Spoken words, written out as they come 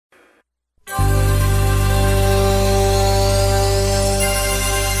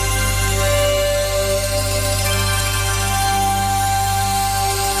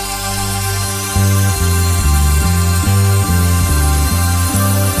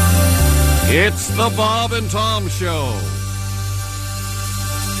It's the Bob and Tom Show.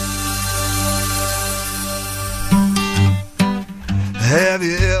 Have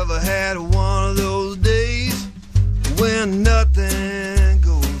you ever had one of those days when nothing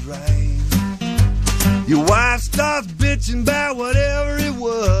goes right? Your wife starts bitching about whatever it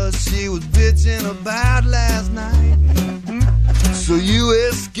was she was bitching about last night. So you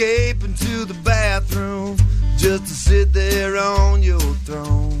escape into the bathroom just to sit there on your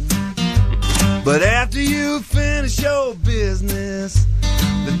throne. But after you finish your business,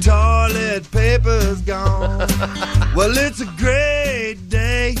 the toilet paper's gone. Well, it's a great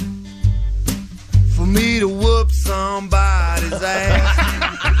day for me to whoop somebody's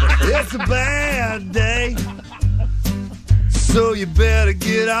ass. It's a bad day, so you better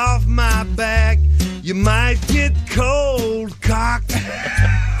get off my back. You might get cold cocked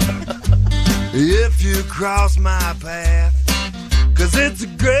if you cross my path. 'Cause it's a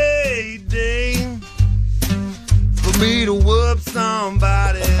great day for me to whoop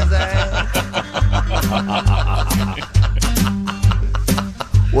somebody's ass.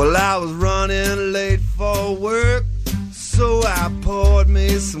 Well, I was running late for work, so I poured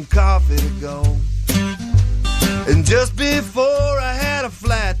me some coffee to go. And just before I had a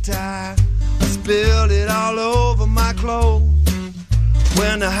flat tire, I spilled it all over my clothes.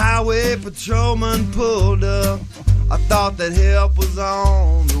 When the highway patrolman pulled up, I thought that help was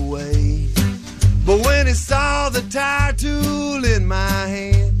on the way. But when he saw the tire tool in my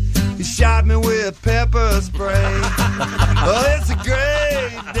hand, he shot me with pepper spray. Oh, it's a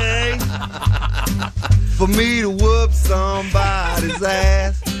great day for me to whoop somebody's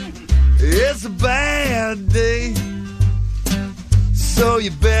ass. It's a bad day, so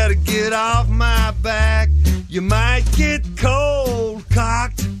you better get off my back. You might get cold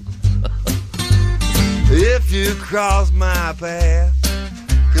cocked if you cross my path.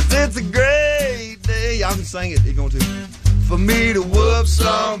 'Cause it's a great day, y'all can sing it if you want to, for me to whoop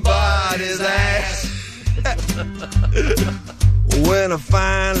somebody's ass. When I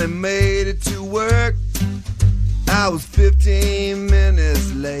finally made it to work, I was 15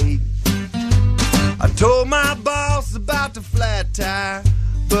 minutes late. I told my boss about the flat tire,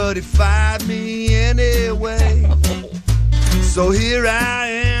 but he fired me anyway. So here I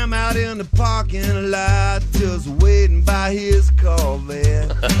am out in the parking lot, just waiting by his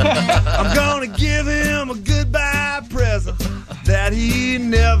Corvette. I'm gonna give him a goodbye present that he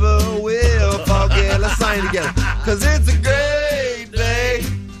never will forget. Let's sing together. 'Cause it's a great day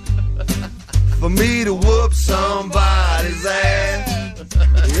for me to whoop somebody's ass.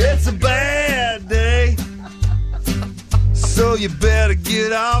 It's a bad day, so you better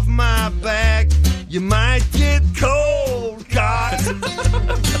get off my back. You might get cold cocked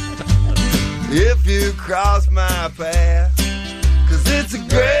if you cross my path. 'Cause it's a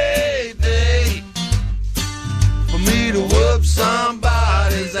great day for me to whoop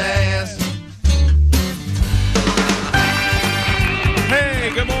somebody's ass.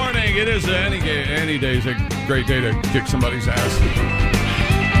 Hey, good morning. It is any day's a great day to kick somebody's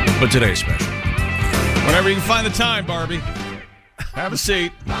ass. But today's special. Whenever you can find the time, Barbie. Have a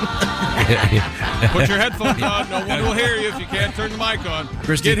seat. Put your headphones on. No one will hear you if you can't turn the mic on.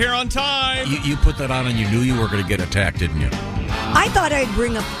 Christy, get here on time. You put that on and you knew you were going to get attacked, didn't you? I thought I'd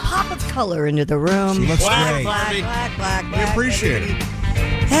bring a pop of color into the room. She looks Black, great. Barbie. Black. We appreciate it.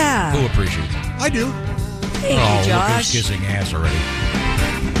 Yeah. Who appreciates it? I do. Thank Oh, you, look Josh. who's kissing ass already.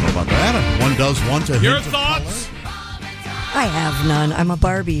 How about that? One does want to. Your thoughts? I have none. I'm a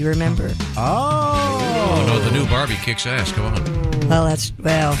Barbie, remember? Oh, no, the new Barbie kicks ass. Come on.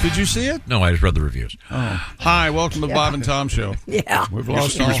 Well, Did you see it? No, I just read the reviews. Hi, welcome to the Bob and Tom Show. yeah. We've You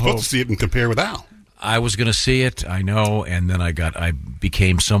lost all were supposed hope. to see it and compare with Al. I was going to see it, I know, and then I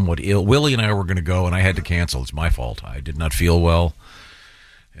became somewhat ill. Willie and I were going to go, and I had to cancel. It's my fault. I did not feel well.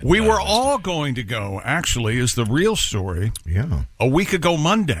 We were all going to go, actually, is the real story. Yeah. A week ago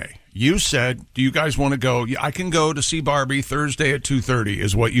Monday, you said, do you guys want to go? Yeah, I can go to see Barbie Thursday at 2:30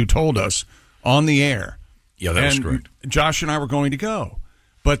 is what you told us on the air. Yeah, that was correct. Josh and I were going to go.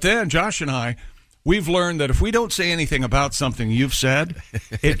 But then Josh and I, we've learned that if we don't say anything about something you've said,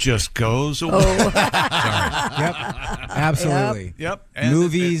 it just goes away. Yep. Absolutely. Yep. And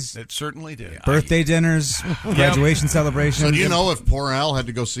Movies. It certainly did. Birthday dinners, graduation celebrations. So do you know if poor Al had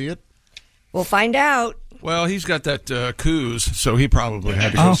to go see it? We'll find out. Well, he's got that coos, so he probably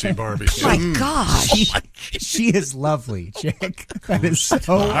had to go see Barbie. My gosh. She is lovely, chick. That is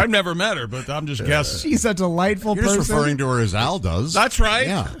so. I've never met her, but I'm just guessing. She's a delightful You're just person. referring to her as Al does. That's right.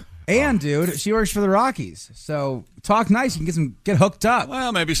 Yeah. And, dude, she works for the Rockies. So talk nice. You can get hooked up.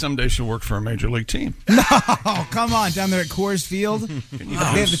 Well, maybe someday she'll work for a major league team. Oh, come on. Down there at Coors Field. They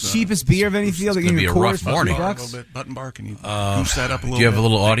have the cheapest beer of any field. It's going to be a rough morning. A little bit. Button bar, can you boost that up a little bit? Do you have a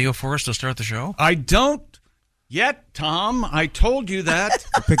little audio for us to start the show? I don't yet, Tom. I told you that.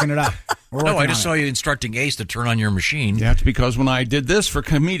 We're picking it up. No, I just saw you instructing Ace to turn on your machine. That's because when I did this for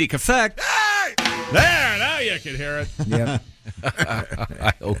comedic effect, there, now you can hear it. Yep.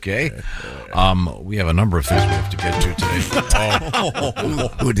 Okay. We have a number of things we have to get to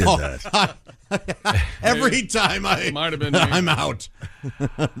today. Who did that? Every time Might have been me. I'm out.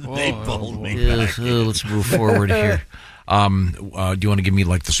 They pulled me back. Let's move forward here. Do you want to give me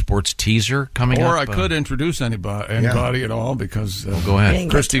like the sports teaser coming up? Or I could introduce anybody at all because go ahead.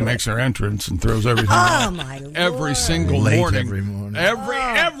 Christy makes her entrance and throws everything Oh, out. my Lord. Every single Late morning. every morning.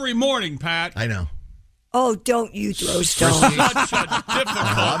 Every morning, Pat. I know. Oh, don't you throw stones. Such a difficult.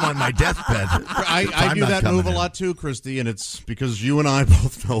 I'm on my deathbed. I I'm do not that coming move a in. lot too, Christy, and it's because you and I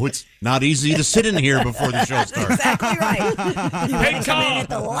both know it's not easy to sit in here before the show starts. Exactly right. You Hey, wanna come in Tom, at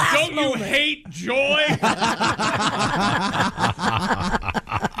the last don't you moment. hate joy?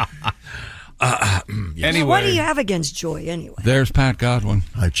 Anyway, What do you have against Joy, anyway? there's Pat Godwin.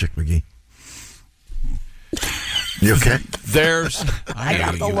 Hi, Chick McGee. You okay? There's I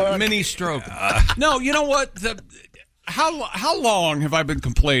got the look. mini stroke. No, you know what? How long have I been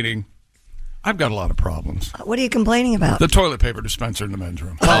complaining? I've got a lot of problems. What are you complaining about? The toilet paper dispenser in the men's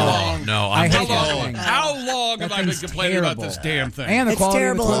room. No, I I'm hate how that long? thing. How long That have I been thing's complaining about terrible. this damn thing? And the It's quality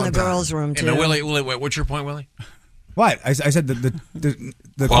terrible of in the the girls' room, too. And Willie, what's your point, Willie? What? I said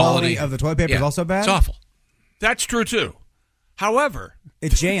the quality of the toilet paper is also bad? It's awful. That's true, too. However,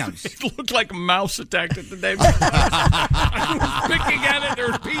 It jams. it looked like a mouse attacked it today. I was picking at it.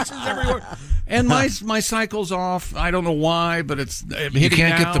 There's pieces everywhere. And my cycle's off. I don't know why, but it's hitting You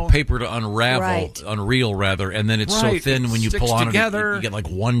can't now. get the paper to unravel, Right. unreel rather, and then it's so Right, thin it when you sticks pull on together. it, you get like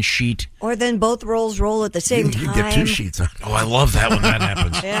one sheet. Or then both rolls roll at the same You time. can get two sheets on. Oh, I love that when that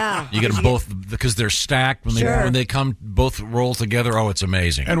happens. Yeah. You get them both because they're stacked Sure. when they come both roll together. Oh, it's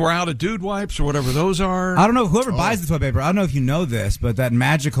amazing. And we're out of dude wipes or whatever those are. I don't know. Whoever buys the toilet paper, I don't know if you know this, but that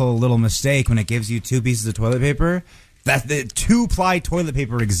magical little mistake when it gives you two pieces of toilet paper, that the 2-ply toilet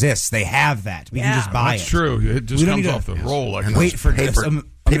paper exists. They have that. We can just buy That's it. true. It just We don't comes need off to the roll. Like Wait for paper- a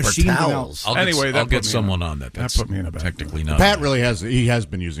paper machine to towels. melt. Anyway, that I'll put get me someone in a- on that. that That's put me in a bad technically mood. not. Pat really has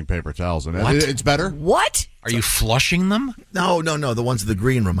been using paper towels, and What? it's better. What? Are you flushing them? No. The ones in the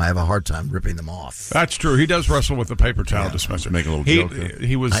green room, I have a hard time ripping them off. That's true. He does wrestle with the paper towel dispenser. Make a little he, joke there.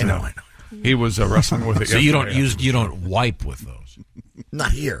 He was. I know. He was wrestling with it. So you don't yesterday. you don't wipe with those.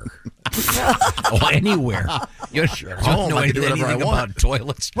 Not here. Oh, anywhere. You don't home, know I can do anything whatever I want. about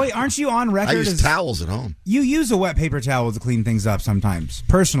toilets. Wait, aren't you on I record use as towels at home. you use a wet paper towel to clean things up sometimes,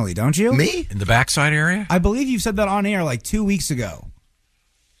 personally, don't you? Me? In the backside area? I believe you said that on air like 2 weeks ago.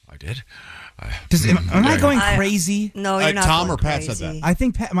 I did. Am I going crazy? No, you're not Tom going or Pat crazy. said that? I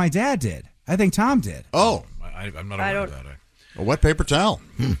think my dad did. I think Tom did. Oh, I'm not I aware of don't- that. a wet paper towel.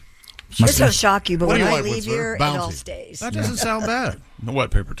 This will shock you, but What when do you I like, leave Whistler? here, it Bouncy. all stays. That doesn't sound bad. The wet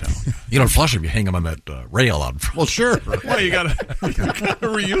paper towel. You don't flush them. You hang them on that rail out front. Well, sure. Well, you gotta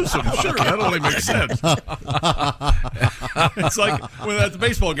reuse them. Sure, that only makes sense. It's like when at the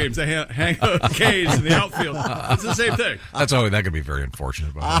baseball games they hang a cage in the outfield. It's the same thing. That could be very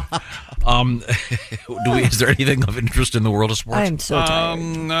unfortunate. By the way. Is there anything of interest in the world of sports? I'm so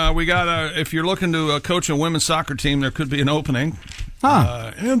tired. We got if you're looking to coach a women's soccer team, there could be an opening.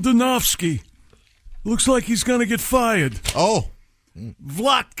 Huh. Andonovsky looks like he's going to get fired. Oh,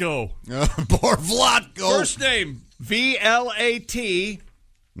 Vlatko. poor Vlatko. First name Vlat.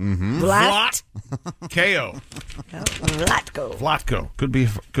 Vlat. Ko. Vlatko. Vlatko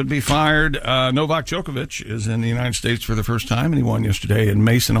could be fired. Novak Djokovic is in the United States for the first time, and he won yesterday in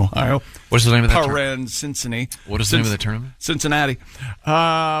Mason, Ohio. What's the name of that tournament? Cincinnati. What is the name of the tournament? Cincinnati.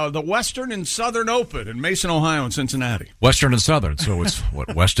 The Western and Southern Open in Mason, Ohio, and Cincinnati. Western and Southern. So it's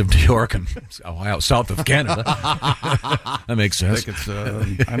what west of New York and Ohio, south of Canada. That makes I sense. think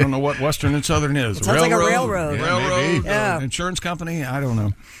it's. I don't know what Western and Southern is. It sounds like a railroad. Railroad. Yeah. Insurance company. I don't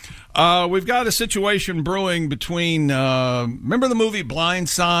know. We've got a situation brewing between. Remember the movie Blind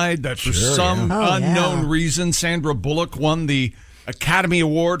Side? That for some unknown reason, Sandra Bullock won the Academy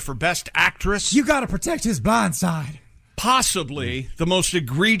Award for Best Actress. You got to protect his blind side. Possibly the most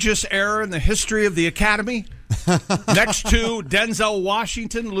egregious error in the history of the Academy, next to Denzel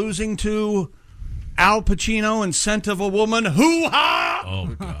Washington losing to Al Pacino in Scent of a Woman. Hoo-ha! Oh,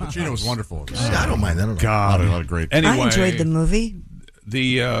 God. Pacino was wonderful. I don't mind that at all. God, A lot of great. Anyway, I enjoyed the movie.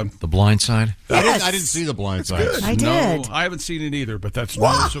 The Blind Side? Yes. I didn't see The Blind Side. I did. No, I haven't seen it either, but that's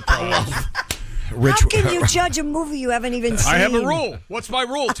no surprise. Rich, How can you judge a movie you haven't even seen? I have a rule. What's my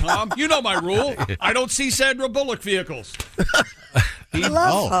rule, Tom? You know my rule. I don't see Sandra Bullock vehicles. I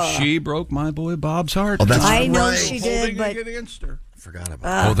love her. She broke my boy Bob's heart. Oh, that's I know right. she Holding did, but against her. Forgot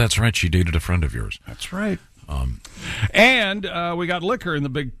about oh, that's right. She dated a friend of yours. That's right. And we got liquor in the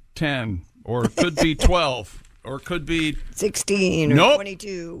Big Ten, or it could be 12, or it could be 16 or Nope.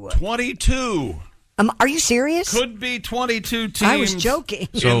 22. 22. Are you serious? Could be 22 teams. I was joking.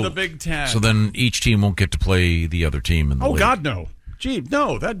 In the Big Ten. So then each team won't get to play the other team in the league. God, no. Gee,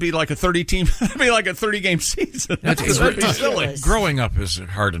 no, that'd be like a 30-team. That'd be like a 30-game season. That'd be silly. Growing up is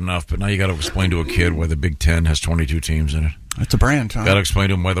hard enough, but now you got to explain to a kid why the Big Ten has 22 teams in it. That's a brand, Tom. Got to explain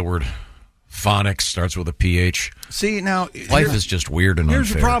to him why the word phonics starts with a PH. See, now Life is just weird and here's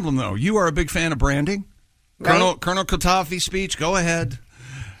unfair. the problem, though. You are a big fan of branding. Right. Colonel Gaddafi's speech. Go ahead.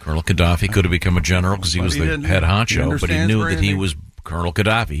 Colonel Gaddafi could have become a general because he But was he the didn't. head He honcho, but he understands knew that he branding. was Colonel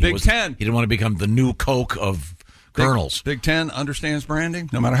Gaddafi. Big Ten. He didn't want to become the new Coke of colonels. Big Ten understands branding.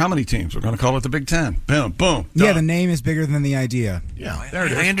 No matter how many teams, we're going to call it the Big Ten. Boom, boom. Yeah, done. the name is bigger than the idea. Yeah, there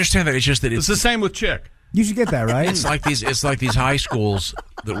it is. I understand that. It's just that It's the same with Chick. You should get that, right? It's like these high schools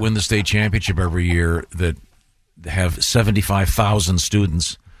that win the state championship every year that have 75,000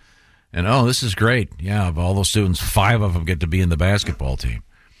 students, and this is great. Yeah, of all those students, 5 of them get to be in the basketball team.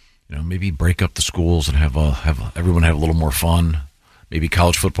 You know, maybe break up the schools and have everyone have a little more fun. Maybe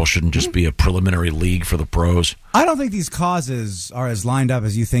college football shouldn't just be a preliminary league for the pros. I don't think these causes are as lined up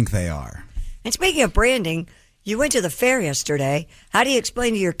as you think they are. And speaking of branding, you went to the fair yesterday. How do you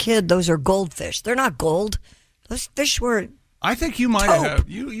explain to your kid those are goldfish? They're not gold. Those fish were... I think you might Taupe. have.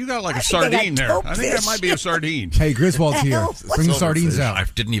 You got like a I think they got sardine there. taupe I think that fish. might be a sardine. Hey, Griswold's What the here. hell? Bring the sardines out. I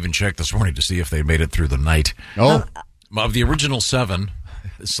didn't even check this morning to see if they made it through the night. Oh, Of the original 7,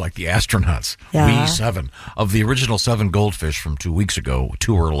 it's like the astronauts. Yeah. We 7. Of the original 7 goldfish from 2 weeks ago,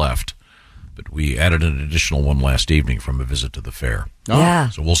 2 are left. But we added an additional one last evening from a visit to the fair. Yeah.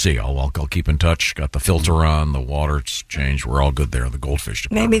 So we'll see. I'll keep in touch. Got the filter on. The water's changed. We're all good there in the goldfish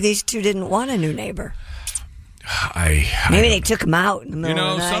department. Maybe these two didn't want a new neighbor. I Maybe they took him out in the middle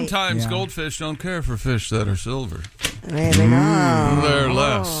of the night. Sometimes Yeah. goldfish don't care for fish that are silver. Maybe not. They're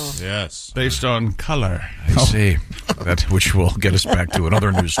less yes. based on color. I see. That which will get us back to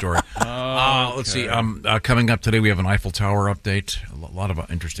another news story. Let's see. Coming up today, we have an Eiffel Tower update. A lot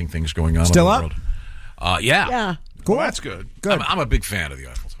of interesting things going on Still in the up? world. Yeah. Yeah, Cool. Well, that's good. I'm a big fan of the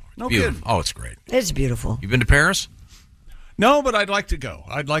Eiffel Tower. It's No beautiful. kidding. Oh, it's great. it's beautiful. You been to Paris? No, but I'd like to go.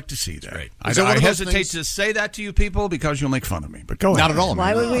 I'd like to see that. great. Is it one I of those hesitate things- to say that to you people because you'll make fun of me. But go ahead. Not at all.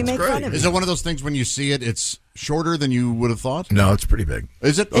 Why would we it's make great. fun of Is you? it one of those things when you see it, it's shorter than you would have thought? No, it's pretty big.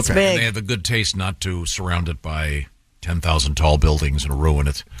 Is it? It's okay. big. And they have the good taste not to surround it by 10,000 tall buildings and ruin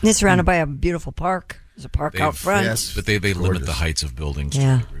it. It's surrounded by a beautiful park. There's a park out front. yes. But they limit Gorgeous. the heights of buildings.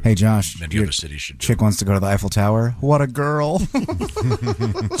 Yeah. Hey, Josh. Many your other cities should do. chick wants to go to the Eiffel Tower. What a girl.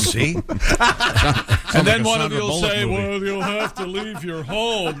 See? And then one of Sandra you will Bullock say, movie. well, you'll have to leave your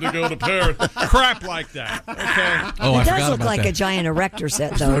home to go to Paris. Crap like that. Okay. Oh, I It does forgot look about like that. a giant erector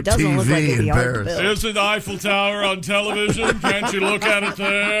set, though. It doesn't look TV like it'd be in hard to Paris. build. Isn't the Eiffel Tower on television? Can't you look at it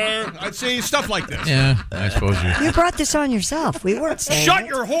there? I see stuff like this. Yeah, I suppose you. You brought this on yourself. We weren't saying Shut it.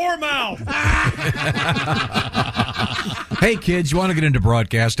 your whore mouth. Hey, kids, you want to get into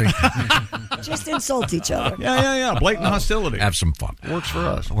broadcasting? Just insult each other. Yeah. Blatant hostility. Have some fun. Works for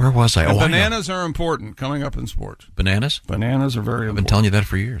us. Where was I? And I know. bananas are important coming up in sports. Bananas? Bananas are very I've been important. telling you that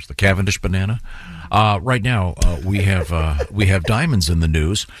for years. The Cavendish banana. Right now, we have diamonds in the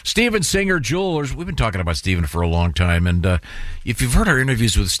news. Steven Singer Jewelers. We've been talking about Steven for a long time, and if you've heard our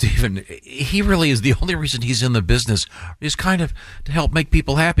interviews with Steven, he really is the only reason he's in the business is kind of to help make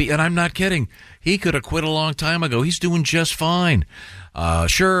people happy. And I'm not kidding. He could have quit a long time ago. He's doing just fine.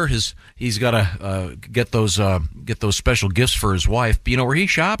 Sure, he's got to get those special gifts for his wife. But you know where he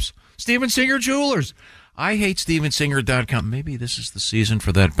shops? Steven Singer Jewelers. IHateStevenSinger.com. Maybe this is the season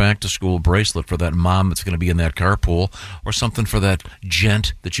for that back-to-school bracelet for that mom that's going to be in that carpool, or something for that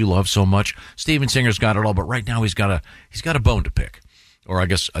gent that you love so much. Steven Singer's got it all, but right now he's got a bone to pick, or I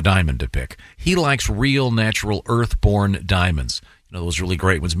guess a diamond to pick. He likes real, natural, earth-born diamonds. You know, those really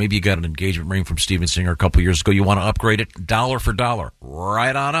great ones. Maybe you got an engagement ring from Steven Singer a couple years ago. You want to upgrade it dollar for dollar,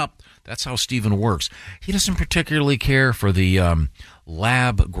 right on up. That's how Steven works. He doesn't particularly care for the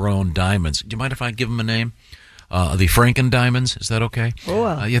lab-grown diamonds. Do you mind if I give him a name? The Franken diamonds. Is that okay?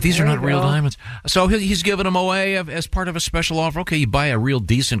 Oh, yeah, these are there not you real go. diamonds. So he's giving them away as part of a special offer. Okay, you buy a real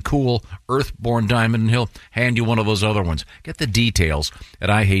decent, cool, earth-born diamond, and he'll hand you one of those other ones. Get the details at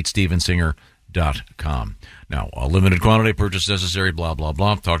IHateStevenSinger.com. IHateStevenSinger.com. Now, a limited quantity, purchase necessary, blah, blah,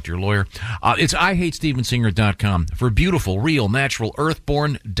 blah. Talk to your lawyer. It's IHateStevenSinger.com for beautiful, real, natural,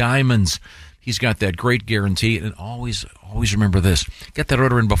 earthborn diamonds. He's got that great guarantee, and always remember this. Get that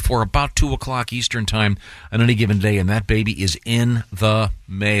order in before about 2 o'clock Eastern time on any given day, and that baby is in the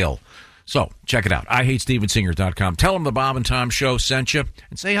mail. So, check it out. IHateStevenSinger.com. Tell him the Bob and Tom Show sent you,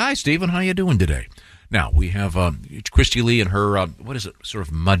 and say, hi, Stephen, how you doing today? Now, we have Christy Lee and her, what is it, sort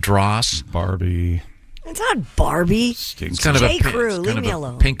of Madras? Barbie. It's not Barbie. Stinks. It's kind of J.Crew, leave kind me of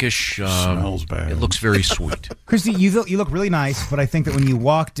alone. a pinkish. Smells bad. It looks very sweet. Christy, you look really nice, but I think that when you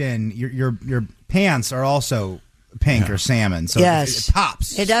walked in, your pants are also pink or salmon. So Yes. it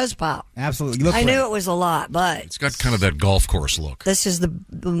pops. It does pop. Absolutely. You look I great. knew it was a lot, but It's got kind of that golf course look. this is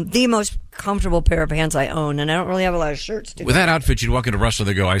the most comfortable pair of pants I own, and I don't really have a lot of shirts to With go. that outfit, you'd walk into Russell,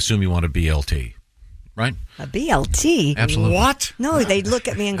 they go, I assume you want a BLT, right? A BLT? Absolutely. What? No, they'd look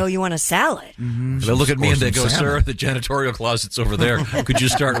at me and go, you want a salad? They look at me and they go, sir, the janitorial closet's over there. Could you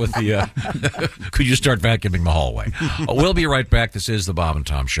start with the, could you start vacuuming the hallway? We'll be right back. This is the Bob and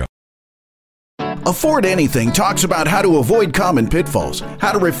Tom Show. Afford Anything talks about how to avoid common pitfalls,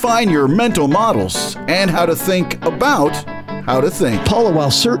 how to refine your mental models, and how to think about how to think. Paula,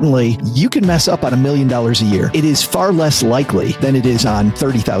 while certainly you can mess up on $1 million a year, it is far less likely than it is on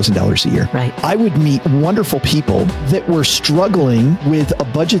 $30,000 a year. Right. I would meet wonderful people that were struggling with a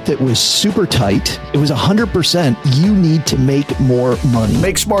budget that was super tight. It was 100% you need to make more money.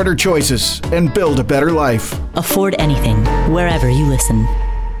 Make smarter choices and build a better life. Afford Anything, wherever you listen.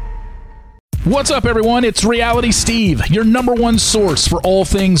 What's up, everyone? It's Reality Steve, your number one source for all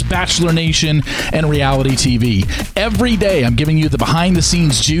things Bachelor Nation and reality TV. Every day, I'm giving you the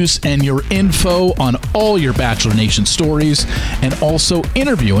behind-the-scenes juice and your info on all your Bachelor Nation stories, and also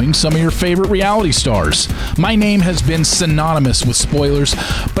interviewing some of your favorite reality stars. My name has been synonymous with spoilers,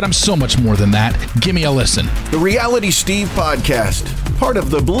 but I'm so much more than that. Give me a listen. The Reality Steve Podcast, part of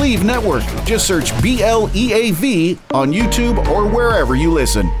the Believe Network. Just search BLEAV on YouTube or wherever you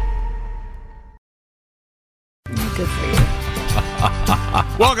listen. Good for you.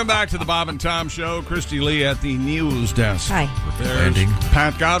 Welcome back to the Bob and Tom Show. Christy Lee at the news desk. Hi. There's Landing.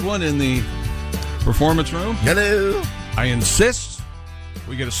 Pat Godwin in the performance room. Hello. I insist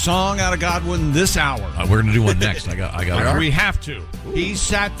we get a song out of Godwin this hour. We're going to do one next. I got We have to. He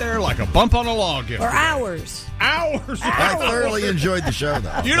sat there like a bump on a log. For hours. Hours. I thoroughly enjoyed the show,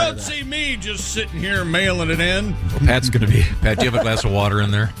 though. You don't see me just sitting here mailing it in. Pat's going to be. Pat, do you have a glass of water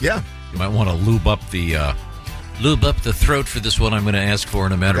in there? Yeah. You might want to lube up the throat for this one. I'm going to ask for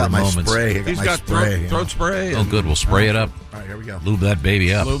in a matter Got of my moments. spray. He's my got spray. throat spray. Oh, good. We'll spray it up. All right, here we go. Lube that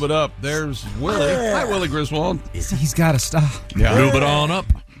baby up. Lube it up. There's Willie. Hi, Willie Griswold. He's got to stop. Yeah. Lube it on up.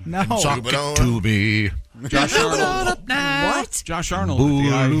 No. Sock it to me. Josh Arnold. What? Josh Arnold with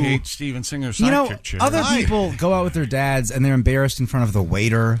the I Hate Steven Singer sidekick You know, chair. other people go out with their dads and they're embarrassed in front of the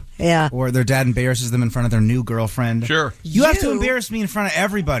waiter. Yeah. Or their dad embarrasses them in front of their new girlfriend. Sure. You have to embarrass me in front of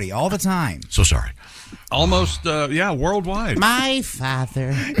everybody all the time. So sorry. Almost, worldwide. My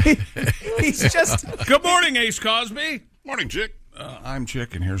father. He's just... Good morning, Ace Cosby. Morning, Chick. I'm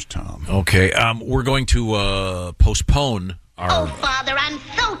Chick, and here's Tom. Okay, we're going to postpone Oh, Father, I'm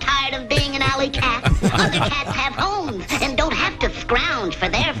so tired of being an alley cat. Other cats have homes and don't have to scrounge for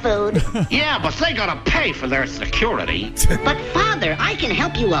their food. Yeah, but they gotta pay for their security. But, Father, I can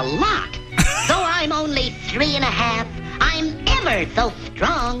help you a lot. Though I'm only 3.5, I'm ever so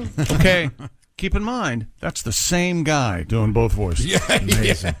strong. Okay, keep in mind, that's the same guy doing both voices.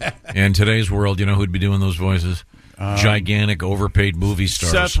 Yeah. In today's world, you know who'd be doing those voices? Gigantic, overpaid movie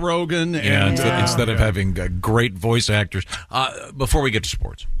stars. Seth Rogen. Instead of having great voice actors. Before we get to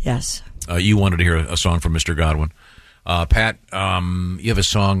sports. Yes. You wanted to hear a song from Mr. Godwin. Pat, you have a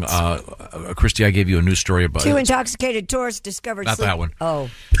song. Christy, I gave you a news story about... Two intoxicated tourists discovered... Not that one. Oh.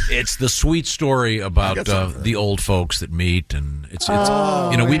 It's the sweet story about the old folks that meet. And it's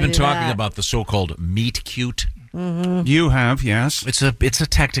we've been talking about the so-called meet cute. Mm-hmm. You have, yes. It's a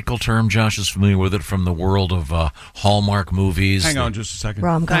technical term. Josh is familiar with it from the world of Hallmark movies. Hang on just a second.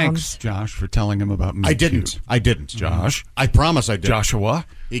 Rom-coms. Thanks, Josh, for telling him about Meet I didn't. Josh. I promise I didn't. Joshua.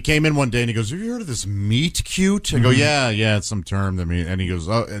 He came in one day and he goes, "Have you heard of this meet cute?" I go, "Yeah, it's some term that and he goes,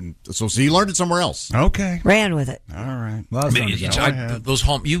 "Oh," and so he learned it somewhere else. Okay. Ran with it. All right. Well, didn't you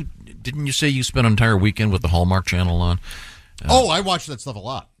say you spent an entire weekend with the Hallmark Channel on? I watch that stuff a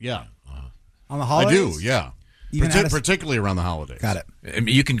lot. Yeah. On the holidays? I do, yeah. Particularly around the holidays. Got it. I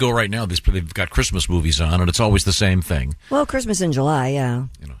mean, you can go right now. They've got Christmas movies on, and it's always the same thing. Well, Christmas in July, yeah.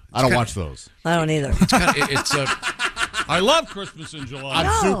 I don't watch those. I don't either. I love Christmas in July.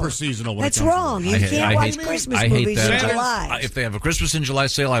 I'm super seasonal when That's it comes wrong. to You can't watch Christmas movies in July. If they have a Christmas in July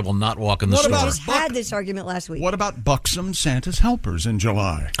sale, I will not walk in the store. We just had this argument last week. What about buxom Santa's helpers in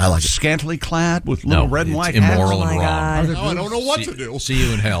July? I like it. Scantily clad with little red and white immoral hats. and wrong. No, I don't know what to do. See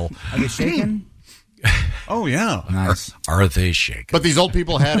you in hell. Are they shaking? Oh, yeah. Nice. Are they shaking? But these old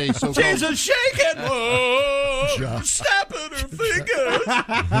people had a so-called... Jesus shaking. Whoa, snapping her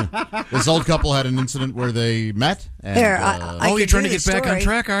fingers. This old couple had an incident where they met. And, Here, I you're could trying do to get the back on story.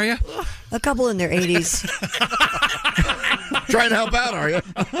 track, are you? A couple in their 80s. Trying to help out, are you?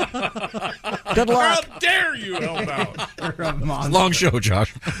 Good luck. How dare you help out? Long show,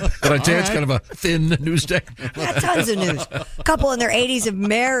 Josh. But I tell you, it's kind of a thin news day. Got tons of news. A couple in their 80s have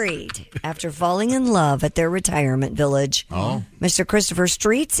married after falling in love at their retirement village. Oh. Mr. Christopher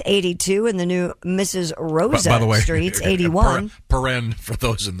Streets, 82, and the new Mrs. Rosa By the way, Streets, 81. Paren, for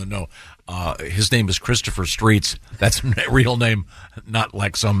those in the know, his name is Christopher Streets. That's a real name, not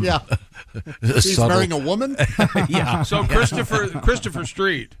like some. Yeah. He's subtle. marrying a woman? Yeah. So Christopher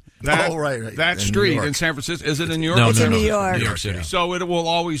Street. That, right. That In street New York. in San Francisco. Is it in New York? No, It's no, in no. New York. New York City. So it will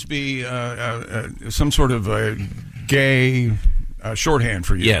always be some sort of gay shorthand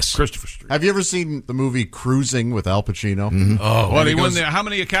for you. Yes. Christopher Street. Have you ever seen the movie Cruising with Al Pacino? Mm-hmm. Oh, Well, he he won goes- how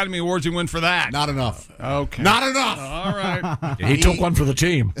many Academy Awards he win for that? Not enough. Okay. Not enough. All right. he took one for the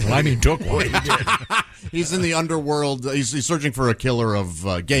team. Well, I mean, took one. He's in the underworld. He's searching for a killer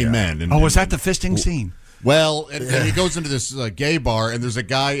of gay men. And, Oh, was that the fisting scene? Well, and he goes into this gay bar, and there's a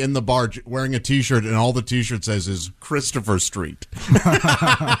guy in the bar wearing a T-shirt, and all the T-shirt says is Christopher Street.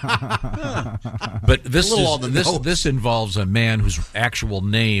 But this A little on the nose. this involves a man whose actual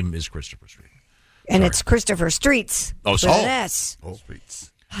name is Christopher Street. And it's Christopher Streets Oh, with so- an S.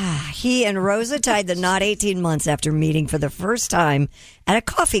 Streets. He and Rosa tied the knot 18 months after meeting for the first time at a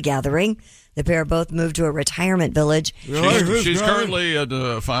coffee gathering. The pair both moved to a retirement village, She's currently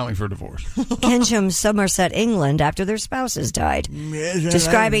filing for divorce. Kensham, Somerset, England, after their spouses died.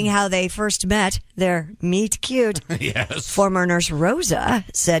 Describing how they first met, their meet cute. Yes. Former nurse Rosa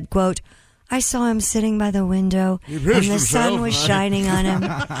said, quote, I saw him sitting by the window, and the sun was shining on him,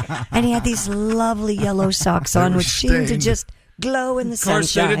 and he had these lovely yellow socks on, which seemed to just glow in the Of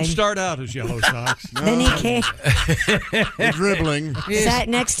course, they sunshine. didn't start out as yellow socks. Then he came, Dribbling. sat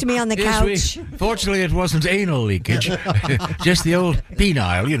next to me on the couch. Fortunately, it wasn't anal leakage. Just the old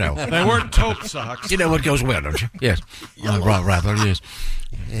penile, you know. They weren't taupe socks. You know what goes well, don't you? Yes. Rather, yes.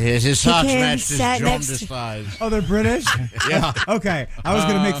 His socks matched his jaundiced eyes. Oh, they're British? Yeah. Okay. I was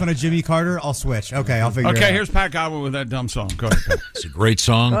going to make fun of Jimmy Carter. I'll switch. Okay, I'll figure it out. Okay, here's Pat Godwin with that dumb song. Go ahead, Pat. It's a great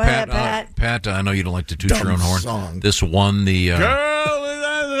song, Go Pat. ahead, Pat. Pat, I know you don't like to toot Dumb your own horn. song. This won the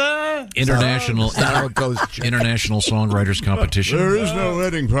Girl, international how it goes, Jim. international songwriters competition. There is no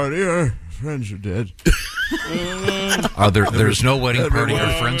wedding party. Our friends are dead. There's no wedding party.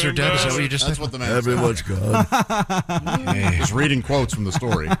 Her friends are dead. Is that what you just That's said? what the man Everyone's gone. Just reading quotes from the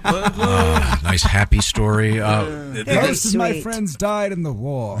story. Nice happy story. Very Most of my sweet. friends died in the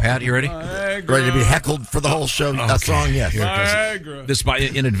war. Pat, you ready? Ready to be heckled for the whole show? That song, yes. Viagra. This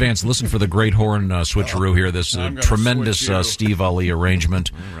in advance. Listen for the great horn switcheroo here. This I'm gonna tremendous switch you. Steve Ali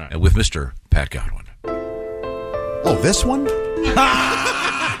arrangement with Mr. Pat Godwin. Oh, this one?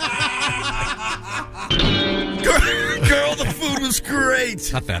 Girl, the food was great.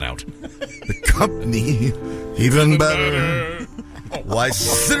 Cut that out. The company, even better. Why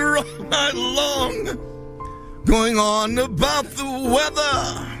sit her all night long, going on about the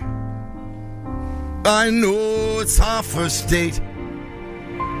weather? I know it's our first date,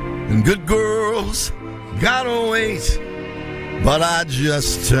 and good girls gotta wait. But I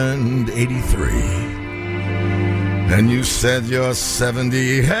just turned 83, and you said you're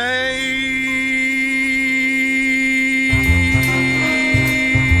 70. Hey.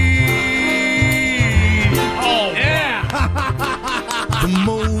 The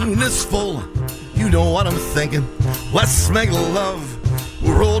moon is full, you know what I'm thinking. Let's make love,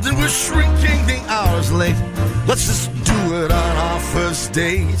 we're old and we're shrinking, the hour's late. Let's just do it on our first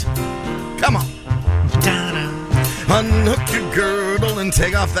date. Come on. Unhook your girdle and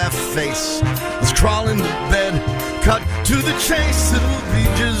take off that face. Let's crawl into bed, cut to the chase, it'll be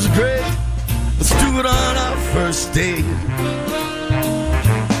just great. Let's do it on our first date.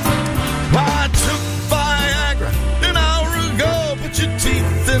 I took Viagra an hour ago, put your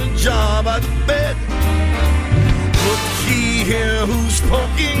teeth in a jar by the bed. Looky here who's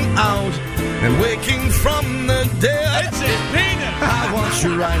poking out and waking from the dead. It's his penis. I want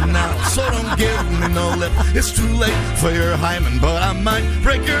you right now, so don't give me no lip. It's too late for your hymen, but I might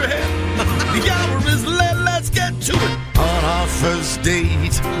break your head. The hour is late, let's get to it on our first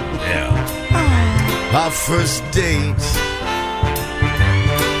date. Yeah. our first date.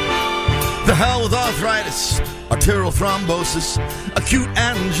 The hell with arthritis, arterial thrombosis, acute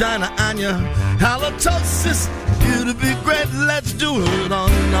angina, anya, halitosis. You to be great, let's do it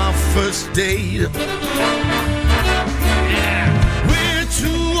on our first date. We're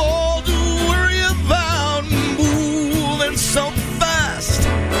too old to worry about moving so fast.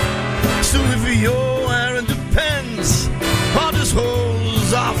 So if you're wearing depends, I'll just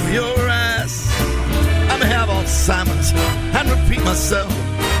hose off your ass. I may have Alzheimer's and repeat myself.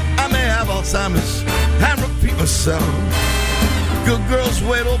 I may have Alzheimer's and repeat myself. Good girls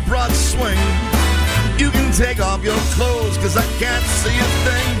wait till broad swing. You can take off your clothes, cause I can't see a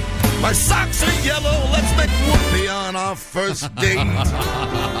thing. My socks are yellow, let's make whoopee on our first date.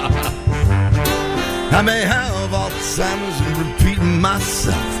 I may have Alzheimer's and repeat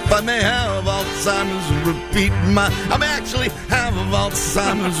myself. I may have Alzheimer's and repeat I may actually have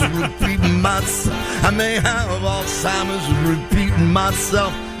Alzheimer's and repeat myself. I may have Alzheimer's and repeat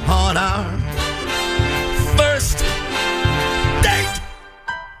myself on our first date.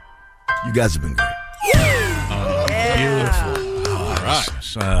 You guys have been great. Beautiful. All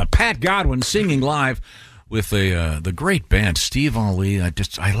right. Pat Godwin singing live with the great band Steve Ali. I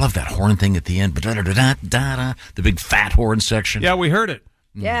love that horn thing at the end. The big fat horn section. Yeah, we heard it.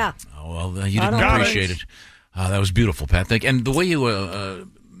 Yeah. Oh, well, you didn't appreciate it. That was beautiful, Pat. Thank you. And the way you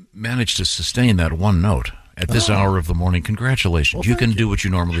managed to sustain that one note at this hour of the morning, congratulations. Well, you can do what you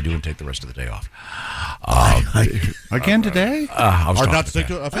normally do and take the rest of the day off. Again today? I was Or talking not to to take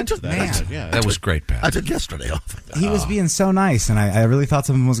Pat. offense to that. That was great, Pat. I took yesterday off. He was being so nice, and I really thought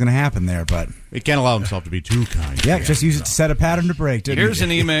something was going to happen there, but He can't allow himself to be too kind. yeah, just use it to set a pattern to break. Here's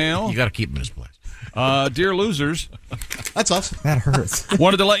an email. You got to keep him in his place. Dear losers, That's us. That hurts.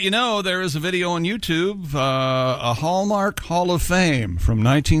 wanted to let you know there is a video on YouTube, a Hallmark Hall of Fame from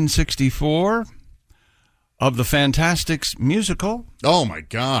 1964 of the Fantastics musical. Oh, my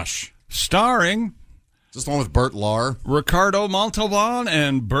gosh. Starring Is this the one with Bert Lahr? Ricardo Montalban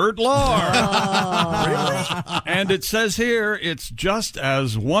and Bert Lahr. Really? And it says here, it's just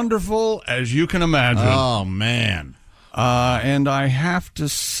as wonderful as you can imagine. Oh, man. And I have to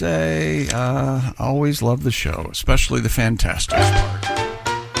say, always love the show, especially the Fantastics part.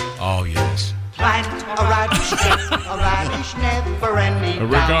 Oh, yes. Plant a radish, get a radish, never any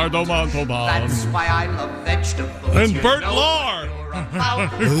doubt. Ricardo Montalban. That's why I love vegetables. And You Bert know Lahr.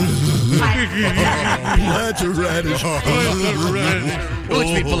 Plant a radish. Watch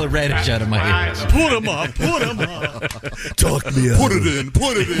me pull a radish out of my ears. Put him up, put him up. Talk me out. Put it in,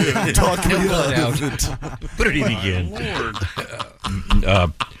 put it in. Talk me Pull it out. out. Put it in again.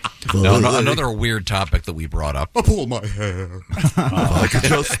 Another weird topic that we brought up. I pull my hair. I could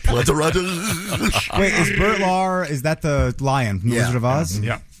just plant a radish. Wait, is Bert Lahr, is that the lion from The Wizard of Oz?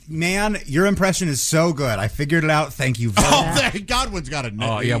 Yeah. Man, your impression is so good. I figured it out. Thank you very much. Thank Godwin's got a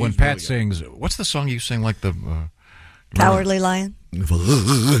Oh, yeah, when Pat sings, what's the song you sing like the... Cowardly Lion.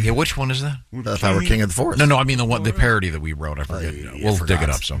 Yeah, which one is that? If I were king of the forest. No, I mean the parody that we wrote. I forget. We'll dig it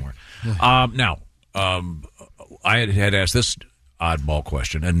up somewhere. Now, I had asked this oddball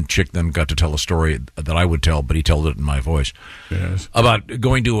question, and Chick then got to tell a story that I would tell, but he told it in my voice. Yes. About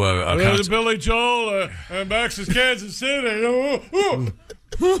going to a concert. Billy Joel and Max's Kansas City.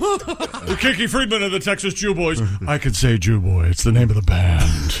 Kiki Friedman of the Texas Jew Boys. I could say Jew Boy. It's the name of the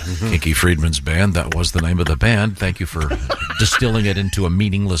band. Kiki Friedman's band. That was the name of the band. Thank you for distilling it into a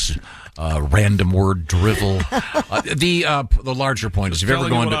meaningless, random word drivel. The larger point is, if you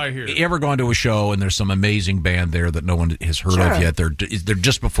ever gone to a show and there's some amazing band there that no one has heard of yet, they're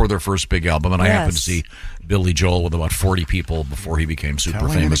just before their first big album, and I happened to see Billy Joel with about 40 people before he became super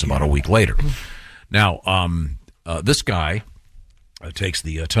famous about a week later. Now, this guy takes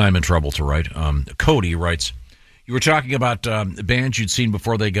the time and trouble to write. Cody writes, you were talking about bands you'd seen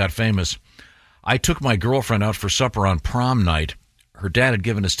before they got famous. I took my girlfriend out for supper on prom night. Her dad had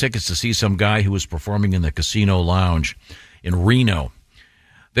given us tickets to see some guy who was performing in the Casino Lounge in Reno.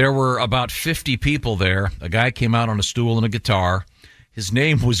 There were about 50 people there. A guy came out on a stool and a guitar. His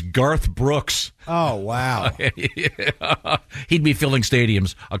name was Garth Brooks. Oh, wow. He'd be filling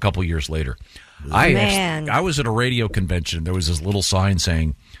stadiums a couple years later. I was at a radio convention. There was this little sign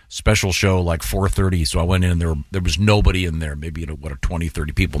saying special show like 4:30. So I went in and there was nobody in there. Maybe 20,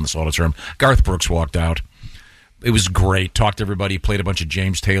 30 people in this auditorium. Garth Brooks walked out. It was great. Talked to everybody. Played a bunch of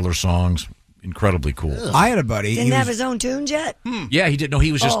James Taylor songs. Incredibly cool. I had a buddy. Didn't have his own tunes yet? Yeah, he did. No,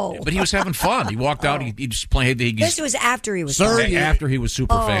 he was just, but he was having fun. He walked out. He just played. This was after he was after he was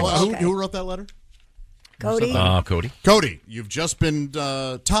super famous. Who wrote that letter? Cody. Cody, you've just been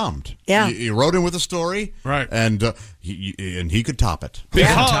tommed. Yeah. You wrote in with a story. Right. And he could top it.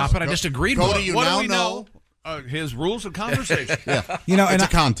 Top it. I just agreed with Cody, it. you What now do we know. His rules of conversation. Yeah. You know, it's and a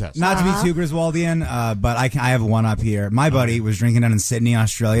contest. Not to be too Griswoldian, but I have one up here. My buddy was drinking down in Sydney,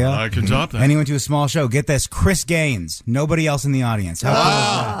 Australia. I can top that. And he went to a small show. Get this, Chris Gaines. Nobody else in the audience. How cool is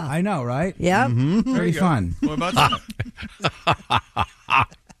that? I know, right? Yep. Mm-hmm. Very fun. What about that?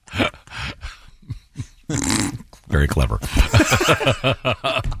 Very clever.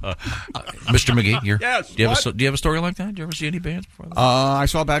 Mr. McGee, Yes, do you have a story like that? Do you ever see any bands before that? I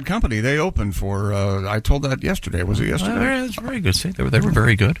saw Bad Company. They opened for. I told that yesterday. Was it yesterday? That's very good. See, they were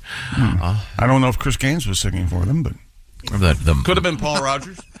very good. I don't know if Chris Gaines was singing for them, but could have been Paul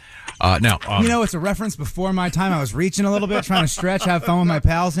Rogers. Now, you know, it's a reference before my time. I was reaching a little bit, trying to stretch, have fun with my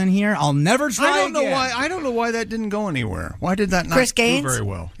pals in here. I'll never try I don't know again. why. I don't know why that didn't go anywhere. Why did that not Chris do Gaines? very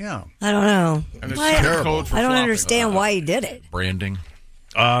well? Yeah. I don't know. And it's Why- terrible. I don't understand why he did it. branding.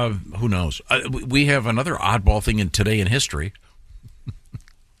 Who knows? We have another oddball thing in Today in History.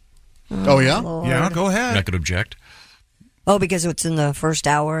 Oh, yeah? Lord. Yeah, go ahead. You're not going to object? Oh, because it's in the first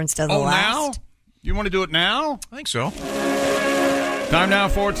hour instead of the last? Now? You want to do it now? I think so. Time now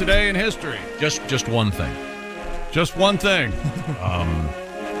for Today in History. Just one thing. Just one thing.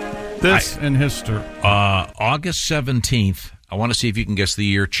 This in history. August 17th. I want to see if you can guess the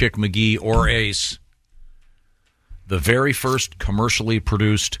year. Chick McGee or Ace. The very first commercially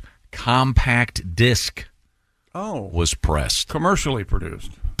produced compact disc was pressed. Commercially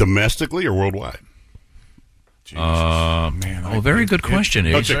produced. Domestically or worldwide? Very good question,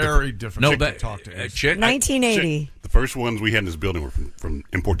 Ace. Very difficult. No, to that talk to Ace. Chick. 1980. The first ones we had in this building were from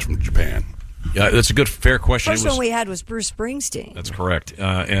imports from Japan. Yeah, that's a good, fair question. First one we had was Bruce Springsteen. That's correct.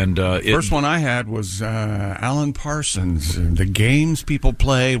 First one I had was Alan Parsons. The games people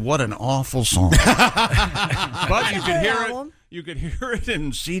play. What an awful song. But you could hear it. You could hear it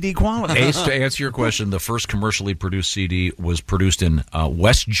in CD quality. Ace, to answer your question, the first commercially produced CD was produced in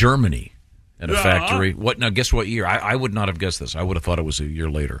West Germany at a factory. What? Now, guess what year? I would not have guessed this. I would have thought it was a year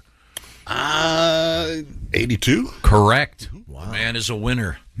later. 82? Correct. Wow. The man is a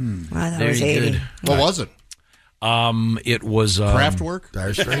winner. Wow, that Very was 80. good. What was it? It was Kraftwerk?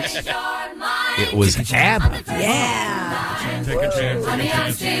 Dire Straits? It was ABBA. Yeah. Take a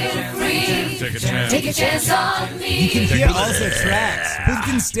chance. Take a chance. Take a chance on me. You can hear all the tracks. Put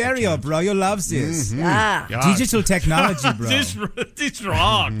it in stereo, bro. You love this. Ah. Digital technology, bro. This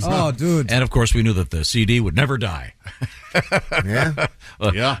rocks. Oh, dude. And of course, we knew that the CD would never die. Yeah.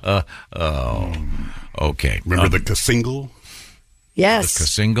 Okay. Remember the single? Yes. The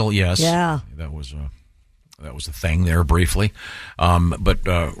single, yes. Yeah. That was a thing there briefly. But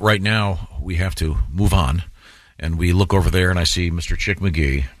right now, we have to move on. And we look over there, and I see Mr. Chick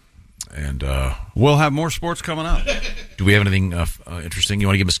McGee. And we'll have more sports coming up. Do we have anything interesting? You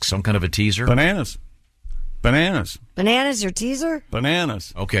want to give us some kind of a teaser? Bananas. Bananas, your teaser?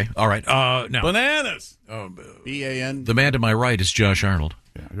 Bananas. Okay. All right. Now, Bananas. B-A-N. the man to my right is Josh Arnold.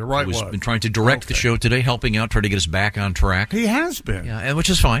 Yeah, you're right. Who's been trying to direct the show today, helping out, trying to get us back on track. He has been. Yeah, and which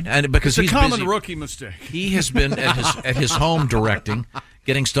is fine, and because It's a he's common busy. rookie mistake. He has been at his home directing,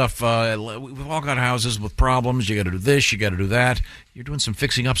 getting stuff. We've all got houses with problems. You got to do this. You got to do that. You're doing some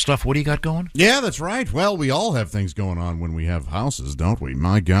fixing up stuff. What do you got going? Yeah, that's right. Well, we all have things going on when we have houses, don't we?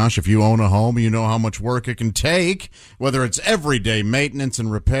 My gosh, if you own a home, you know how much work it can take, whether it's everyday maintenance and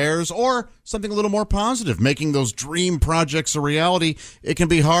repairs or something a little more positive, making those dream projects a reality. It can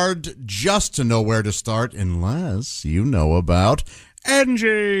be hard just to know where to start unless you know about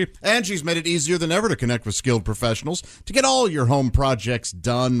Angie. Angie's made it easier than ever to connect with skilled professionals to get all your home projects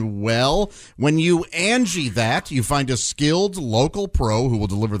done well. When you Angie that, you find a skilled local pro who will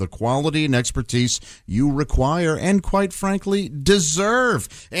deliver the quality and expertise you require and, quite frankly, deserve.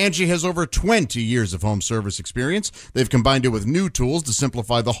 Angie has over 20 years of home service experience. They've combined it with new tools to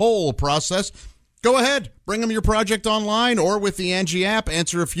simplify the whole process. Go ahead, bring them your project online or with the Angie app,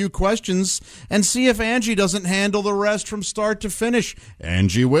 answer a few questions, and see if Angie doesn't handle the rest from start to finish.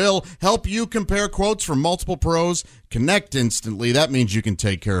 Angie will help you compare quotes from multiple pros. Connect instantly. That means you can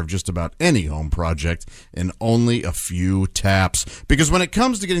take care of just about any home project in only a few taps. Because when it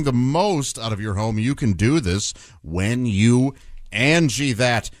comes to getting the most out of your home, you can do this when you Angie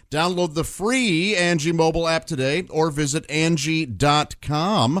that. Download the free Angie mobile app today or visit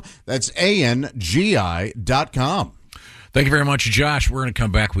Angie.com. That's ANGI.com. Thank you very much, Josh. We're going to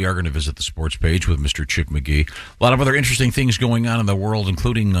come back. We are going to visit the sports page with Mr. Chick McGee. A lot of other interesting things going on in the world,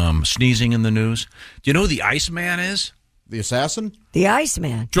 including sneezing in the news. Do you know who the Iceman is? The assassin? The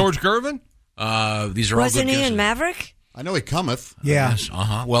Iceman. George Gervin? These are all Wasn't good he guesses. in Maverick? I know he cometh. Yeah. Yes,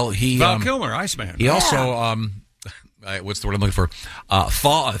 Well, he Val Kilmer, Iceman. He also what's the word I'm looking for?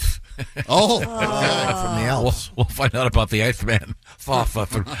 Thaweth. Oh, from the Elves. We'll find out about the Iceman. I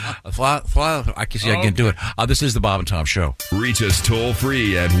can't do it. This is the Bob and Tom Show. Reach us toll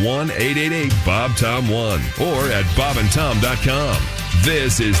free at 1-888-BOB-TOM-1 or at bobandtom.com.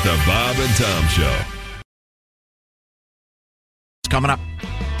 This is the Bob and Tom Show. It's coming up.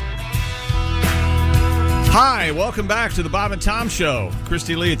 Hi, welcome back to the Bob and Tom Show.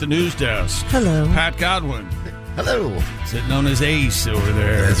 Christy Lee at the news desk. Hello. Pat Godwin. Hello. Sitting on his ace over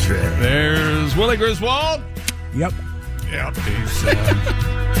there. That's right. There's Willie Griswold. Yep. Yep, he's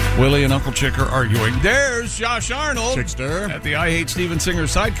Willie and Uncle Chick are arguing. There's Josh Arnold Chickster at the I Hate Steven Singer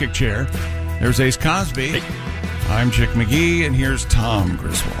sidekick chair. There's Ace Cosby. Hey. I'm Chick McGee, and here's Tom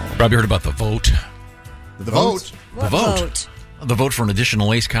Griswold. Probably heard about the vote. The vote? The vote. The vote for an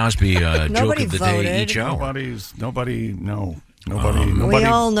additional Ace Cosby joke of the day each hour. Nobody. We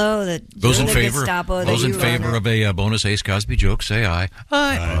all know that those in favor. Gestapo, Those in favor of a bonus Ace Cosby joke say aye.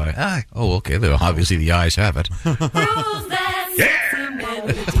 Aye. Oh, okay. Obviously, the ayes have it. Yeah.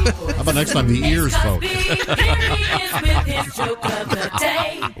 How about next time the ears vote?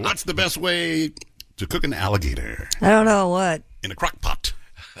 What's the best way to cook an alligator? I don't know what. In a crock pot.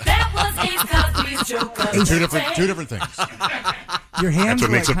 That was Ace Cosby's joke of the Two different things. Your hands That's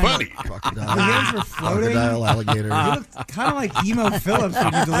what makes it funny. Your hands were floating. Crocodile, alligator. You looked kind of like Emo Phillips when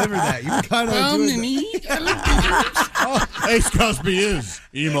you delivered that. You were kind of doing Ace Cosby is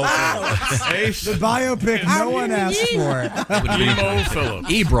Emo Phillips. Ace. the biopic no one asked for. Emo Phillips.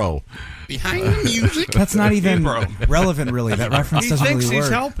 Ebro. Behind the music. That's not even relevant, really. That reference doesn't really work. He thinks he's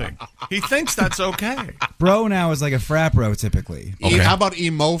helping. He thinks that's okay. Bro now is like a frat bro, typically. Okay. How about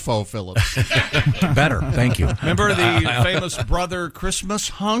Emofo Phillips? Better. Thank you. Remember the famous Brother Christmas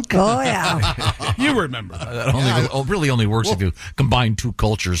hunk? Oh, yeah. You remember that. That really only works if you combine two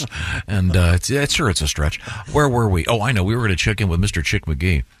cultures. And it's a stretch. Where were we? Oh, I know. We were going to check in with Mr. Chick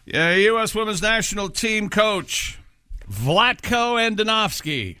McGee. Yeah, U.S. women's national team coach Vlatko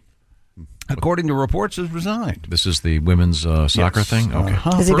Andonovski, according to reports, has resigned. This is the women's soccer thing? Okay.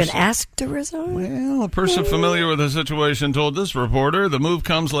 Has he been asked to resign? Well, a person familiar with the situation told this reporter the move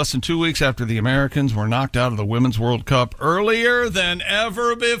comes less than 2 weeks after the Americans were knocked out of the Women's World Cup earlier than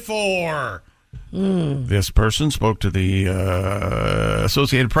ever before. This person spoke to the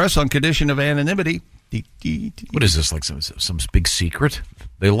Associated Press on condition of anonymity. What is this, like some big secret?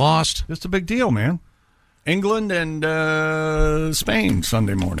 They lost? It's a big deal, man. England and Spain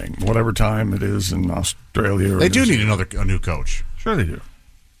Sunday morning, whatever time it is in Australia. They do need a new coach. Sure they do.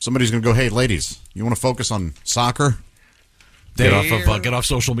 Somebody's going to go, hey, ladies, you want to focus on soccer? Get off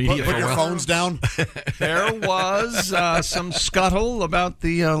social media. Put your phones down. There was some scuttle about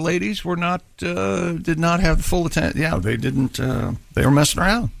the ladies were did not have the full attention. Yeah, they didn't. They were messing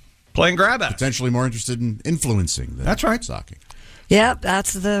around, playing grab ass. Potentially more interested in influencing than That's right. socking. Yep,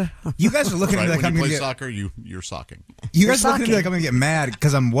 that's the. You guys are looking at me like when I'm you going play to get soccer, you're socking. You guys are looking at me like I'm going to get mad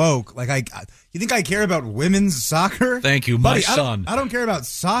because I'm woke. Like you think I care about women's soccer? Thank you, my Buddy, son. I don't care about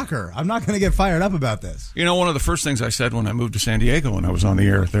soccer. I'm not going to get fired up about this. You know, one of the first things I said when I moved to San Diego when I was on the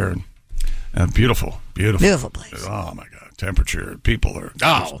air there, beautiful place. Oh my God, temperature, people are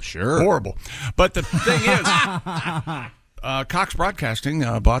sure horrible. But the thing is, Cox Broadcasting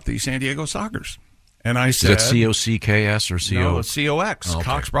bought the San Diego Sockers. And I said, is that COCKS or CO? No, it's COX. Okay.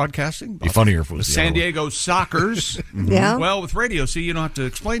 Cox Broadcasting. Be funnier if it was the San Diego Sockers. Yeah. Well, with radio, you don't have to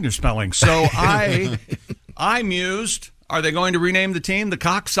explain your spelling. So I mused, are they going to rename the team the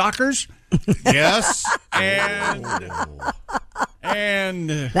Cox Sockers? Yes. And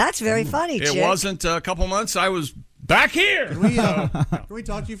that's very funny, It Chick. wasn't a couple months. I was back here. Can we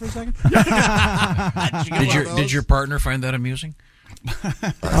talk to you for a second? Did your partner find that amusing?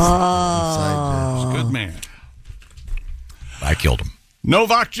 Oh, Good man. I killed him.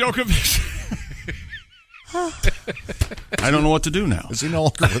 Novak Djokovic. I don't know what to do now. Is he no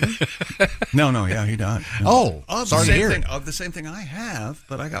longer with him? No, yeah, he died. Oh, sorry to hear. Of the same thing I have,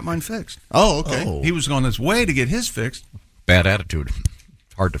 but I got mine fixed. Oh, okay. He was on his way to get his fixed. Bad attitude.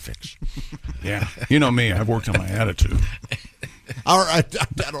 Hard to fix. Yeah. You know me. I've worked on my attitude. All right.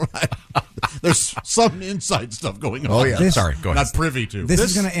 There's some inside stuff going on. Oh, yeah. Sorry, go ahead. Not privy to. This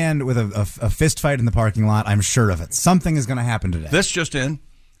is going to end with a fist fight in the parking lot. I'm sure of it. Something is going to happen today. This just in.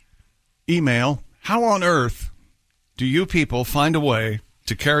 Email. How on earth do you people find a way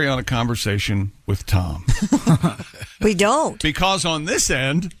to carry on a conversation with Tom? we don't. Because on this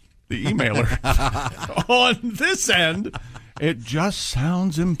end, the emailer, on this end, it just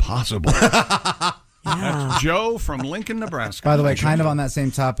sounds impossible. That's Joe from Lincoln, Nebraska. By the way, kind of on that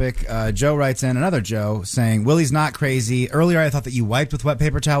same topic, Joe writes in, another Joe, saying, Willie's not crazy. Earlier I thought that you wiped with wet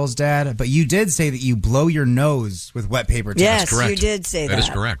paper towels, Dad, but you did say that you blow your nose with wet paper towels. Yes, you did say that. That is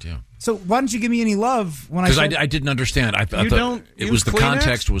correct, yeah. So why didn't you give me any love when Because I didn't understand. I thought it was the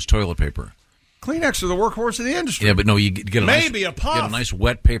context was toilet paper. Kleenex are the workhorse of the industry. Yeah, but no, you get a Maybe nice, a puff. get a nice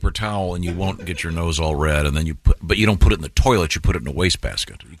wet paper towel, and you won't get your nose all red. And then but you don't put it in the toilet. You put it in a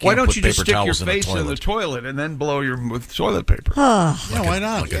wastebasket. Why don't you just paper stick your towels face in the toilet and then blow with toilet paper? Oh. Yeah, why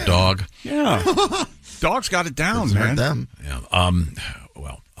not? Like a dog. Yeah, dogs got it down, man. Them. Yeah.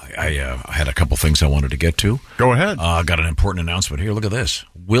 Well, I had a couple things I wanted to get to. Go ahead. Got an important announcement here. Look at this: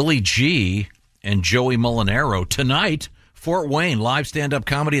 Willie G and Joey Molinaro tonight. Fort Wayne, live stand-up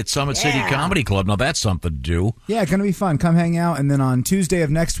comedy at Summit City Comedy Club. Now, that's something to do. Yeah, going to be fun. Come hang out. And then on Tuesday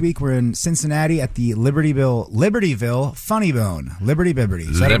of next week, we're in Cincinnati at the Libertyville Funny Bone. Liberty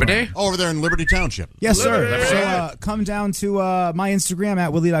Bibbity. Liberty? Over there in Liberty Township. Yes, Liberty. sir. So come down to my Instagram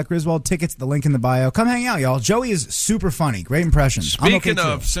at Willie.Griswold. Tickets, the link in the bio. Come hang out, y'all. Joey is super funny. Great impressions. Speaking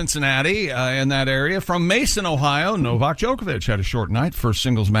of Cincinnati, in that area, from Mason, Ohio, Novak Djokovic had a short night. First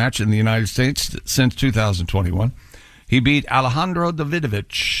singles match in the United States since 2021. He beat Alejandro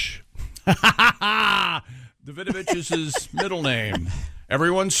Davidovich. Davidovich is his middle name.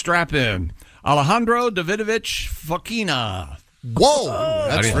 Everyone strap in. Alejandro Davidovich Fokina. Whoa,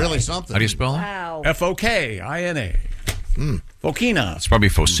 that's really something. How do you spell it? Wow. Fokina. Fokina. It's probably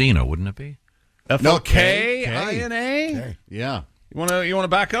Focina, wouldn't it be? Fokina? Yeah. You want to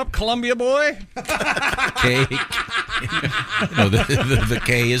back up, Columbia boy? K. No, the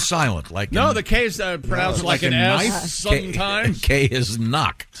K is silent. The K is pronounced like an S sometimes. K is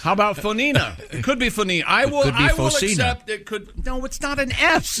knock. How about Fonina? It could be Fonina. I will accept it could. No, it's not an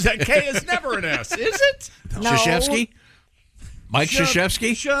S. That K is never an S, is it? No. Krzyzewski? Mike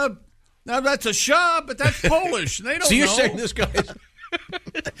Krzyzewski? No, that's a Shah, but that's Polish. They don't know. So you're saying this guy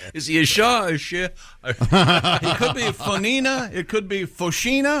is he a Shah or Shah? It could be Fonina. It could be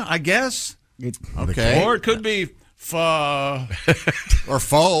Foshina, I guess. Okay. Or it could be or Fo.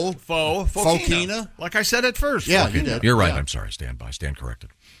 Fokina. Like I said at first. Yeah, you did. You're right. I'm sorry. Stand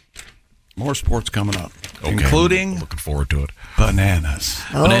corrected. More sports coming up, including looking forward to it. Bananas.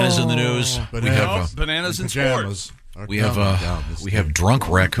 Bananas in the news. We have bananas in sports. We have drunk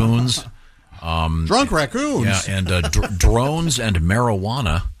raccoons. Drunk raccoons. Yeah, and drones and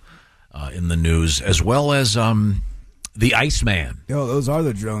marijuana in the news, as well as the Iceman. Yo, those are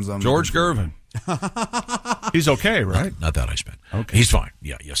the drones. George Gervin. He's okay, right? Not that Iceman. Okay. He's fine.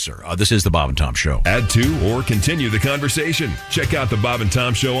 Yeah, yes, sir. This is the Bob and Tom Show. Add to or continue the conversation. Check out the Bob and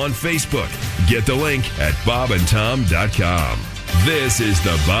Tom Show on Facebook. Get the link at bobandtom.com. This is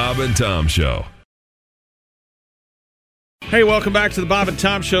the Bob and Tom Show. Hey, welcome back to the Bob and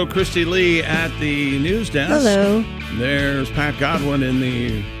Tom Show. Christy Lee at the news desk. Hello. There's Pat Godwin in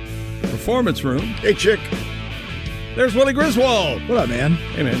the performance room. Hey, chick. There's Willie Griswold. What up, man?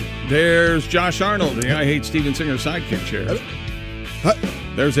 Hey, man. There's Josh Arnold, the I Hate Steven Singer sidekick chair.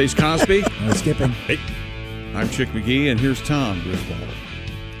 There's Ace Cosby. Skipping. Hey. I'm Chick McGee, and here's Tom Griswold.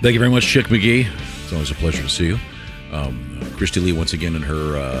 Thank you very much, Chick McGee. It's always a pleasure to see you. Christy Lee once again in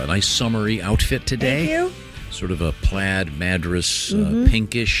her nice summery outfit today. Thank you. Sort of a plaid madras,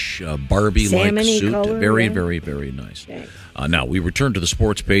 pinkish, Barbie-like suit. Color, very, yeah. very, very nice. Now, we return to the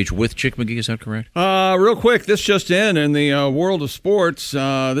sports page with Chick McGee. Is that correct? Real quick, this just in the world of sports.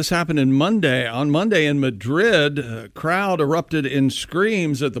 This happened on Monday in Madrid. A crowd erupted in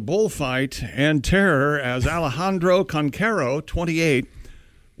screams at the bullfight and terror as Alejandro Conquero, 28,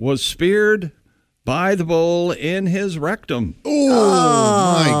 was speared by the bull in his rectum.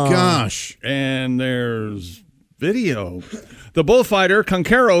 Oh, my gosh. And there's video. The bullfighter,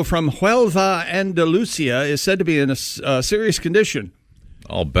 Conquero from Huelva, Andalusia, is said to be in a serious condition.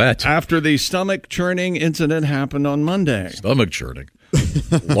 I'll bet. After the stomach churning incident happened on Monday. Stomach churning.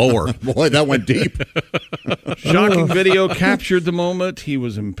 Lower. Boy, that went deep. Shocking video captured the moment he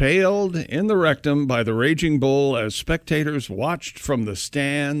was impaled in the rectum by the raging bull as spectators watched from the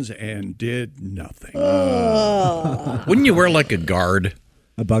stands and did nothing. Wouldn't you wear like a guard?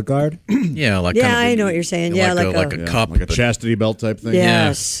 A butt guard? Yeah, like Yeah, I know what you're saying. Yeah, like a cup. Like a chastity belt type thing?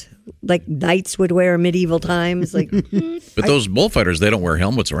 Yes. Like knights would wear in medieval times. Like, But those bullfighters, they don't wear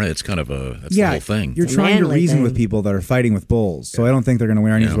helmets or anything. It's kind of that's the whole thing. You're trying to reason with people that are fighting with bulls, so I don't think they're going to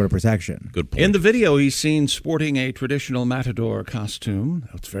wear any sort of protection. Good point. In the video, he's seen sporting a traditional matador costume.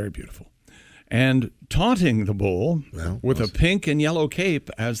 That's very beautiful. And taunting the bull with a pink and yellow cape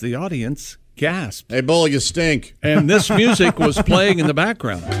as the audience gasped. Hey, bull, you stink. And this music was playing in the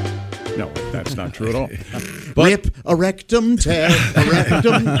background. No, that's not true at all. Rip a rectum, tear a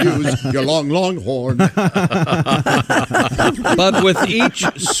rectum, use your long, long horn. But with each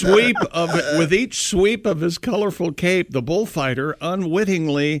sweep of his colorful cape, the bullfighter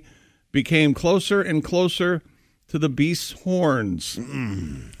unwittingly became closer and closer to the beast's horns.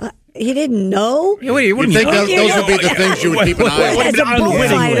 He didn't know? You wouldn't think those would be the things you would keep an eye on. As a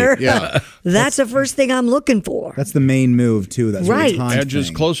bullfighter, Yeah. that's the first thing I'm looking for. That's the main move, too. That's Right. Really Edges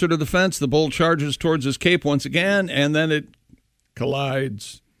closer to the fence. The bull charges towards his cape once again, and then it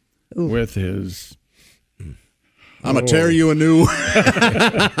collides with his... I'm going to tear you anew.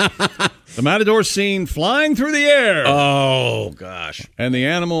 The matador seen flying through the air. Oh, gosh. And the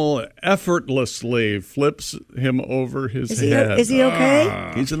animal effortlessly flips him over his head. Is he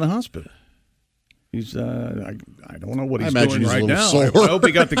okay? He's in the hospital. He's, I don't know what he's imagine doing he's a right little now. sore. I hope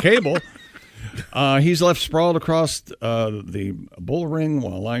he got the cable. He's left sprawled across the bull ring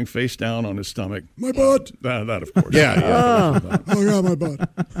while lying face down on his stomach. My butt. That of course. Yeah. Oh, yeah, my butt.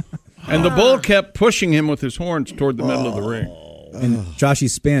 And the bull kept pushing him with his horns toward the middle of the ring. And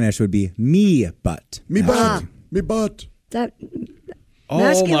Joshy's Spanish would be me butt. Me butt. Me butt. That Oh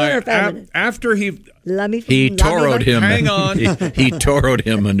masculine my! or feminine? After he toroed him. Hang on. He toroed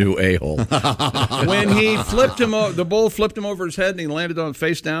him a new a-hole. When he flipped him, the bull flipped him over his head, and he landed on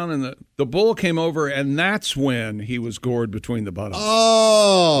face down. And the bull came over, and that's when he was gored between the buttocks.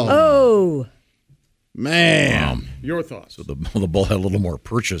 Oh, man! Your thoughts? So the bull had a little more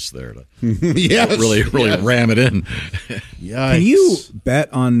purchase there to Yes. really ram it in. Can you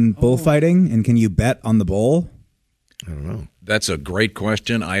bet on bullfighting, and can you bet on the bull? I don't know. That's a great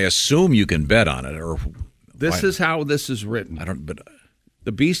question. I assume you can bet on it, or This is how this is written. I don't. But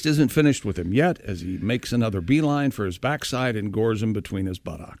the beast isn't finished with him yet, as he makes another beeline for his backside and gores him between his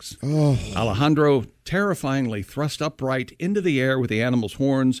buttocks. Alejandro terrifyingly thrust upright into the air with the animal's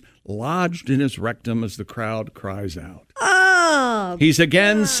horns lodged in his rectum as the crowd cries out. oh, He's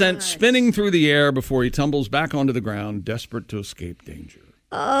again sent spinning through the air before he tumbles back onto the ground, desperate to escape danger.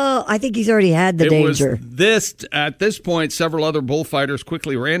 oh! I think he's already had the danger. At this point, several other bullfighters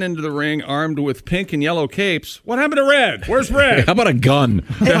quickly ran into the ring armed with pink and yellow capes. What happened to Red? Where's Red? how about a gun?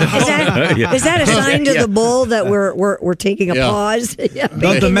 Is that a sign to the bull that we're taking a pause? Yeah,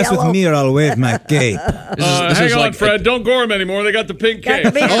 Don't mess with me or I'll wave my cape. Hang on, Fred. Don't gore him anymore. They got the pink cape.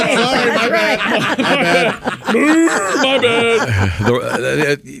 Oh, sorry, my bad. My bad.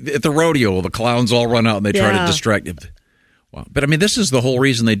 At the rodeo, the clowns all run out and they try to distract him. Wow. But I mean, this is the whole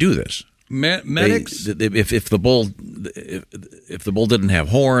reason they do this. Medics. If the bull didn't have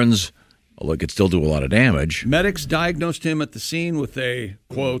horns, although it could still do a lot of damage. Medics diagnosed him at the scene with a,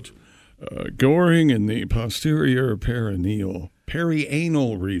 quote, goring in the posterior perianal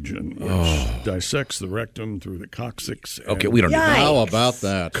region, which dissects the rectum through the coccyx. Okay, we don't know. How about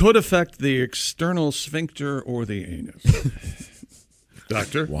that? Could affect the external sphincter or the anus.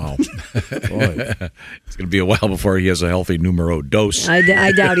 Doctor? Wow. Boy, it's going to be a while before he has a healthy numero dos. I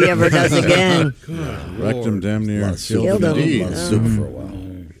doubt he ever does again. Rectum damn near Killed him. indeed. for a while.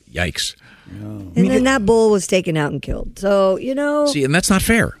 Yikes. And then that bull was taken out and killed. So, See, and that's not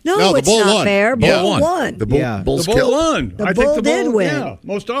fair. No, the it's bull not won. fair. Bull won. The bull's The bull killed. won. The I think bull the did bull win. Yeah.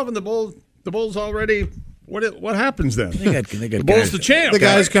 Most often the bull's already. What happens then? They got The bull's guys- the champ. The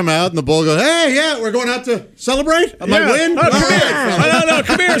guys come out and the bull goes, "Hey, yeah, we're going out to celebrate my Yeah. win." Oh, come here. No,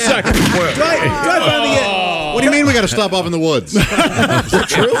 come here a second. Drive by the What do you mean we got to stop off in the woods? Is that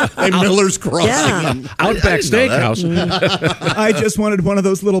true? Hey, Miller's Crossing. Yeah. Outback Steakhouse. I just wanted one of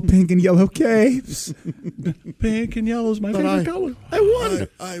those little pink and yellow capes. Pink and yellow is my favorite color. I won.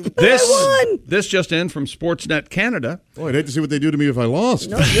 This just in from Sportsnet Canada. Boy, I'd hate to see what they do to me if I lost.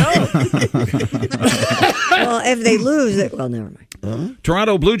 Well, if they lose it, well, never mind.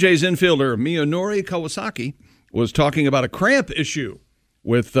 Toronto Blue Jays infielder Miyonori Kawasaki was talking about a cramp issue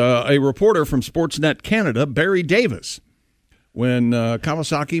with a reporter from Sportsnet Canada, Barry Davis, when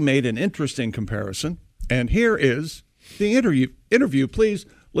Kawasaki made an interesting comparison. And here is the interview. Please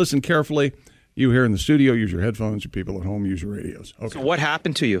listen carefully. You here in the studio, use your headphones. Your people at home, use your radios. Okay. So what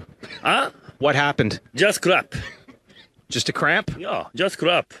happened to you? Huh? What happened? Just crap. Just a cramp? Yeah, just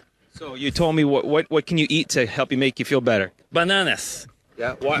crap. So you told me what can you eat to help you make you feel better? Bananas.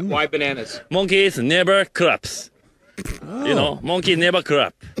 Yeah. Why bananas? Monkeys never craps. You know, monkey never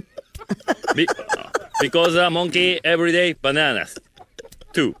crap. Because a monkey every day bananas.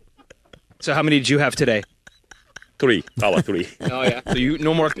 2. So how many did you have today? 3. Our 3. Oh yeah. So you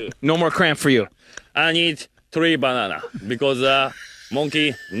no more cramp for you. I need 3 banana because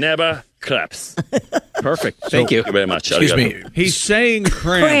monkey never craps. Perfect. Thank you very much. Excuse me. He's saying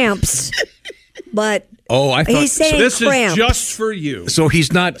Cramps. But I thought he's saying this cramps. is just for you. So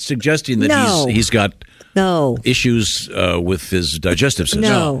he's not suggesting that No. he's got No. issues with his digestive system.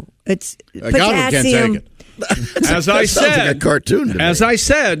 No. It's God can't take potassium. it. As I Sounds like a said, cartoon to me. as I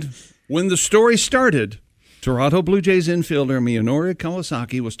said, when the story started, Toronto Blue Jays infielder Miyonori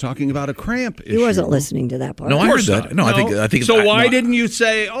Kawasaki was talking about a cramp issue. He wasn't listening to that part. No, I heard that. No, I think. So why no, didn't you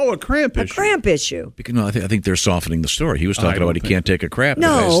say, a cramp A issue? cramp issue. Because, no, I think they're softening the story. He was talking about he can't take a crap.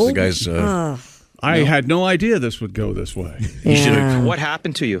 No. The guy's. I had no idea this would go this way. Yeah. What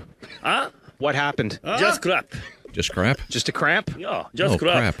happened to you? Huh? What happened? Just crap. Just crap? Just a cramp? Yeah, just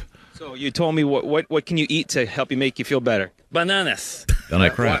crap. So you told me what can you eat to help you make you feel better? Bananas. Don't I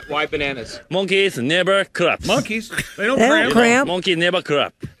crap? Why bananas? Monkeys never craps. Monkeys, they don't They don't cramp. Monkey never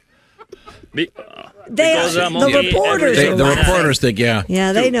crap. They Because, the monkey reporters. every day. The reporters think, yeah.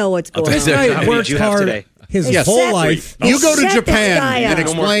 Yeah, they know what's going This on. guy How many worked did you have hard today? his Yes. whole life. You go to Set this Japan guy and up.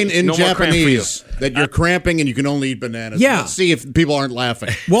 explain in no more cramp for Japanese that you're cramping and you can only eat bananas. Yeah. Let's see if people aren't laughing.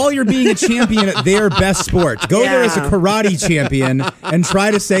 While you're being a champion at their best sport, go there as a Yeah. karate champion and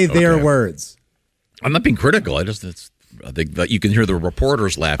try to say their words. I'm not being critical. I think that you can hear the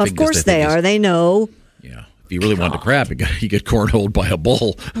reporters laughing. Of course they are. They know. Yeah. If you really wanted to crap, you get cornholed by a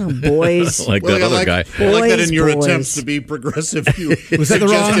bull. Oh, boys. like Well, that other guy. I like that Boys, in your boys. attempts to be progressive. You Was that the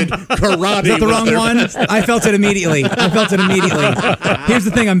wrong? suggested karate. Is that the was wrong their- one? I felt it immediately. Here's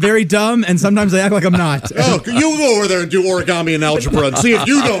the thing: I'm very dumb, and sometimes I act like I'm not. Oh, you go over there and do origami and algebra and see if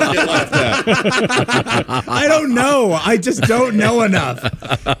you don't get laughed at. I don't know. I just don't know enough.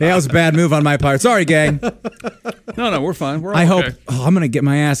 Hey, that was a bad move on my part. Sorry, gang. No, we're fine. We're all I hope. okay. Oh, I'm gonna get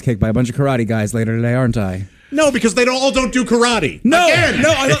my ass kicked by a bunch of karate guys later today, aren't I? No, because they all don't do karate. No, Again.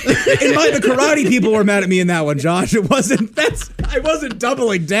 no. The karate people were mad at me in that one, Josh. It wasn't. I wasn't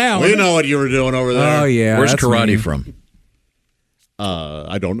doubling down. We know what you were doing over there. Oh yeah. Where's that's karate me. from?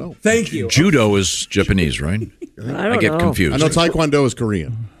 I don't know. Thank you. Judo is Japanese, right? I get confused. I know Taekwondo is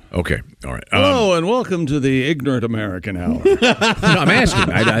Korean. Okay, all right. Hello, and welcome to the Ignorant American Hour. No, I'm asking.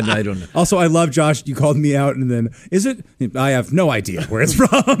 I don't know. Also, I love Josh. You called me out, and then is it? I have no idea where it's from.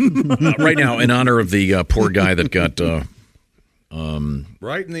 Right now, in honor of the poor guy that got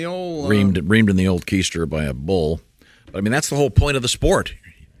Right in the old... reamed in the old keister by a bull. I mean, that's the whole point of the sport.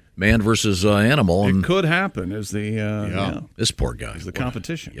 Man versus animal. It And could happen as the this poor guy. as the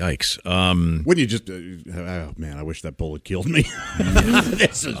competition. Yikes. When you just, oh man, I wish that bullet killed me.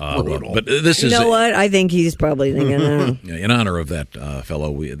 This is brutal. But this You is know what? I think he's probably thinking, in honor of that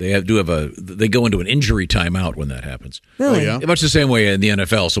fellow. They go into an injury timeout when that happens. Really? Oh, yeah? Much the same way in the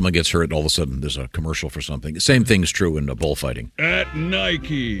NFL, someone gets hurt and all of a sudden there's a commercial for something. Same thing's true in bullfighting. At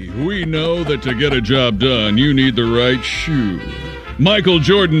Nike, we know that to get a job done, you need the right shoe. Michael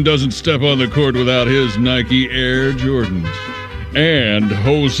Jordan doesn't step on the court without his Nike Air Jordans. And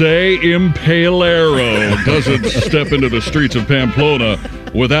Jose Impalero doesn't step into the streets of Pamplona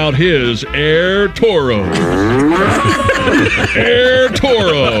without his Air Toro. Air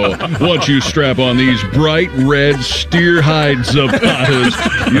Toro. Once you strap on these bright red steer hide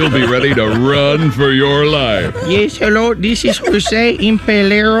zapatas, you'll be ready to run for your life. Yes, hello, this is Jose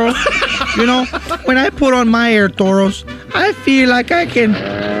Impalero. You know, when I put on my Air Toros, I feel like I can...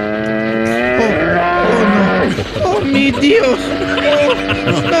 Oh no. Oh, mi Dios.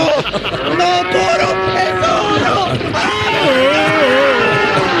 No, Toro.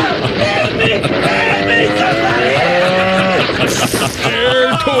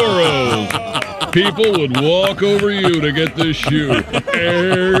 Air Toros. People would walk over you to get this shoe.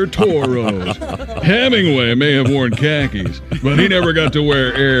 Air Toros. Hemingway may have worn khakis, but he never got to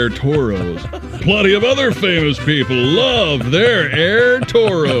wear Air Toros. Plenty of other famous people love their Air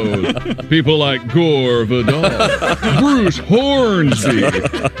Toros. People like Gore Vidal, Bruce Hornsby,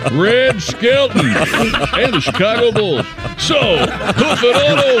 Red Skelton, and the Chicago Bulls. So, hoof it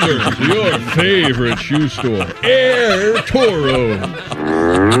on over to your favorite shoe store, Air Toros.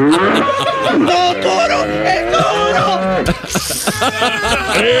 No, Toro.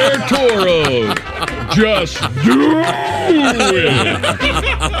 Air Toros. Just do it.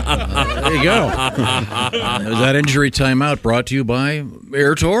 There you go. Is that injury timeout brought to you by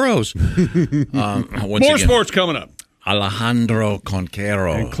Air Toros? More sports coming up. Alejandro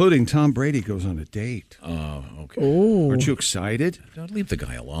Conquero. Including Tom Brady goes on a date. Oh, okay. Ooh. Aren't you excited? Don't leave the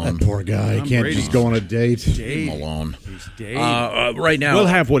guy alone. That poor guy. He can't just go on a date. Leave him alone. He's dating. Right now, We'll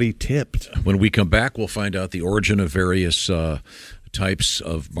have what he tipped. when we come back, we'll find out the origin of various types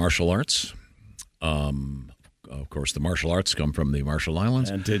of martial arts. Of course, the martial arts come from the Marshall Islands.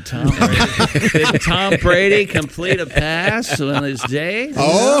 And did Tom Brady complete a pass on his day? We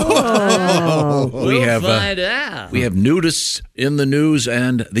have find out. We have nudists in the news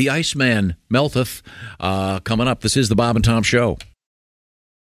and the Iceman Melteth coming up. This is the Bob and Tom Show.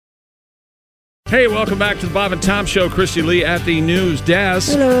 Hey, welcome back to the Bob and Tom Show. Christy Lee at the news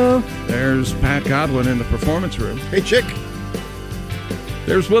desk. Hello. There's Pat Godwin in the performance room. Hey, chick.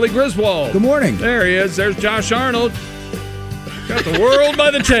 There's Willie Griswold. Good morning. There he is. There's Josh Arnold. Got the world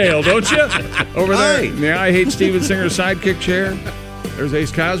by the tail, don't you? Over there in the I Hate Steven Singer sidekick chair. There's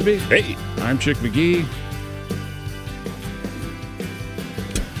Ace Cosby. Hey. I'm Chick McGee.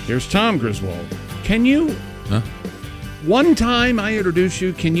 Here's Tom Griswold. Can you... Huh? One time I introduce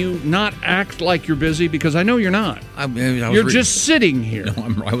you, can you not act like you're busy? Because I know you're not. You're just sitting here.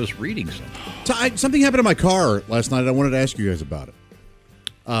 No, I was reading something. Something happened in my car last night. I wanted to ask you guys about it.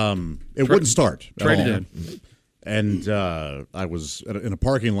 It wouldn't start. Traded in. And I was in a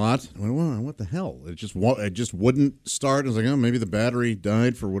parking lot. I went, well, what the hell? It just wouldn't start. I was like, oh, maybe the battery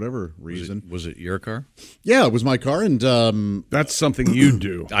died for whatever reason. Was it your car? Yeah, it was my car. And that's something you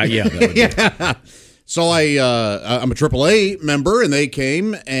do. Yeah. That would yeah. So I'm a AAA member, and they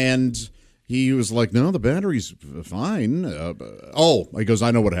came, and he was like, no, the battery's fine. He goes,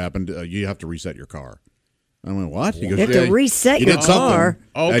 I know what happened. You have to reset your car. I went, what? He goes, you have to reset your car.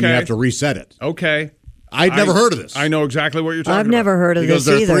 Okay. And you have to reset it. Okay. I'd never heard of this. I know exactly what you're talking about. I've never heard of this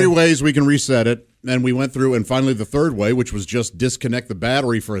either. Because there are 3 either. ways we can reset it. And we went through, and finally the third way, which was just disconnect the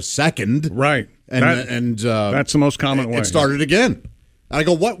battery for a second. Right. And that's the most common way. It started again. And I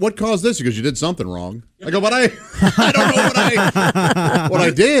go, what caused this? He goes, you did something wrong. I go, but I don't know what I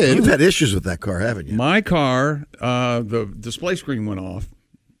did. You've had issues with that car, haven't you? My car, the display screen went off,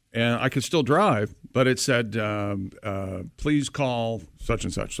 and I could still drive, but it said, please call such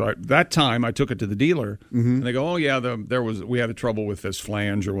and such. So that time, I took it to the dealer, and they go, oh, yeah, we had a trouble with this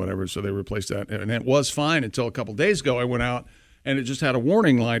flange or whatever, so they replaced that. And it was fine until a couple days ago. I went out, and it just had a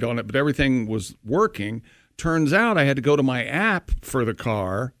warning light on it, but everything was working. Turns out I had to go to my app for the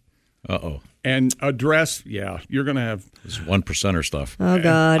car. And address, you're going to have... This 1%er stuff. Oh,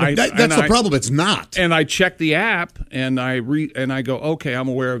 God. That's the problem. It's not. And I checked the app, and I go, okay, I'm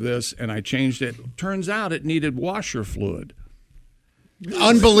aware of this, and I changed it. Turns out it needed washer fluid.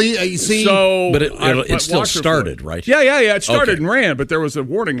 Unbelievable. You see? But it still started, right? Yeah. It started and ran, but there was a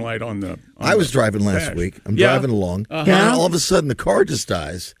warning light on the... I was driving last week. I'm driving along, and all of a sudden the car just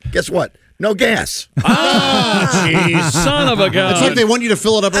dies. Guess what? No gas. Ah, jeez, son of a gun. It's like they want you to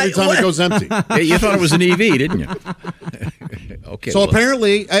fill it up every time it goes empty. You thought it was an EV, didn't you? Okay. So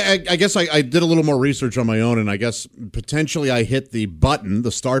apparently, I guess I did a little more research on my own, and I guess potentially I hit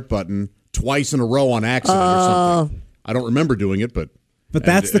the start button, twice in a row on accident or something. I don't remember doing it, but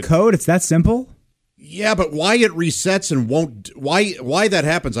that's the code. It's that simple. Yeah, but why it resets and won't? Why that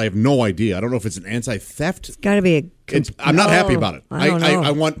happens? I have no idea. I don't know if it's an anti-theft. It's got to be I'm not happy about it.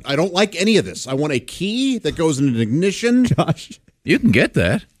 I don't like any of this. I want a key that goes in an ignition. Josh, you can get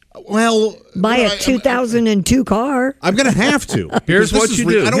that. Well, buy a 2002 car. I'm going to have to. Here's what you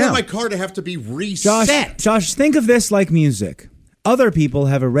do. I don't want my car to have to be reset. Josh, think of this like music. Other people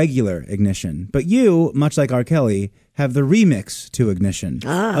have a regular ignition, but you, much like R. Kelly, have the remix to ignition.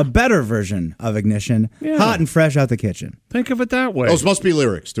 A better version of ignition, hot and fresh out the kitchen. Think of it that way. Those must be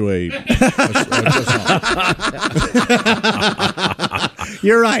lyrics to a song.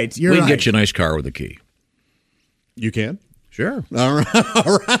 You're right. We can get you a nice car with a key. You can? Sure. All right.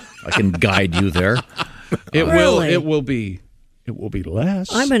 I can guide you there. It will be less.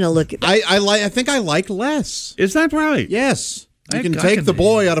 I'm going to look at that. I think I like less. Is that right? Yes. You can take the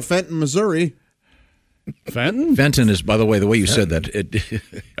boy out of Fenton, Missouri. Fenton? Fenton is, by the way, the way you said that.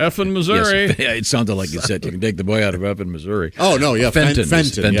 Effin, Missouri. Yes, it sounded like you said you can take the boy out of Effin, Missouri. Oh, no, yeah. Fenton is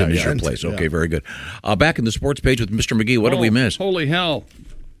yeah, your place. Okay, very good. Back in the sports page with Mr. McGee, what did we miss? Holy hell.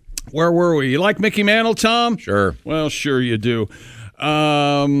 Where were we? You like Mickey Mantle, Tom? Sure. Well, sure you do.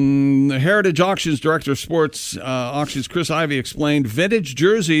 Heritage Auctions Director of Sports Auctions Chris Ivey explained vintage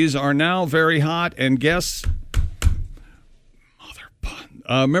jerseys are now very hot, and guess...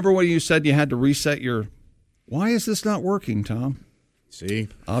 remember when you said you had to reset your... Why is this not working, Tom? See?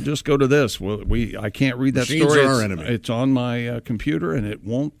 I'll just go to this. I can't read that Machines story. Are our enemy. It's on my computer, and it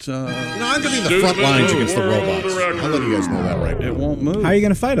won't... I'm going to be in the front lines against the robots. I'll let you guys know that right now. It won't move. How are you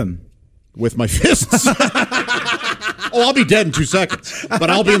going to fight them? With my fists. I'll be dead in 2 seconds, but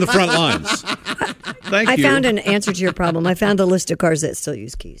I'll be in the front lines. Thank you. I found an answer to your problem. I found a list of cars that still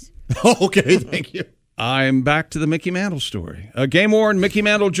use keys. Okay, thank you. I'm back to the Mickey Mantle story. A game-worn Mickey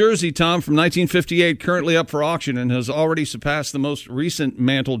Mantle jersey, Tom, from 1958, currently up for auction and has already surpassed the most recent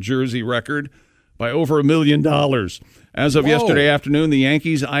Mantle jersey record by over $1 million. As of yesterday afternoon, the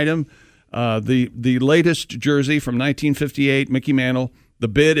Yankees item, the latest jersey from 1958, Mickey Mantle, the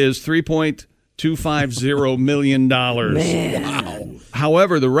bid is $3.250 million. Man. Wow.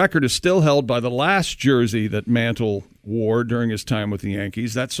 However, the record is still held by the last jersey that Mantle wore during his time with the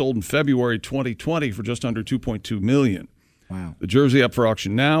Yankees. That sold in February 2020 for just under $2.2 million. Wow. The jersey up for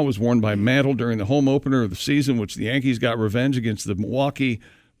auction now was worn by Mantle during the home opener of the season, which the Yankees got revenge against the Milwaukee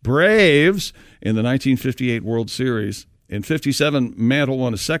Braves in the 1958 World Series. In 57, Mantle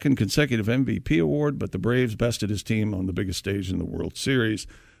won a second consecutive MVP award, but the Braves bested his team on the biggest stage in the World Series.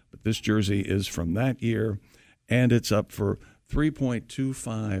 But this jersey is from that year, and it's up for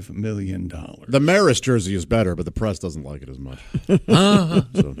 $3.25 million. The Maris jersey is better, but the press doesn't like it as much.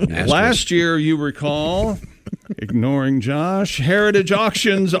 Last year, you recall, ignoring Josh, Heritage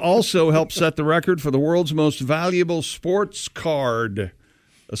Auctions also helped set the record for the world's most valuable sports card.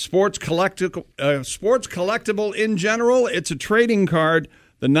 A sports collectible in general. It's a trading card.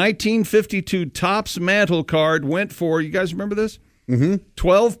 The 1952 Topps Mantle card went for, you guys remember this? Mm-hmm.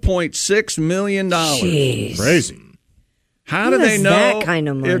 $12.6 million. Jeez. Crazy. How do they know that kind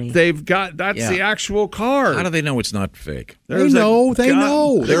of money? If they've got the actual card? How do they know it's not fake? They know.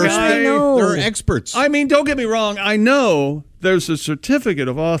 They're experts. I mean, don't get me wrong. I know there's a certificate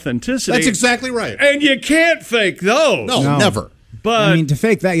of authenticity. That's exactly right. And you can't fake those. No, never. But I mean, to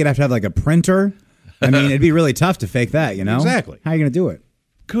fake that, you'd have to have like a printer. I mean, it'd be really tough to fake that, you know? Exactly. How are you going to do it?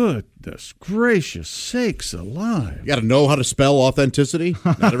 Goodness gracious sakes alive. You got to know how to spell authenticity.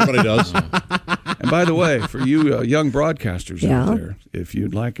 Not everybody does. And by the way, for you young broadcasters out there, if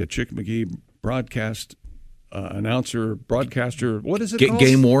you'd like a Chick McGee broadcaster, what is it called?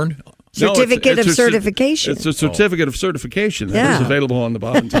 Game worn? Certificate of certification. It's a certificate of certification that is available on the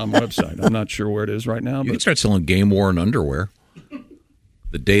Bob and Tom website. I'm not sure where it is right now. You can start selling game-worn underwear.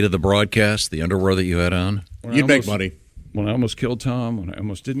 The date of the broadcast, the underwear that you had on. You'd make money. When I almost killed Tom, when I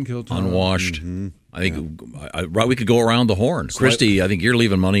almost didn't kill Tom. Unwashed. Mm-hmm. I think we could go around the horn. Christy, I think you're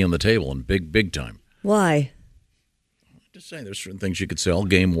leaving money on the table and big time. Why? Just saying, there's certain things you could sell,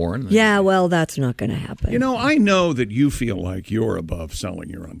 game-worn. Yeah, well, that's not going to happen. You know, I know that you feel like you're above selling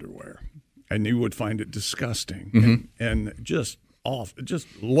your underwear, and you would find it disgusting and just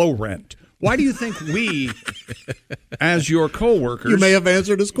low rent. Why do you think we, as your coworkers, you may have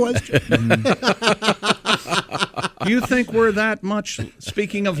answered his question. You think we're that much?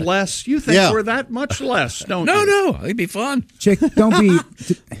 Speaking of less, you think we're that much less? Don't you? No, it'd be fun. Chick, don't be.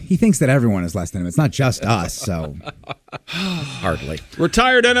 He thinks that everyone is less than him. It's not just us. So hardly.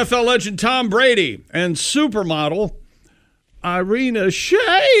 Retired NFL legend Tom Brady and supermodel Irina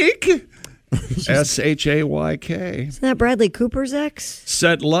Shayk. Shayk. Isn't that Bradley Cooper's ex?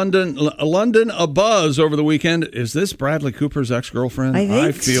 Set London abuzz over the weekend. Is this Bradley Cooper's ex-girlfriend?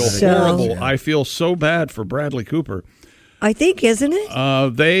 I feel so. horrible. I feel so bad for Bradley Cooper. I think, isn't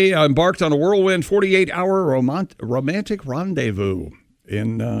it? They embarked on a whirlwind 48-hour romantic rendezvous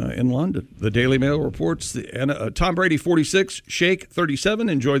in London. The Daily Mail reports Tom Brady, 46, Shayk, 37,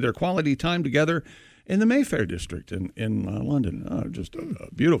 enjoyed their quality time together in the Mayfair district in London. Just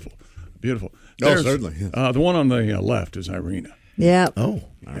beautiful. Beautiful. Oh, certainly. Yes. The one on the left is Irina. Yeah. Oh,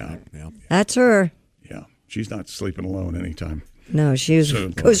 yeah. That's her. Yeah. She's not sleeping alone anytime. No,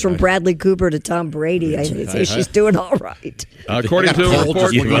 goes from Bradley Cooper to Tom Brady. I'd say she's doing all right. According to a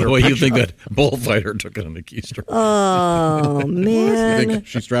report, by the way, you think that bullfighter took it on the keister? Oh man! You think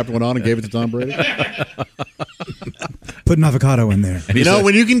she strapped one on and gave it to Tom Brady? Put an avocado in there. And you know,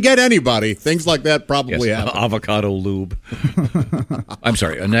 when you can get anybody, things like that probably happen. Avocado lube. I'm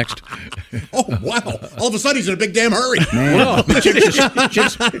sorry. Next. Oh wow! All of a sudden, he's in a big damn hurry. Well,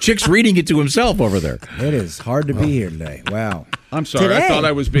 Chick's reading it to himself over there. It is hard to be here today. Wow. I'm sorry. Today. I thought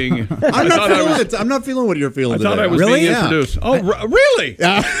I was being. I'm not feeling what you're feeling. I thought today. I was Really? being introduced. Oh, really?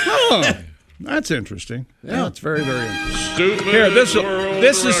 Yeah. Oh, that's interesting. Yeah, that's very, very interesting. Here,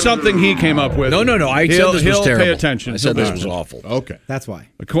 this is something he came up with. No. I said this was terrible. Pay attention. I said this was awful. Okay, that's why.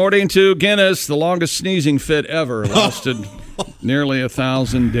 According to Guinness, the longest sneezing fit ever lasted nearly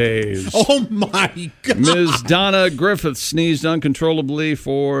 1,000 days. Oh my God! Ms. Donna Griffith sneezed uncontrollably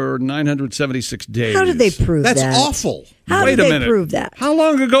for 976 days. How did they prove that? That's awful. How Wait did a they minute. prove that? How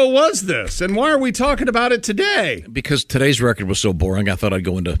long ago was this? And why are we talking about it today? Because today's record was so boring, I thought I'd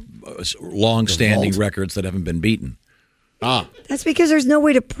go into long-standing records that haven't been beaten. That's because there's no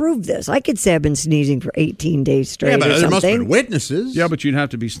way to prove this. I could say I've been sneezing for 18 days straight but or there must have something. been witnesses. Yeah, but you'd have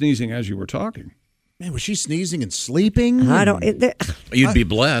to be sneezing as you were talking. Man, was she sneezing and sleeping? I don't. You'd be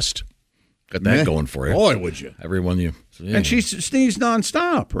blessed. Got that going for you. Boy, would you. Everyone you... Yeah. And she sneezed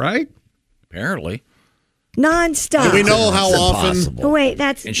nonstop, right? Apparently. Non-stop. Do we know how often? Oh, wait,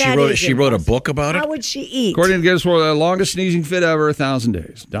 that's And that she wrote a book about it? How would she eat? According to Guinness World, the longest sneezing fit ever, 1,000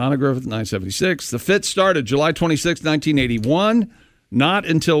 days. Donna Griffith, 976. The fit started July 26, 1981. Not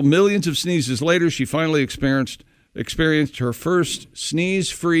until millions of sneezes later, she finally experienced experienced her first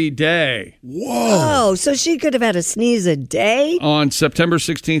sneeze-free day. Whoa. So she could have had a sneeze a day? On September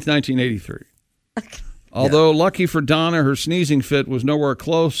 16th, 1983. Although, lucky for Donna, her sneezing fit was nowhere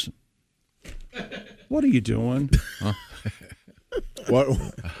close. What are you doing? What?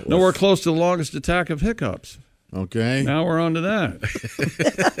 Nowhere close to the longest attack of hiccups. Okay. Now we're on to that.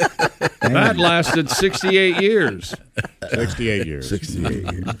 That lasted 68 years. 68 years.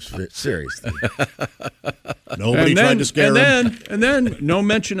 68 years. Seriously. Nobody tried to scare him. And then no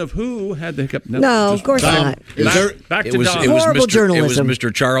mention of who had the hiccup. No, of course not. Back to Don. Horrible journalism. It was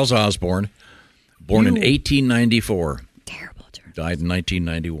Mr. Charles Osborne, born in 1894. Terrible journalism. Died in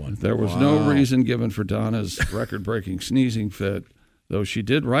 1991. There was no reason given for Donna's record-breaking sneezing fit, though she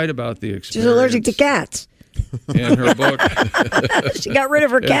did write about the experience. She's allergic to cats. In her book. She got rid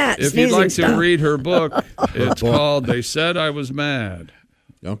of her cat. If you'd like to read her book, it's called They Said I Was Mad.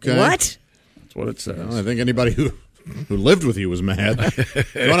 Okay. What? That's what it says. Well, I think anybody who lived with you was mad.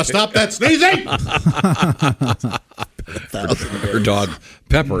 You want to stop that sneezing? Her dog,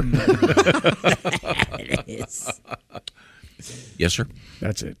 Pepper. It is. Yes, sir.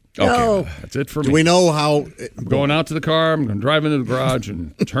 That's it. Okay. No. That's it for me. Do we know how... I'm going out to the car. I'm going to drive into the garage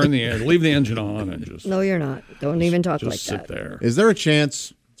and leave the engine on and just... No, you're not. Don't even talk like sit that. there. Is there a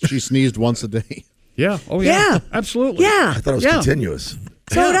chance she sneezed once a day? Yeah. Oh, yeah. Yeah. Absolutely. Yeah. I thought it was continuous.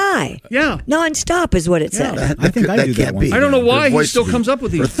 So did I. Yeah. Non-stop is what it said. I think I do that can't once. be. I don't know why Her he voice still would be- comes up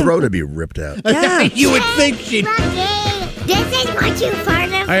with these. Her throat would be ripped out. Yeah. You would think she'd... This is what you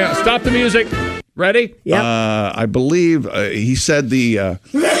farted for. Stop the music. Ready? Yep. I believe he said the...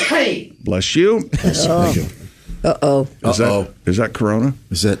 bless you. Uh-oh. Is that Corona?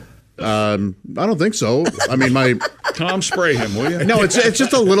 Is it? I don't think so. I mean, my... Tom, spray him, will you? No, it's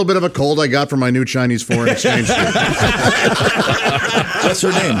just a little bit of a cold I got from my new Chinese foreign exchange student. What's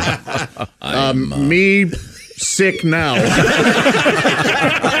her name? Me sick now.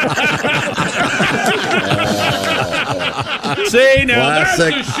 See, now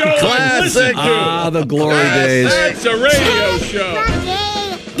Classic. that's a show I listen to. The glory days. That's a radio show.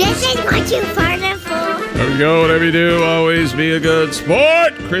 This is what you farted for. There we go. Whatever you do, always be a good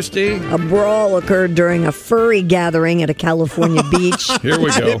sport. Christy. A brawl occurred during a furry gathering at a California beach. Here we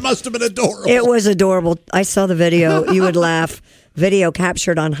go. It must have been adorable. It was adorable. I saw the video. You would laugh. Video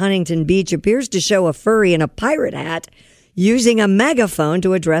captured on Huntington Beach appears to show a furry in a pirate hat using a megaphone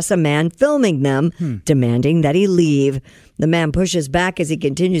to address a man filming them, demanding that he leave. The man pushes back as he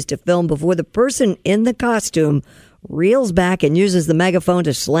continues to film before the person in the costume reels back and uses the megaphone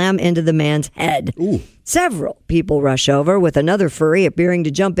to slam into the man's head. Ooh. Several people rush over, with another furry appearing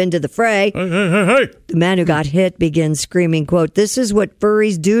to jump into the fray. Hey. The man who got hit begins screaming, quote, "This is what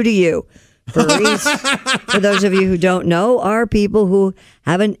furries do to you." Furries, for those of you who don't know, are people who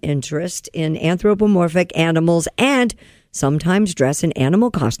have an interest in anthropomorphic animals and sometimes dress in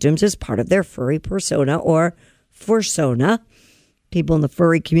animal costumes as part of their furry persona or fursona. People in the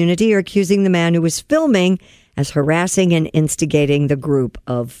furry community are accusing the man who was filming as harassing and instigating the group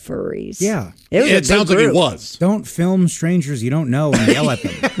of furries. Yeah. It sounds like he was. Don't film strangers you don't know and yell at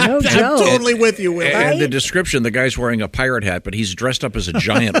them. No joke. I'm totally with you, Will. And the description, the guy's wearing a pirate hat, but he's dressed up as a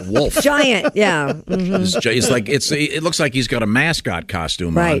giant wolf. Giant, yeah. Mhm. It's like it looks like he's got a mascot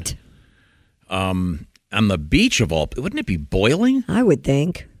costume Right. on. On the beach of all, wouldn't it be boiling? I would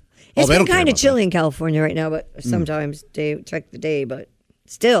think. Oh, It's they been don't care kind of about chilly in California right now, but sometimes check the day, but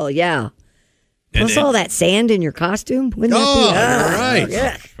still, yeah. Plus all that sand in your costume. Wouldn't that be? you're right.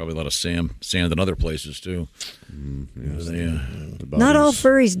 Yeah. Probably a lot of sand in other places too. Yeah. Not all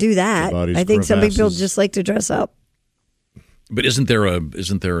furries do that. body's I think some people crevasses. just like to dress up. But isn't there a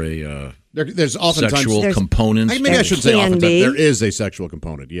There's oftentimes sexual component? Maybe I should say can oftentimes. be. There is a sexual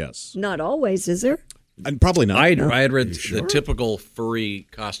component, yes. Not always, is there? And probably not. I had read the typical furry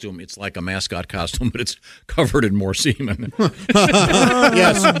costume. It's like a mascot costume, but it's covered in more semen.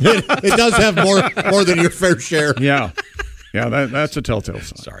 Yes, it does have more than your fair share. Yeah. Yeah, that's a telltale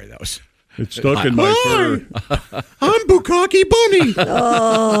sign. Sorry, that was. It's stuck in my fur. I'm Bukkake Bunny.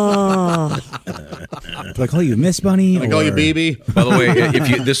 Oh. Do I call you Miss Bunny? I call you BB. By the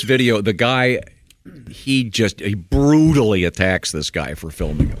way, this video, the guy, he brutally attacks this guy for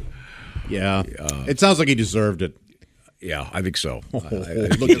filming him. Yeah, it sounds like he deserved it. Yeah, I think so. Look at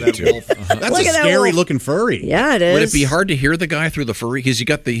that wolf. That's a scary looking furry. Yeah, it is. Would it be hard to hear the guy through the furry? Because he's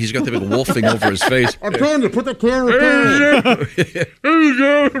got the big wolf thing over his face. I'm trying to put the camera down.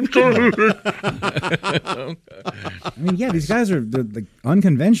 I mean, yeah, these guys are they're, like,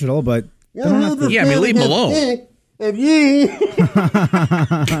 unconventional, but they don't have to. Yeah, I mean, leave him alone. And you.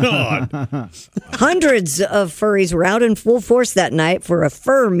 Hundreds of furries were out in full force that night for a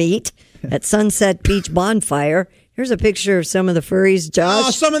fur meet at Sunset Beach Bonfire Here's a picture of some of the furries, Josh.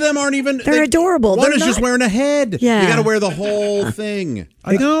 Oh, some of them aren't even. They're adorable. One They're is just not- wearing a head. Yeah. You got to wear the whole thing.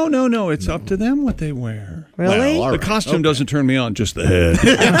 No. It's up to them what they wear. Really? Well, all The right. costume doesn't turn me on, just the head.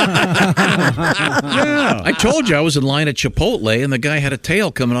 Yeah. I told you I was in line at Chipotle, and the guy had a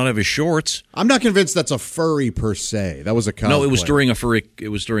tail coming out of his shorts. I'm not convinced that's a furry per se. That was a cosplay. No, it was during a furry. It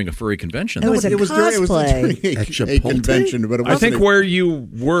was during a furry convention. It was a cosplay. during At a Chipotle? convention, but it I wasn't think where you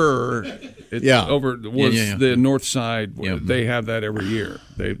were, over was Yeah. the north side. Yeah. They have that every year.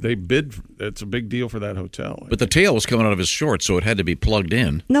 They bid. It's a big deal for that hotel. But the tail was coming out of his shorts, so it had to be plugged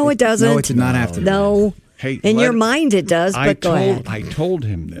in. No, it doesn't. No, it did not have to. No. Hey, in your mind it does, but go ahead. I told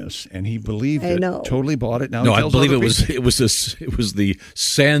him this, and he believed I it. know. Totally bought it. Now No, he I tells believe other it people. was the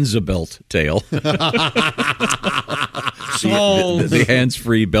Sansa-belt tail. the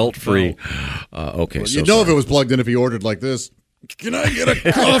hands-free, belt-free. Okay, Well, so you'd know sorry. if it was plugged in if he ordered like this. Can I get a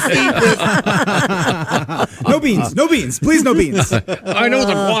coffee with... No beans. No beans. Please, no beans. I know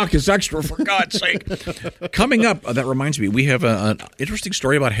the guac is extra, for God's sake. Coming up, that reminds me, we have an interesting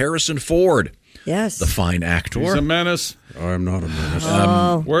story about Harrison Ford. Yes. The fine actor. He's a menace. I'm not a menace.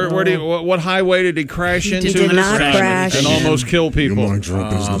 Where do you, what highway did he crash into? did not crash. And almost kill people. You mind your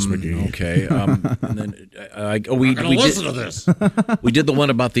business, McGee. Okay. And then, we listen did, to this. we did the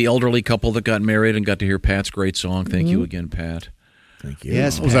one about the elderly couple that got married and got to hear Pat's great song. Thank you again, Pat. Thank you.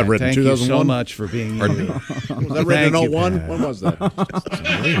 Yes, was that written thank 2001? you so much for being here. Was that written in 01? When was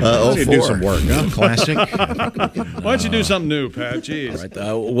that? You do some work, huh? Classic. Why don't you do something new, Pat? Jeez.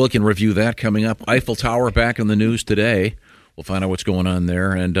 All right, we can review that coming up. Eiffel Tower back in the news today. We'll find out what's going on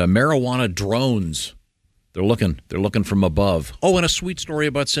there. And marijuana drones. They're looking from above. Oh, and a sweet story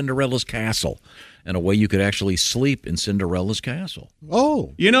about Cinderella's castle and a way you could actually sleep in Cinderella's castle.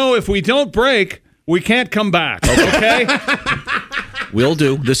 Oh. You know, if we don't break, we can't come back, okay? Will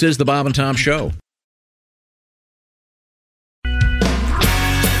do. This is the Bob and Tom Show.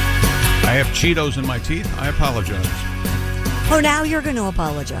 I have Cheetos in my teeth. I apologize. Oh, now you're going to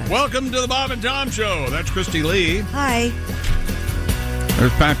apologize. Welcome to the Bob and Tom Show. That's Christy Lee. Hi.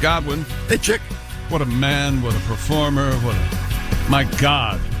 There's Pat Godwin. Hey, chick. What a man, what a performer, my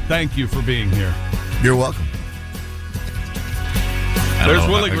God. Thank you for being here. You're welcome. There's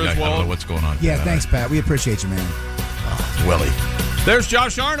Willie I don't know Griswold. what's going on. Yeah, thanks, Pat. We appreciate you, man. Willie. There's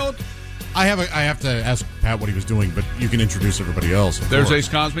Josh Arnold. I have to ask Pat what he was doing, but you can introduce everybody else. of There's course. Ace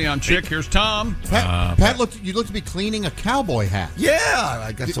Cosby on Chick. Here's Tom. Pat you looked to be cleaning a cowboy hat. Yeah,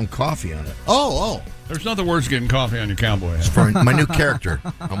 I got some coffee on it. Oh. There's nothing worse than getting coffee on your cowboy hat. For my new character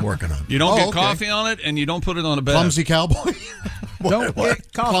I'm working on. You don't get okay. coffee on it, and you don't put it on a bed. Clumsy cowboy. Don't What?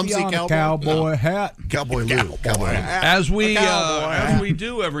 get coffee Clumsy on a cowboy? cowboy hat. Cowboy Lou. Cowboy Lou. As we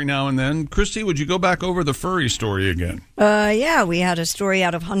do every now and then, Christy, would you go back over the furry story again? Yeah, we had a story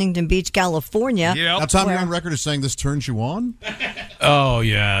out of Huntington Beach, California. Yeah. Now, Tom, you're on record as saying this turns you on? Oh,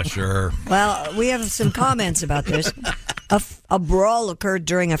 yeah, sure. Well, we have some comments about this. A brawl occurred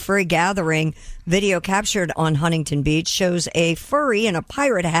during a furry gathering. Video captured on Huntington Beach shows a furry in a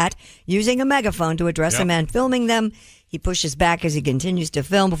pirate hat using a megaphone to address a man filming them. He pushes back as he continues to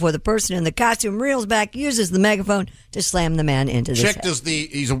film before the person in the costume reels back, uses the megaphone to slam the man into the Chick head.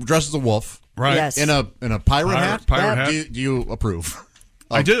 he's dressed as a wolf. Right. Yes. In a pirate hat? Pirate hat. Do you approve?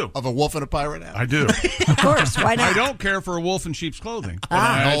 I do. Of a wolf in a pirate hat? I do. Of course, why not? I don't care for a wolf in sheep's clothing.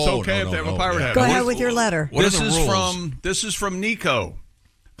 But it's okay if they have a pirate hat. Go ahead with your letter. This is from Nico.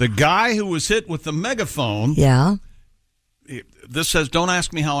 The guy who was hit with the megaphone. Yeah. This says, don't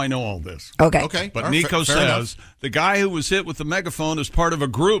ask me how I know all this. Okay. But All right, Nico fair says, enough. the guy who was hit with the megaphone is part of a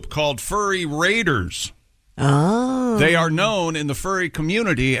group called Furry Raiders. Oh. They are known in the furry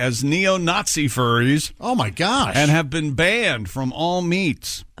community as neo-Nazi furries. Oh, my gosh. And have been banned from all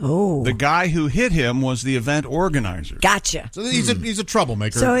meets. Oh. The guy who hit him was the event organizer. Gotcha. So he's a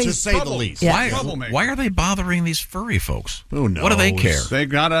troublemaker, So to he's say the least. Yeah. Why are they bothering these furry folks? Who knows? What do they care? They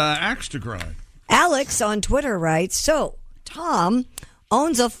got an axe to grind. Alex on Twitter writes, so Tom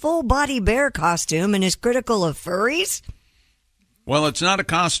owns a full-body bear costume and is critical of furries? Well, it's not a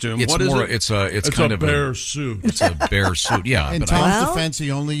costume. It's what more. is it? It's kind a of bear suit. It's a bear suit. Yeah. In but Tom's defense, he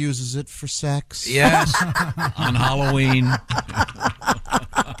only uses it for sex. Yes. On Halloween.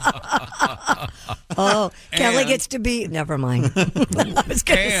 Oh, Kelly gets to be. Never mind. I was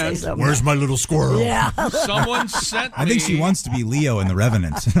going to say something. Where's my little squirrel? Yeah. Someone sent me. I think she wants to be Leo in The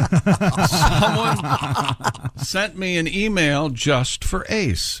Revenant. Someone sent me an email just for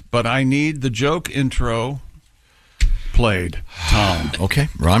Ace, but I need the joke intro played. Tom. Okay.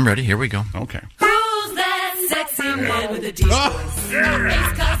 Well, I'm ready. Here we go. Okay. Who's that sexy man with a deep voice?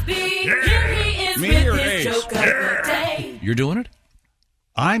 Ace Cosby. Here he is Me with or his Ace? joke of the day. You're doing it?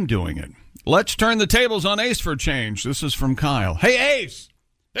 I'm doing it. Let's turn the tables on Ace for a change. This is from Kyle. Hey, Ace.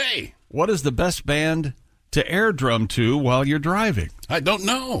 Hey. What is the best band to air drum to while you're driving? I don't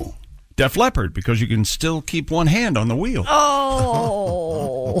know. Def Leppard, because you can still keep one hand on the wheel.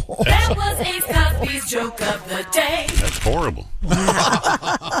 Oh. That was Ace Cosby's joke of the day. That's horrible.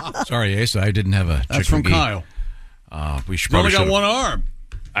 Sorry, Ace, I didn't have a. That's from Kyle. We should You only probably got one arm.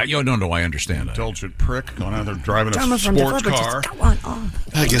 No, I understand. Indulgent prick going out there driving Drummer a from sports Def Leppard car. just got one arm.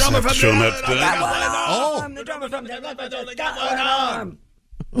 I guess I have to show him that's good. The drummer from Def Leppard just got one arm.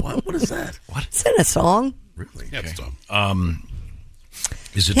 What is that? What? It's in a song. Really? Yeah, it's dumb.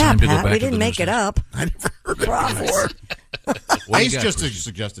 Is it Yeah, time to go Pat, back we to didn't the make news? it up. I never heard of Crawford. Ace just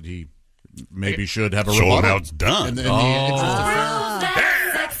suggested he maybe should have a Show him rebuttal. how it's done. In the interest of fairness.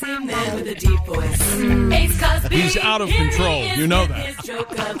 That sexy man with a deep voice. Ace Cosby. He's out of control. You know that. His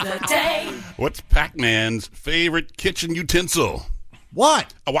joke of the day. What's Pac-Man's favorite kitchen utensil?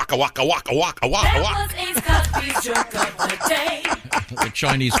 What? A waka waka waka waka waka That waka. was Ace Cosby's joke of the day. The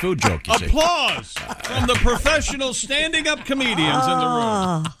Chinese food joke, you see. Applause from the professional standing-up comedians in the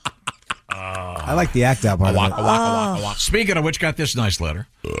room. I like the act out part of it. Speaking of which, got this nice letter.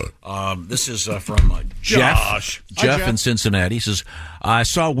 This is from Jeff. Jeff in Cincinnati. He says, I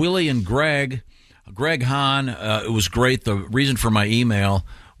saw Willie and Greg Hahn. It was great. The reason for my email,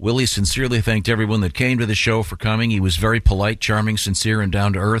 Willie sincerely thanked everyone that came to the show for coming. He was very polite, charming, sincere, and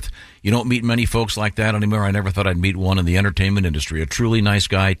down to earth. You don't meet many folks like that anymore. I never thought I'd meet one in the entertainment industry. A truly nice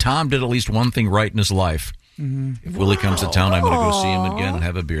guy. Tom did at least one thing right in his life. If Willie comes to town, I'm going to go see him again and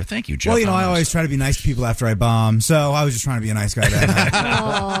have a beer. Thank you, Jeff. Well, I always try to be nice to people after I bomb, so I was just trying to be a nice guy that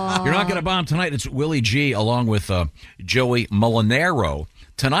night. You're not going to bomb tonight. It's Willie G along with Joey Molinaro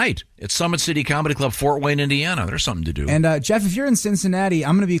tonight at Summit City Comedy Club, Fort Wayne, Indiana. There's something to do. And Jeff, if you're in Cincinnati,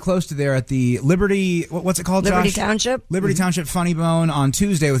 I'm going to be close to there at the Liberty. What's it called, Liberty Josh? Township. Liberty Township Funny Bone on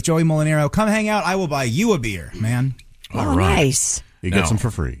Tuesday with Joey Molinaro. Come hang out. I will buy you a beer, man. Oh, nice. He gets them for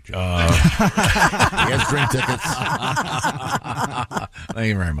free. He has drink tickets. Thank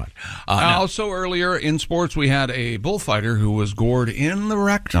you very much. Also, earlier in sports, we had a bullfighter who was gored in the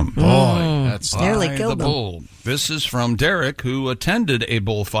rectum. Boy, that's nearly by killed the him. bull. This is from Derek, who attended a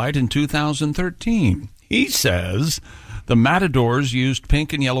bullfight in 2013. He says the matadors used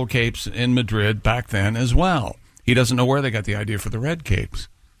pink and yellow capes in Madrid back then as well. He doesn't know where they got the idea for the red capes.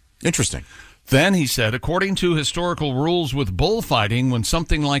 Interesting. Then he said, according to historical rules with bullfighting, when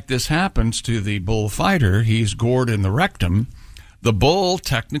something like this happens to the bullfighter, he's gored in the rectum, the bull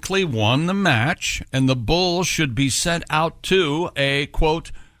technically won the match, and the bull should be sent out to a,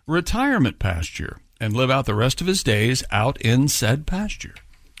 quote, retirement pasture and live out the rest of his days out in said pasture.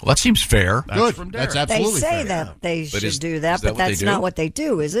 Well, that seems fair. That's Good. from Derek. That's They absolutely say fair. that they But should do that, is that but what they that's do? not what they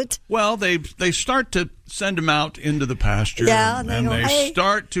do, is it? Well, they start to send him out into the pasture, Yeah, and they go, they "Hey."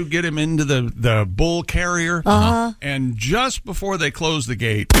 start to get him into the bull carrier, and just before they close the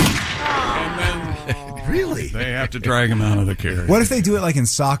gate, and then Really? they have to drag him out of the carrier. What if they do it like in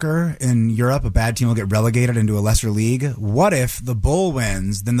soccer in Europe? A bad team will get relegated into a lesser league. What if the bull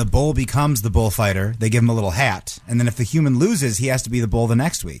wins, then the bull becomes the bullfighter? They give him a little hat, and then if the human loses, he has to be the bull the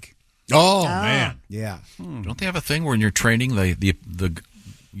next week. Oh, man. Yeah. Don't they have a thing where in your training, the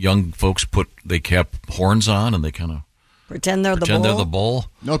young folks they cap horns on and they kind of Pretend they're pretend the they're bull. the bull?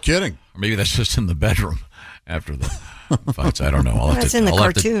 No kidding. Or maybe that's just in the bedroom after the fights. I don't know. That's in the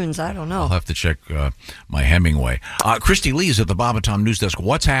cartoons. I don't know. I'll have to check my Hemingway. Christy Lee is at the Bob and Tom News Desk.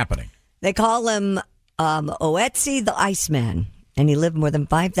 What's happening? They call him Oetzi the Iceman, and he lived more than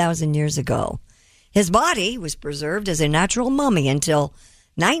 5,000 years ago. His body was preserved as a natural mummy until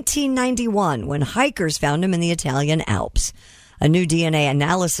 1991, when hikers found him in the Italian Alps. A new DNA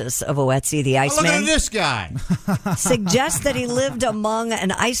analysis of Oetzi the Look Iceman at this guy. suggests that he lived among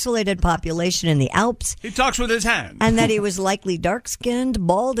an isolated population in the Alps. He talks with his hands. And that he was likely dark-skinned,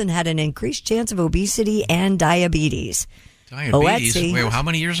 bald, and had an increased chance of obesity and diabetes. Diabetes? Oetzi, Wait, how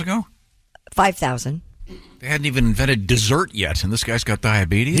many years ago? 5,000. They hadn't even invented dessert yet, and this guy's got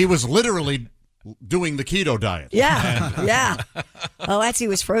diabetes? He was literally doing the keto diet. Yeah, yeah. Oetzi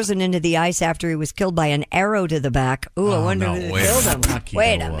was frozen into the ice after he was killed by an arrow to the back. Ooh, I wonder no, who wait. killed him. Not keto,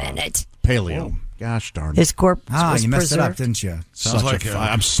 Wait a minute. Paleo. Gosh darn it. His corpse was you messed it up, preserved. didn't you? Sounds like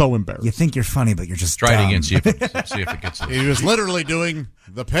I'm so embarrassed. You think you're funny, but you're just Try it dumb. again, see if it gets He was literally doing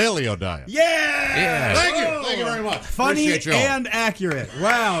the paleo diet. Yeah. Thank you. Thank you very much. Funny Appreciate you all. and accurate.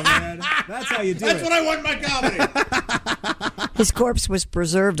 Wow, man. That's how you do That's it. what I want in my comedy. His corpse was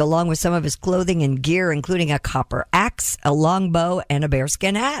preserved along with some of his clothing and gear, including a copper axe, a long bow, and a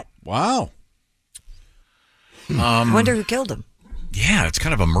bearskin hat. Wow. I wonder who killed him. Yeah, it's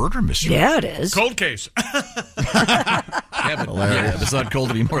kind of a murder mystery. Yeah, it is. Cold case. It's not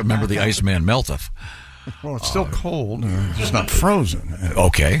cold anymore. Remember the Iceman Melteth. Well, it's still cold. It's just not frozen.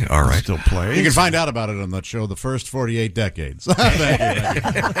 Okay, all right. Still plays. You can find out about it on that show, The First 48 Decades. That's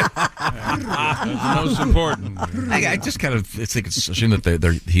most important. I just kind of think it's a shame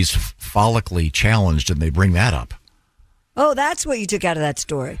that he's follically challenged, and they bring that up. Oh, that's what you took out of that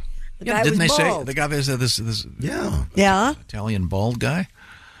story. The guy didn't was they bald. say the guy that said this Yeah. Italian bald guy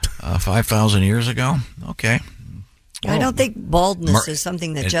 5,000 years ago? Okay. I don't think baldness is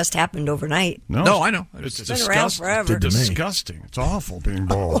something that just happened overnight. No, I know. It's been around forever. It's disgusting. It's awful being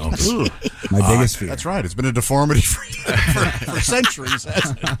bald. My biggest fear. That's right. It's been a deformity for centuries.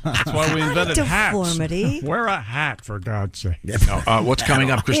 That's why we invented deformity. hats. Wear a hat, for God's sake. What's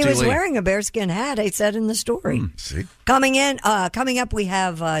coming up, Christy He was Lee? wearing a bearskin hat, I said in the story. See? Coming up, we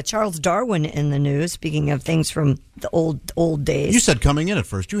have Charles Darwin in the news, speaking of things from the old days. You said coming in at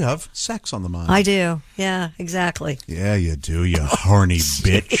first. You have sex on the mind. I do. Yeah, exactly. Yeah, you do, you horny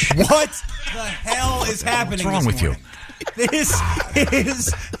bitch. What the hell is happening? What's wrong with you? This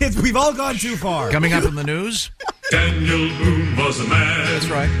is we've all gone too far. Coming up in the news? Daniel Boone was a man. That's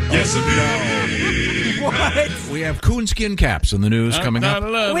right. Yes, indeed. What? We have coonskin caps in the news coming up.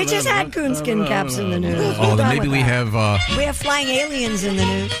 We just had coonskin caps in the news. Oh, then maybe we have... we have flying aliens in the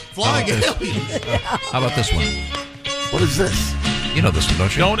news. Flying aliens? How about this one? What is this? You know this one,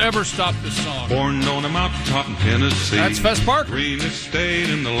 don't you? Don't ever stop this song. Born on a mountaintop in Tennessee. That's Fess Parker. Greenest state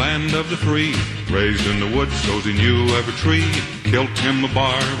in the land of the free. Raised in the woods, so he knew every tree. Killed him a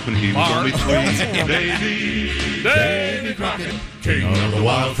bar when he was only 3. Davy Crockett, king of the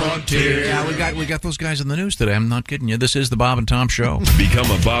wild frontier. Yeah, we got those guys in the news today. I'm not kidding you. This is the Bob and Tom Show. Become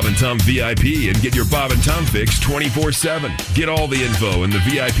a Bob and Tom VIP and get your Bob and Tom fix 24/7. Get all the info in the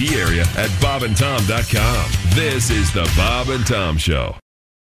VIP area at bobandtom.com. This is the Bob and Tom Show.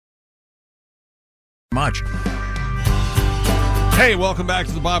 Much. Hey, welcome back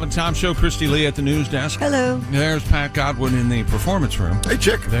to the Bob and Tom Show. Christy Lee at the news desk. Hello. There's Pat Godwin in the performance room. Hey,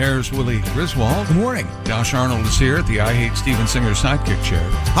 chick. There's Willie Griswold. Good morning. Josh Arnold is here at the I Hate Steven Singer sidekick chair.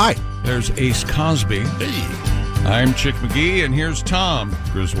 Hi. There's Ace Cosby. Hey. I'm Chick McGee, and here's Tom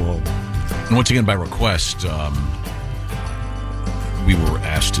Griswold. And once again, by request, we were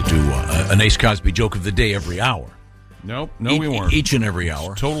asked to do an Ace Cosby joke of the day every hour. Nope, we weren't. Each and every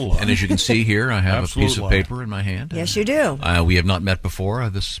hour. Total lie. And as you can see here, I have Absolute a piece of lie. paper in my hand. Yes, you do. We have not met before,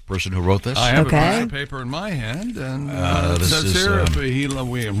 this person who wrote this. I have a piece of paper in my hand, and it this says is, here,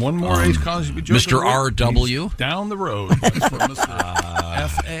 we have one more Ace Cosby joke. Mr. R.W. He's down the road. From Mr.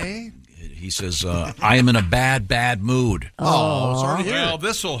 F.A. He says, I am in a bad mood. Oh, sorry to hear. Well,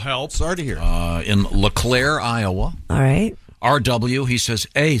 this will help. Sorry to hear. In LeClaire, Iowa. All right. R.W., he says,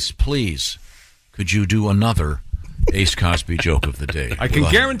 Ace, please, could you do another Ace Cosby joke of the day? I can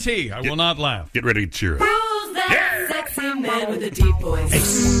guarantee I will not laugh. Get ready to cheer up. Who's that sexy man with a deep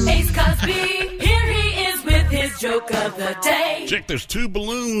voice? Ace Cosby. Here he is with his joke of the day. Chick, there's 2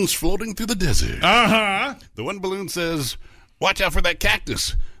 balloons floating through the desert. Uh-huh. The one balloon says, watch out for that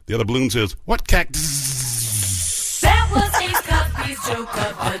cactus. The other balloon says, what cactus? That was Ace Cosby's joke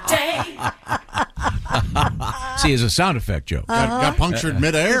of the day. See, it's a sound effect joke. Got punctured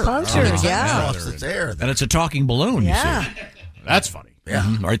midair. Punctured, yeah. It's air. And it's a talking balloon, Yeah. you see. That's funny.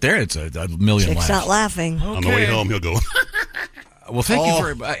 Yeah. Right there, it's a million Chick's laughs. not laughing. On the way home, he'll go, Well, thank you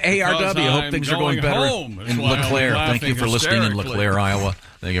for ARW. I hope I'm things are going going better home. That's in why I'm LeClaire. Thank you laughing for listening in hysterically. LeClaire, Iowa.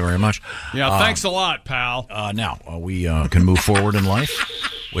 Thank you very much. Yeah, thanks a lot, pal. Now we can move forward in life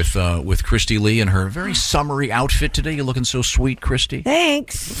with Christy Lee and her very summery outfit today. You're looking so sweet, Christy.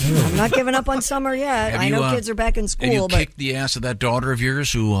 Thanks. I'm not giving up on summer yet. Have I you, know kids are back in Have school, you but kicked the ass of that daughter of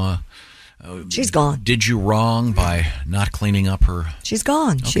yours who she's gone. did you wrong by not cleaning up her? She's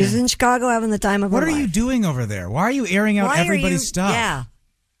gone. Okay. She's in Chicago having the time of her What are life. you doing over there? Why are you airing out Why are everybody's you- stuff? Yeah.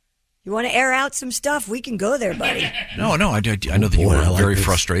 You want to air out some stuff? We can go there, buddy. No, I know that you were very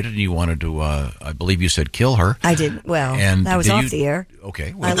frustrated and you wanted to, I believe you said kill her. I did. Well, And that was did off you- the air.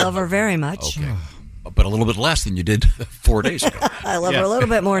 Okay. I love her very much. Okay. But a little bit less than you did 4 days ago. I love her a little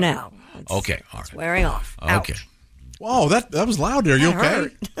bit more now. Okay. All right. Wearing off. Okay. Whoa, that was loud. Are you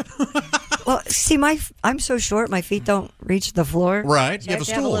That okay? Well, see, I'm so short, my feet don't reach the floor. Right. So You I have a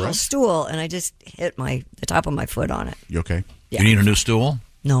to have a stool, little right? stool, and I just hit the top of my foot on it. You okay? Yeah. You need a new stool?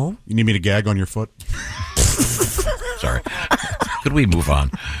 No. You need me to gag on your foot? Sorry. Could we move on?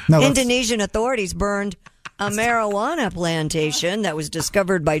 Indonesian authorities burned a marijuana plantation that was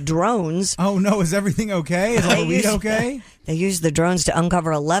discovered by drones. Oh, no. Is everything okay? Is all the weed okay? They used the drones to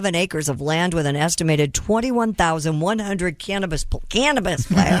uncover 11 acres of land with an estimated 21,100 cannabis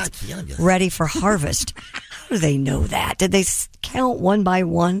plants ready for harvest. do they know that? Did they count one by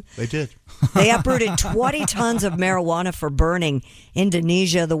one? They did. They uprooted 20 tons of marijuana for burning.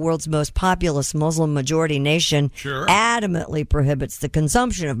 Indonesia, the world's most populous Muslim-majority nation, adamantly prohibits the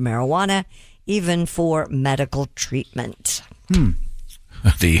consumption of marijuana, even for medical treatment.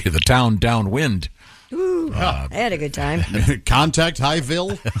 The town downwind. Ooh, I had a good time. Contact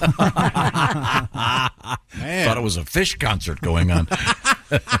Highville. Man. Thought it was a fish concert going on.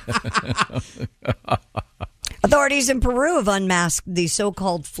 Authorities in Peru have unmasked the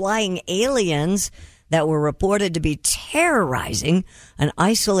so-called flying aliens that were reported to be terrorizing an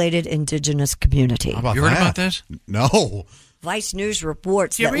isolated indigenous community. You heard about this? No. Vice News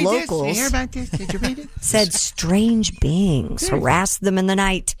reports Did you that read this? locals Did you hear about this? Did you read it? said strange beings harassed them in the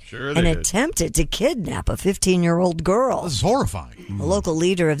night and did. attempted to kidnap a 15-year-old girl. This is horrifying. A local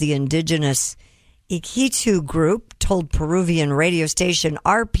leader of the indigenous Iquitu group told Peruvian radio station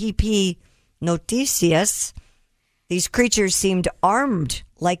RPP Noticias these creatures seemed armed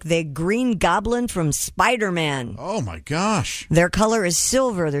like the Green Goblin from Spider-Man. Oh, my gosh. Their color is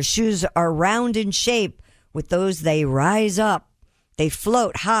silver. Their shoes are round in shape. With those, they rise up. They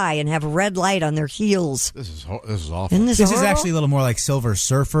float high and have red light on their heels. This is awful. Isn't this is horrible? actually a little more like Silver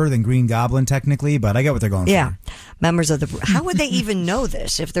Surfer than Green Goblin, technically, but I get what they're going Yeah. for. Members of the... How would they even know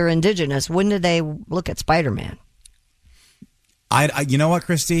this if they're indigenous? When did they look at Spider-Man? I you know what,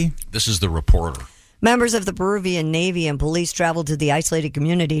 Christy? This is the reporter. Members of the Peruvian Navy and police traveled to the isolated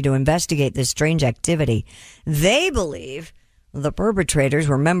community to investigate this strange activity. They believe the perpetrators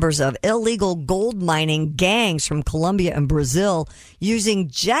were members of illegal gold mining gangs from Colombia and Brazil using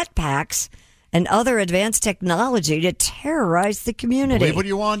jetpacks and other advanced technology to terrorize the community. Believe what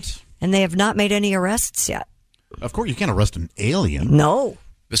you want. And they have not made any arrests yet. Of course, you can't arrest an alien. No.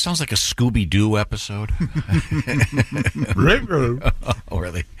 This sounds like a Scooby-Doo episode. Oh,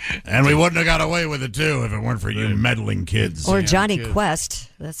 really? And we wouldn't have got away with it, too, if it weren't for you meddling kids. Or Johnny Quest.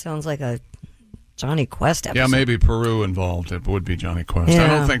 That sounds like a Johnny Quest episode. Yeah, maybe Peru involved. It would be Johnny Quest. Yeah. I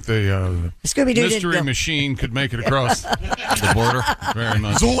don't think the Scooby-Doo mystery didn't go. machine could make it across the border very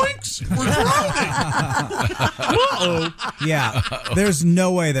much. Zoinks! We're drowning! Yeah, there's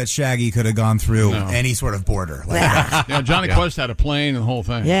no way that Shaggy could have gone through any sort of border. Like that. Yeah, Johnny Quest had a plane and the whole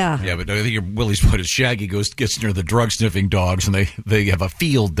thing. Yeah, but I think Willie's point is Shaggy gets near the drug-sniffing dogs, and they have a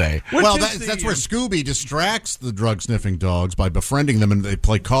field day. Well, that's where Scooby distracts the drug-sniffing dogs by befriending them, and they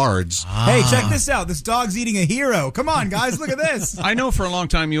play cards. Hey, check this out. This dog's eating a hero. Come on, guys, look at this. I know for a long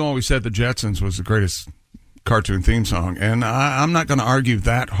time you always said the Jetsons was the greatest cartoon theme song, and I'm not going to argue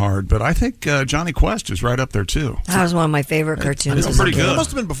that hard, but I think Johnny Quest is right up there, too. That was one of my favorite cartoons. It's pretty good. It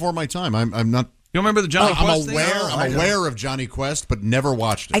must have been before my time. I'm not... You remember the Johnny Quest thing? I'm aware of Johnny Quest, but never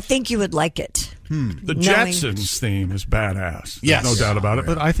watched it. I think you would like it. The Jetsons theme is badass. Yes. There's no doubt about it,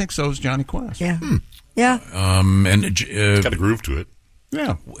 but I think so is Johnny Quest. Yeah. Yeah. It's got a groove to it.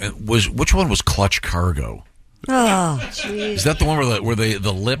 Yeah. Which one was Clutch Cargo? Oh, jeez. Is that the one where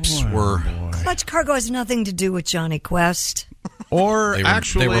the lips were? Clutch Cargo has nothing to do with Johnny Quest. Or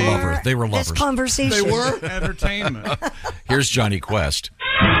They were lovers. They were lovers. This conversation. They were entertainment. Here's Johnny Quest.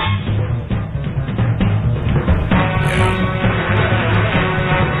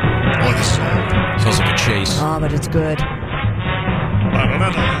 Oh, this sounds like a chase. Oh, but it's good.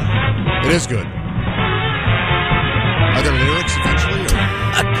 It is good. Are there lyrics eventually?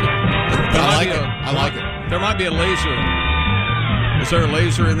 I like it. There might be a laser. Is there a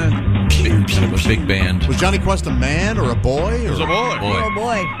laser in that? A big band. Was Johnny Quest a man or a boy? It was a boy. Oh,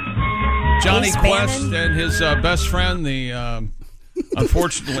 boy. Johnny Ace Quest Bannon? and his best friend, the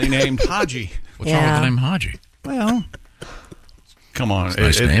unfortunately named Haji. What's wrong with the name Haji? Well, come on. It's a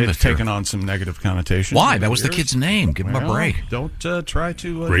nice name It's if you're- taken on some negative connotations. Why? over That was the years. kid's name. Give him a Well, break. Don't try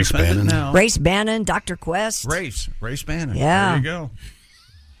to Race defend Bannon. it now. Race Bannon, Dr. Quest. Race Bannon. Yeah. There you go.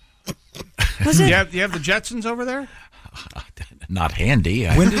 Was it? You have the Jetsons over there? Not handy.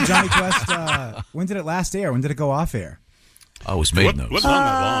 When did Johnny Quest, when did it last air? When did it go off air? Oh, it was made in those. It wasn't on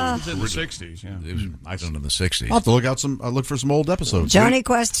that long. It was in the 60s, yeah. It was done in the 60s. I'll have to look for some old episodes. Johnny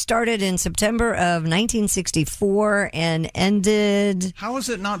Quest started in September of 1964 and ended... How has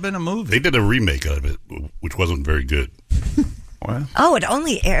it not been a movie? They did a remake of it, which wasn't very good. What? Oh,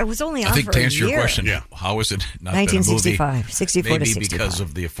 it was only on I think for to a answer year. your question, how is it not been a movie? 1965, 64 to Maybe 65. because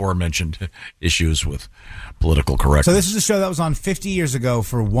of the aforementioned issues with political correctness. So this is a show that was on 50 years ago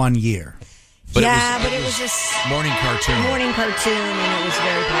for 1 year. But but it was this morning cartoon. morning cartoon, and it was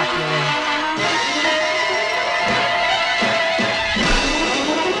very popular.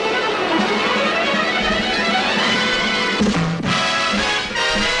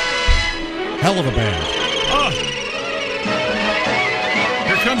 Hell of a band. Oh.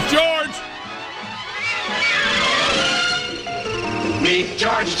 Here comes George.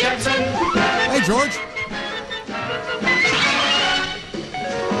 George Jetson. Hey, George.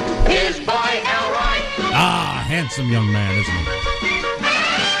 His boy Elroy. Ah, handsome young man, isn't he?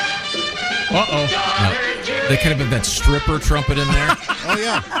 They could have been that stripper trumpet in there. Oh,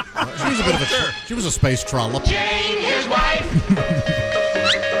 yeah. She was a bit of a... She was a space trollop. Jane, his wife.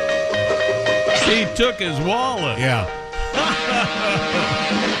 He took his wallet. Yeah.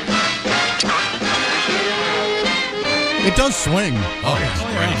 It does swing. Oh, yeah.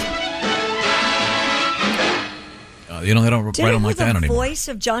 They don't write them like that the anymore. voice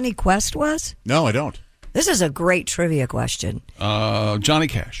of Johnny Quest was? No, I don't. This is a great trivia question. Johnny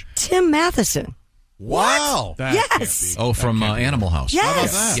Cash. Tim Matheson. Wow. That Yes. Oh, from Animal House. Yes. How about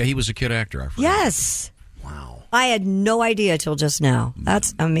that? Yeah, he was a kid actor. I forgot. Yes. Wow. I had no idea till just now.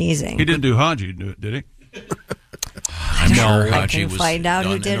 That's amazing. He didn't do Haji, did he? I'm sure I Haji can was find out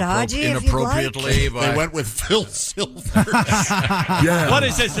who done did Haji if you'd inappropriately. like. They went with Phil Silver. What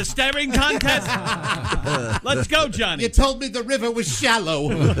is this, a staring contest? Let's go, Johnny. You told me the river was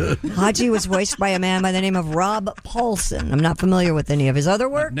shallow. Haji was voiced by a man by the name of Rob Paulson. I'm not familiar with any of his other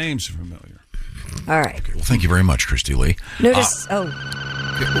work. Name's familiar. All right. Okay, well, thank you very much, Christy Lee. Notice. Is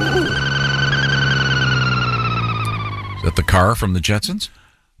that the car from the Jetsons?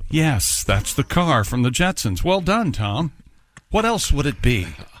 Yes, that's the car from the Jetsons. Well done, Tom. What else would it be?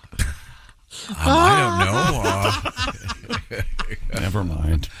 I don't know. Never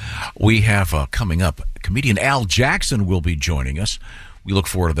mind. We have coming up, comedian Al Jackson will be joining us. We look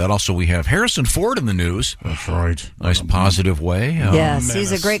forward to that. Also, we have Harrison Ford in the news. That's right. Nice positive way. Yes,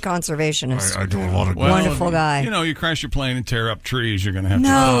 he's a great conservationist. I do a lot of wonderful guy. You know, you crash your plane and tear up trees, you're going to have to...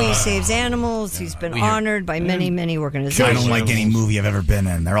 No, he saves animals. He's been honored by many, many organizations. I don't like any movie I've ever been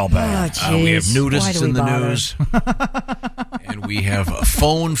in. They're all bad. Oh, we have jeez. Why nudists do we in the bother? news. And we have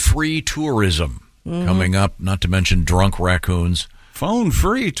phone-free tourism coming up, not to mention drunk raccoons.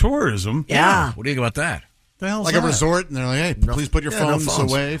 Phone-free tourism? Yeah. What do you think about that? The hell's like that? a resort, and they're like, hey, please put your phones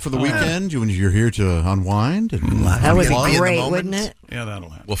phones. away for the weekend. You're here to unwind. And That would unplug. be great, wouldn't it? Yeah, that'll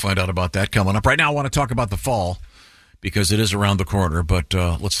happen. We'll find out about that coming up. Right now, I want to talk about the fall because it is around the corner. But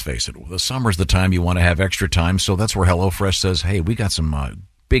let's face it, the summer's the time you want to have extra time. So that's where HelloFresh says, hey, we got some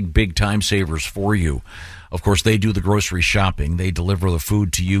big time savers for you. Of course, they do the grocery shopping. They deliver the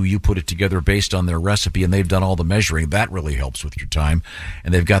food to you. You put it together based on their recipe, and they've done all the measuring. That really helps with your time.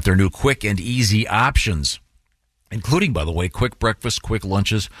 And they've got their new quick and easy options, including, by the way, quick breakfast, quick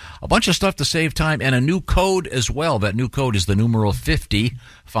lunches, a bunch of stuff to save time, and a new code as well. That new code is the numeral 50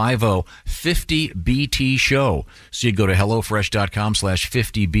 BT show. So you go to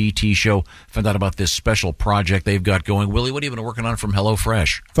HelloFresh.com/50BT show, find out about this special project they've got going. Willie, what have you been working on from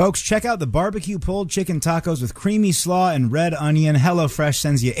HelloFresh? Folks, check out the barbecue pulled chicken tacos with creamy slaw and red onion. HelloFresh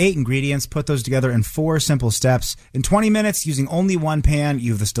sends you 8 ingredients. Put those together in 4 simple steps. In 20 minutes, using only one pan,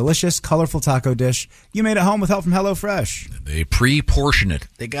 you have this delicious, colorful taco dish. You made it home with help from HelloFresh. They pre-portion it.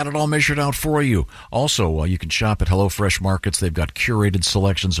 They got it all measured out for you. Also, you can shop at HelloFresh Markets. They've got curated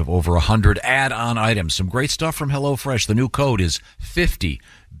selections of over 100 add-on items. Some great stuff from HelloFresh. The new code is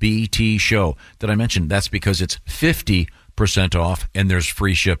 50BT show. Did I mention that's because it's 50% off and there's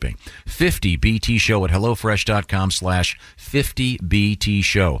free shipping. 50BT show at HelloFresh.com/50BT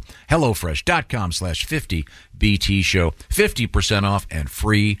show. HelloFresh.com/50BT show. 50% off and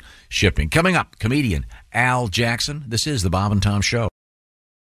free shipping. Coming up, comedian Al Jackson. This is the Bob and Tom Show.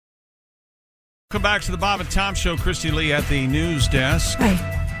 Welcome back to the Bob and Tom Show. Christy Lee at the news desk.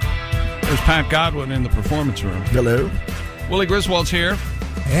 Hi. There's Pat Godwin in the performance room. Hello. Willie Griswold's here.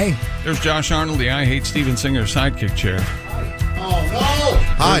 Hey. There's Josh Arnold, the I Hate Steven Singer sidekick chair. Oh, no.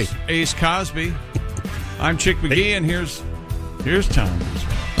 Hi. There's Ace Cosby. I'm Chick McGee, and here's Tom.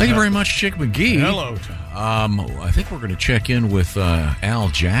 Thank you very much, Chick McGee. Hello, Tom. I think we're going to check in with Al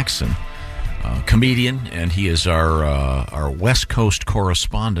Jackson, comedian, and he is our West Coast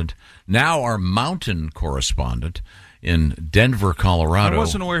correspondent, now our mountain correspondent in Denver, Colorado. I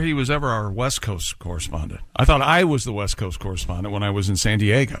wasn't aware he was ever our West Coast correspondent. I thought I was the West Coast correspondent when I was in San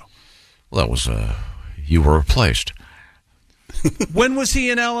Diego. Well, that was you were replaced. When was he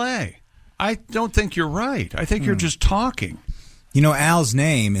in L.A.? I don't think you're right. I think you're just talking. You know, Al's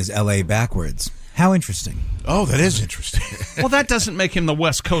name is L.A. backwards. How interesting. Oh, that is interesting. Well, that doesn't make him the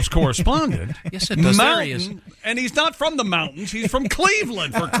West Coast correspondent. Yes, it does. There he is. And he's not from the mountains. He's from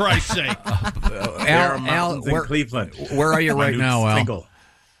Cleveland, for Christ's sake. Al, in Cleveland. Where are you right now, Al? Single.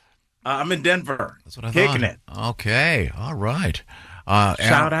 I'm in Denver. That's what I Kicking thought. it. Okay, all right.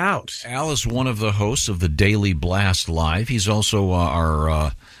 Shout out. Al is one of the hosts of the Daily Blast Live. He's also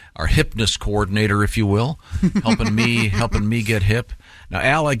our hipness coordinator, if you will, helping me get hip. Now,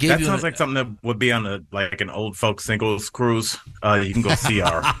 Al, I gave that you sounds like something that would be on an old folk singles cruise. You can go see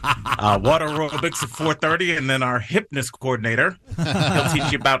our water aerobics at 4:30, and then our hypness coordinator. He'll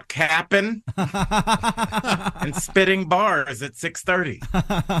teach you about capping and spitting bars at 6:30.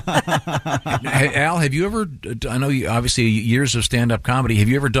 Hey, Al, have you ever? I know you obviously years of stand-up comedy. Have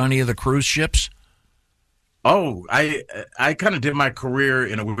you ever done any of the cruise ships? Oh, I kind of did my career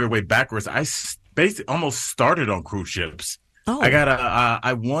in a weird way backwards. I basically almost started on cruise ships. Oh.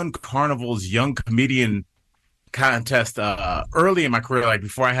 I won Carnival's Young Comedian contest early in my career, like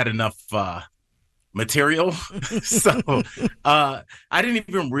before I had enough material. So I didn't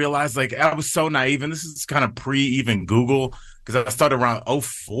even realize, like, I was so naive, and this is kind of pre even Google, because I started around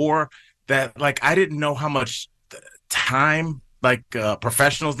 2004, that like I didn't know how much time like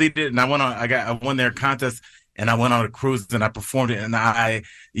professionals needed, and I won their contest. And I went on a cruise and I performed it, and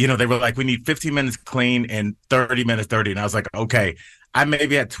they were like, we need 15 minutes clean and 30 minutes dirty. And I was like, okay, I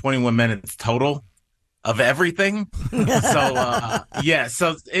maybe had 21 minutes total of everything. So,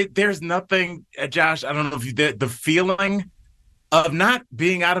 there's nothing, Josh, I don't know if you did, the feeling of not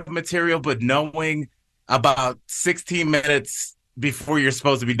being out of material, but knowing about 16 minutes before you're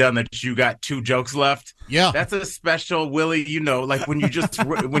supposed to be done that you got 2 jokes left. Yeah. That's a special, Willie, like when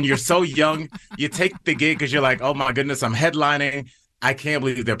when you're so young, you take the gig because you're like, oh my goodness, I'm headlining. I can't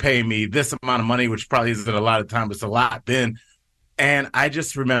believe they're paying me this amount of money, which probably isn't a lot of time, but it's a lot then. And I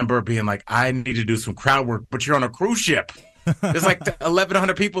just remember being like, I need to do some crowd work, but you're on a cruise ship. There's like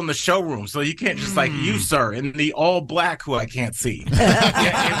 1,100 people in the showroom, so you can't just like you, sir, in the all black who I can't see.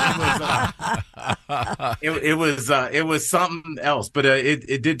 It was something else, but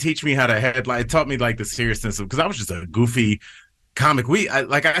it did teach me how to headline. It taught me like the seriousness of, because I was just a goofy comic.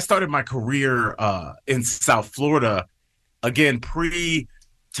 I started my career in South Florida, again pre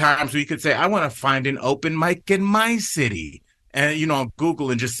times where you could say I want to find an open mic in my city. And, on Google,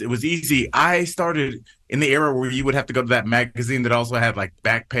 and it was easy. I started in the era where you would have to go to that magazine that also had like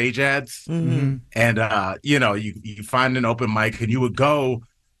back page ads. Mm-hmm. And, you find an open mic and you would go,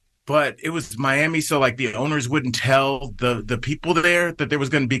 but it was Miami. So like the owners wouldn't tell the people there that there was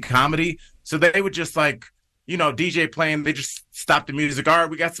going to be comedy. So they would just like, DJ playing, they just stopped the music. All right,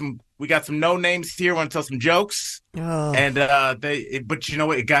 we got some no names here. Want to tell some jokes? Oh. And but you know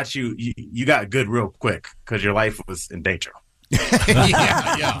what? It got you got good real quick because your life was in danger.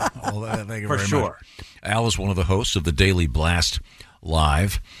 yeah. Well, thank you for very sure. much. Al is one of the hosts of the Daily Blast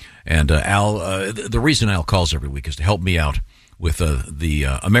Live, and Al. The reason Al calls every week is to help me out with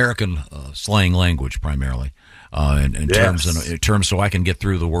the American slang language, primarily, in terms, so I can get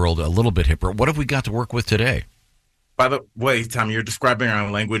through the world a little bit hipper. What have we got to work with today? By the way, Tom, you're describing our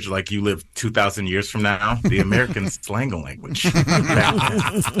own language like you live 2,000 years from now. The American slang language.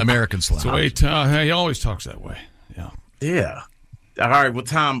 American slang. So he always talks that way. Yeah. All right. Well,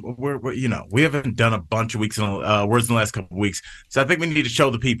 Tom, we're we haven't done a bunch of words in the last couple of weeks, so I think we need to show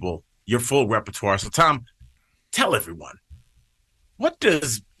the people your full repertoire. So, Tom, tell everyone, what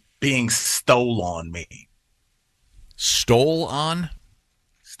does being stole on mean? Stole on?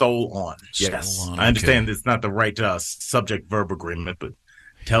 Stole on. Yes. Stole on, I understand it's not the right subject-verb agreement, but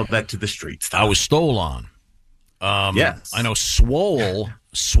tell that to the streets. Tom. I was stole on. Yes. I know swole.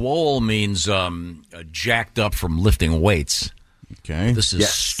 Swole means jacked up from lifting weights. Okay. This is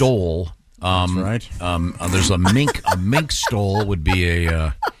stole. That's right. There's a mink. A mink stole would be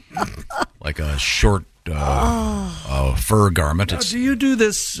like a short fur garment. Now, do you do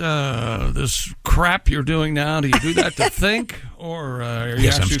this crap you're doing now? Do you do that to think, or are you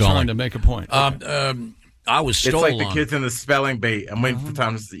actually trying to make a point? I was stolen. It's like the kids in the spelling bee. I'm waiting for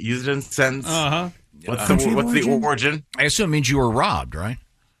Tom to use it in a sentence. What's the origin? I assume it means you were robbed, right?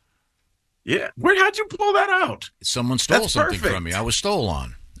 Yeah. How'd you pull that out? Someone stole something from me. I was stole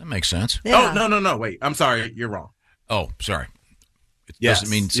on. That makes sense. Yeah. Oh, no. Wait. I'm sorry. You're wrong. Oh, sorry. It doesn't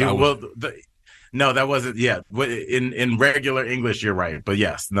mean no, that wasn't. Yeah. In regular English, you're right. But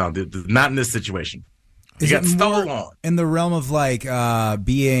yes, no, not in this situation. You got stolen on. In the realm of like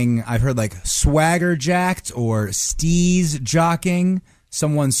being, I've heard like swagger jacked or steez jocking.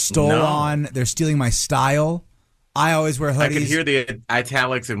 Someone stole on. They're stealing my style. I always wear hoodies. I can hear the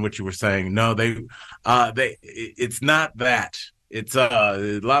italics in what you were saying. No, it's not that. It's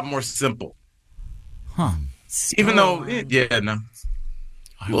a lot more simple. Huh. Even though, no.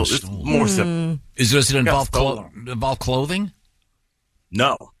 It's more simple. Does it involve clothing?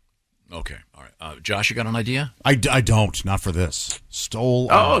 No. Okay. All right. Josh, you got an idea? I don't. Not for this. Stole.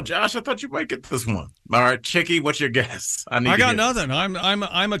 Josh, I thought you might get this one. All right, Chicky, what's your guess? I got nothing.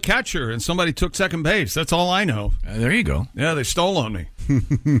 I'm a catcher, and somebody took second base. That's all I know. There you go. Yeah, they stole on me.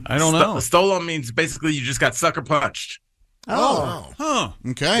 I don't know. Stole on means basically you just got sucker punched. Oh. Huh.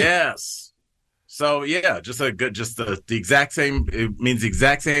 Okay. Yes. So yeah, just the exact same. It means the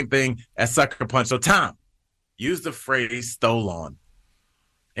exact same thing as sucker punch. So Tom, use the phrase "stole on"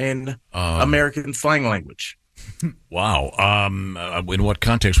 in American slang language. Wow. In what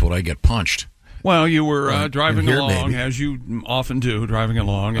context would I get punched? Well, you were driving here, along, maybe. as you often do, driving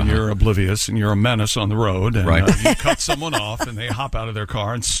along, and you're oblivious, and you're a menace on the road, and Right. you cut someone off, and they hop out of their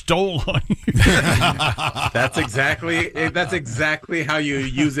car and stole on you. That's exactly how you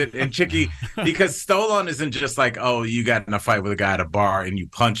use it in Chicky, because stole on isn't just like, oh, you got in a fight with a guy at a bar and you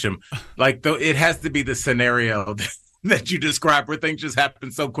punch him. Like, it has to be the scenario that you describe where things just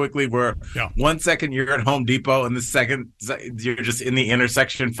happen so quickly, where 1 second you're at Home Depot and the second you're just in the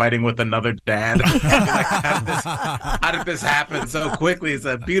intersection fighting with another dad. Like, how did this happen so quickly? It's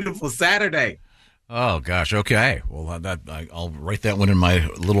a beautiful Saturday. Oh, gosh. Okay. Well, I'll write that one in my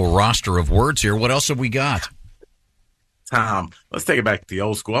little roster of words here. What else have we got? Tom, let's take it back to the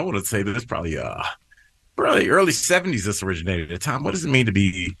old school. I want to say this probably early 70s this originated. Tom, what does it mean to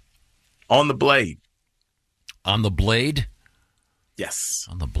be on the blade? On the blade? Yes.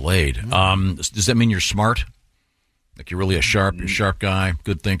 On the blade. Does that mean you're smart? Like you're really a sharp guy,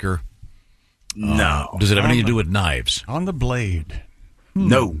 good thinker? No. Does it have anything to do with knives? On the blade.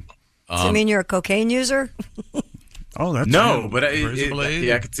 No. Does it mean you're a cocaine user? Oh, that's no, good. but Razor blade?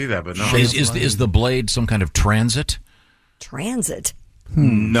 yeah, I could see that, but no. Is the blade some kind of transit? Transit?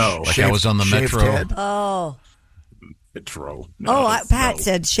 No. Like I was on the metro. Oh. Metro. Pat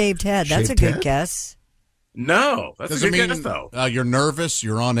said shaved head. That's Shaved a good head? guess. No, that's Does a it good guess, mean though. you're nervous,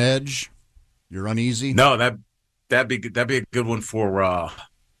 you're on edge, you're uneasy? No, that'd be a good one for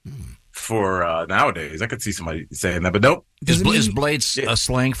nowadays. I could see somebody saying that, but nope. Is blade a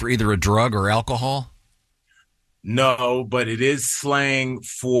slang for either a drug or alcohol? No, but it is slang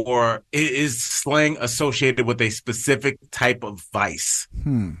associated with a specific type of vice.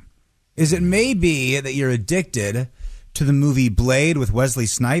 Is it maybe that you're addicted to the movie Blade with Wesley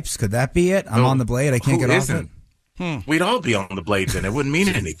Snipes? Could that be it? I'm on the blade. I can't get off it. We'd all be on the blade then. It wouldn't mean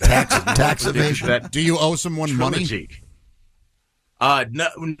anything. Tax evasion. Do you owe someone money?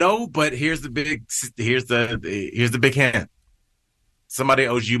 No, but here's the big hint. Somebody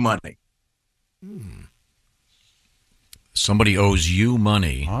owes you money. Somebody owes you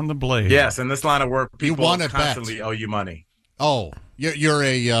money. On the blade. Yes, in this line of work, people won a bet. constantly owe you money. Oh, you're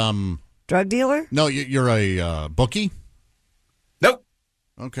a drug dealer? No, you're a bookie. Nope.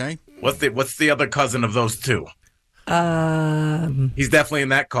 Okay. What's the other cousin of those two? He's definitely in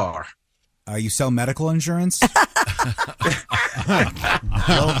that car. You sell medical insurance?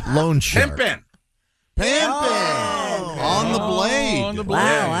 Loan shark. Pimpin'. On the blade. On the blade.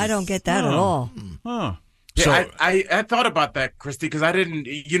 Wow, I don't get that at all. Huh. Yeah, So- I thought about that, Christy, because I didn't.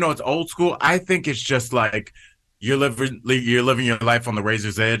 It's old school. I think it's just like you're living your life on the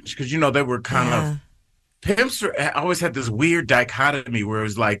razor's edge, because they were kind of pimps. Always had this weird dichotomy where it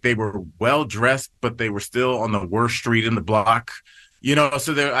was like they were well dressed, but they were still on the worst street in the block.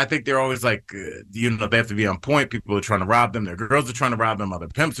 So I think they're always like, they have to be on point. People are trying to rob them. Their girls are trying to rob them. Other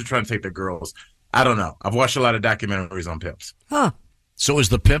pimps are trying to take their girls. I don't know. I've watched a lot of documentaries on pimps. Huh. So is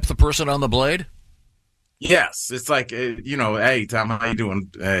the pimp the person on the blade? Yes, it's like, hey, Tom, how you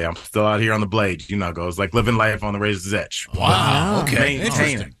doing? Hey, I'm still out here on the blade. Goes like living life on the razor's edge. Wow. Okay.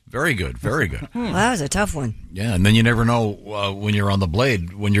 Maintaining. Very good. Very good. Well, that was a tough one. Yeah, and then you never know when you're on the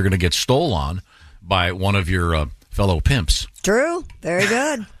blade when you're going to get stolen on by one of your fellow pimps. True. Very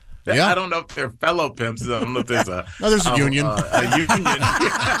good. Yeah. I don't know if they're fellow pimps. I don't know if there's a there's a union. A union.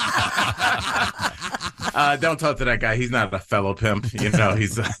 Don't talk to that guy. He's not a fellow pimp. He's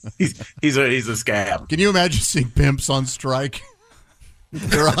a scab. Can you imagine seeing pimps on strike?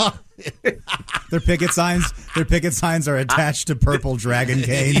 Their picket signs are attached to purple dragon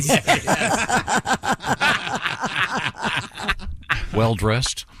canes. Well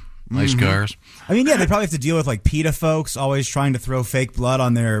dressed, nice cars. I mean, they probably have to deal with like PETA folks always trying to throw fake blood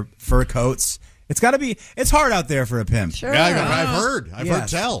on their fur coats. It's hard out there for a pimp. Sure. Yeah, I've heard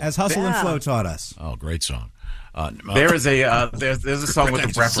tell. As Hustle and Flow taught us. Oh, great song. There's a song with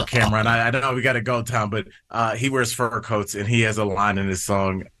a rapper Cameron. I don't know. We got to go, Tom, but he wears fur coats, and he has a line in his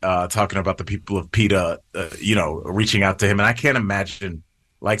song talking about the people of PETA, reaching out to him. And I can't imagine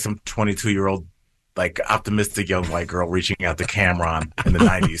like some 22-year-old, like optimistic young white girl reaching out to Cameron in the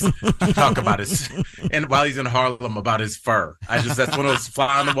 90s, talk about and while he's in Harlem about his fur. That's one of those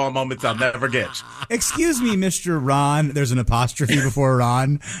fly on the wall moments I'll never get. Excuse me, Mr. Ron. There's an apostrophe before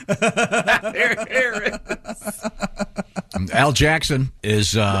Ron. Here it is. Al Jackson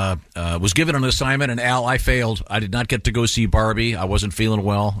was given an assignment, and Al, I failed. I did not get to go see Barbie. I wasn't feeling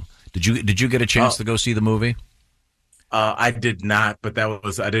well. Did you get a chance to go see the movie? I did not, but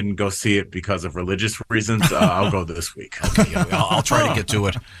I didn't go see it because of religious reasons. I'll go this week. Okay, I'll try to get to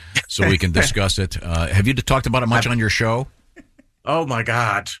it so we can discuss it. Have you talked about it much on your show? Oh my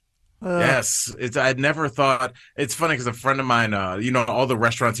God. Yes. I'd never thought. It's funny because a friend of mine, all the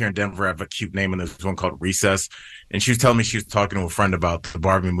restaurants here in Denver have a cute name, and there's one called Recess. And she was telling me she was talking to a friend about the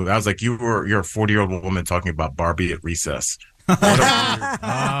Barbie movie. I was like, you're a 40-year-old woman talking about Barbie at Recess. What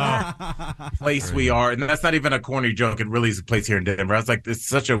a weird place we are. And that's not even a corny joke. It really is a place here in Denver. I was like, it's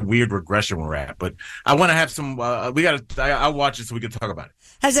such a weird regression we're at. But I want to have some, I'll watch it so we can talk about it.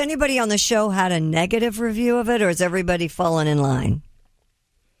 Has anybody on the show had a negative review of it, or has everybody fallen in line?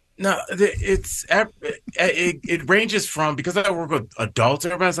 No, it ranges from, because I work with adults,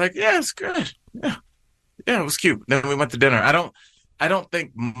 everybody's like, yeah, it's good. Yeah, it was cute. Then we went to dinner. I don't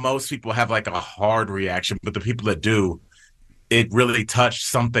think most people have like a hard reaction, but the people that do, it really touched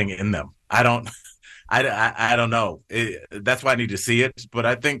something in them. I don't know. That's why I need to see it. But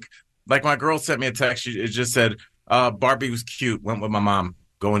I think, like, my girl sent me a text. It just said, Barbie was cute. Went with my mom.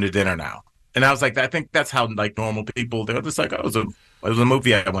 Going to dinner now. And I was like, I think that's how, like, normal people, they're just like, oh, it was a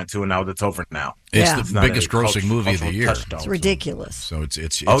movie I went to, and now that's over now. It's the biggest grossing movie of the year. It's ridiculous. So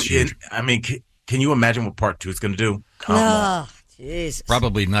it's huge. I mean, can you imagine what part 2 is going to do? Come on. Jesus.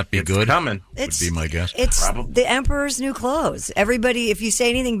 Probably not be good. Coming. Would be my guess. It's the Emperor's New Clothes. Everybody, if you say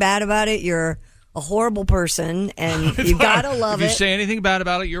anything bad about it, you're a horrible person, and you gotta love it. If you say anything bad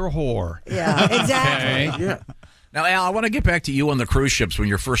about it, you're a whore. Yeah, exactly. Okay. Yeah. Now, Al, I want to get back to you on the cruise ships when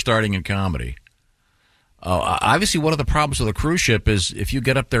you're first starting in comedy. Obviously, one of the problems with a cruise ship is if you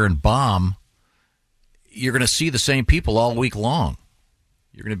get up there and bomb, you're going to see the same people all week long.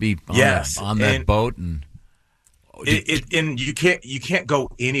 You're going to be on that boat, and you can't go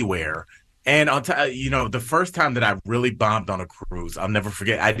anywhere. And the first time that I really bombed on a cruise, I'll never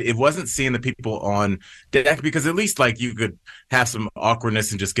forget. It wasn't seeing the people on deck, because at least like you could have some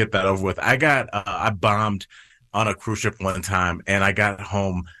awkwardness and just get that over with. I bombed on a cruise ship one time, and I got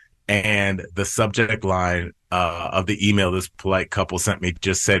home, and the subject line of the email this polite couple sent me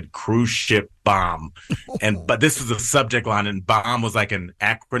just said cruise ship bomb. But this was a subject line, and bomb was like an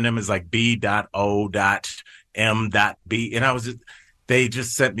acronym. It's like B.O.M.B. And they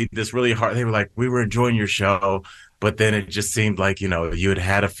just sent me this really hard. They were like, we were enjoying your show, but then it just seemed like, you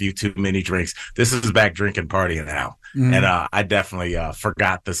had a few too many drinks. This is back drinking partying now. Mm-hmm. And I definitely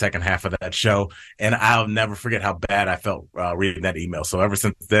forgot the second half of that show. And I'll never forget how bad I felt reading that email. So ever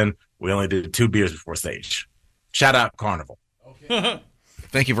since then, we only did 2 beers before stage. Shout out Carnival. Okay.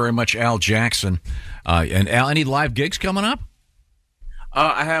 Thank you very much, Al Jackson. And Al, any live gigs coming up?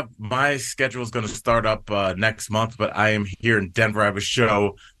 I have, my schedule is going to start up next month, but I am here in Denver. I have a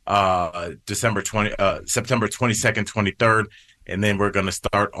show September 22nd, 23rd, and then we're going to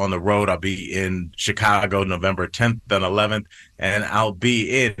start on the road. I'll be in Chicago November 10th and 11th, and I'll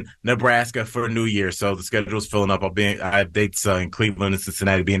be in Nebraska for New Year. So the schedule's filling up. I have dates in Cleveland and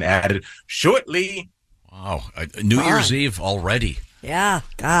Cincinnati being added shortly. Wow, New Year's Eve already. Yeah,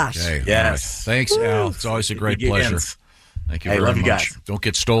 gosh. Okay, yes. Right. Thanks, Al. It's always a great pleasure. Thank you very love much. You guys. Don't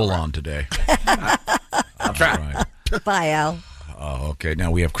get stole on today. I'll try. Right. Bye, Al. Okay,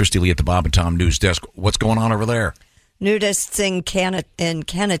 now we have Christy Lee at the Bob and Tom News Desk. What's going on over there? Nudists in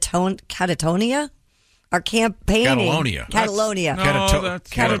Catatonia are campaigning. Catalonia.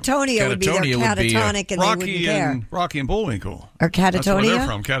 Catatonia would be their catatonic, and they wouldn't care. Rocky and Bullwinkle. Or Catatonia? That's where they're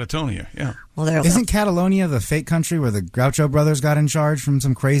from, Catatonia, yeah. Well, isn't Catalonia the fake country where the Groucho brothers got in charge from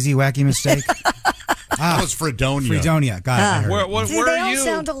some crazy, wacky mistake? That was Fredonia. Fredonia. Got it. See, they all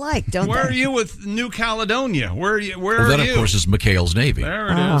sound alike, don't Where they? are you with New Caledonia? Where are you? That, of course, is McHale's Navy. There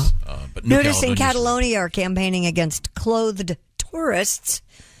it is. But Nudists in Catalonia are campaigning against clothed tourists.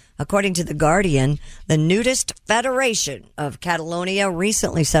 According to The Guardian, the Nudist Federation of Catalonia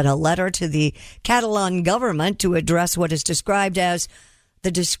recently sent a letter to the Catalan government to address what is described as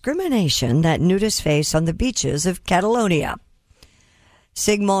the discrimination that nudists face on the beaches of Catalonia.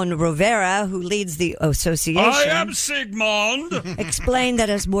 Sigmund Rovera, who leads the association, I am Sigmund, explained that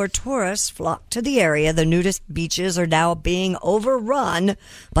as more tourists flock to the area, the nudist beaches are now being overrun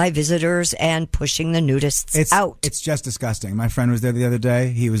by visitors and pushing the nudists out. It's just disgusting. My friend was there the other day.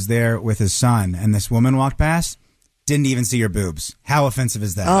 He was there with his son, and this woman walked past, didn't even see her boobs. How offensive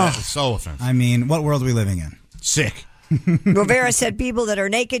is that? That is so offensive. I mean, what world are we living in? Sick. Rovera said people that are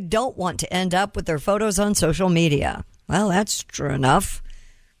naked don't want to end up with their photos on social media. Well, that's true enough.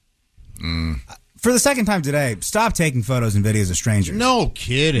 For the second time today, stop taking photos and videos of strangers. No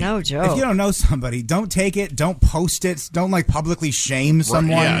kidding. No joke. If you don't know somebody, don't take it. Don't post it. Don't publicly shame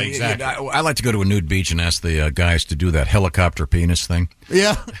someone. Yeah, exactly. I like to go to a nude beach and ask the guys to do that helicopter penis thing.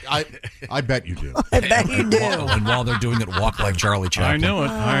 Yeah, I bet you do. I bet you do. And while they're doing it, walk like Charlie Chaplin. I know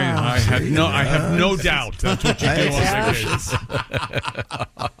it. I have no doubt that's what you do on vacation.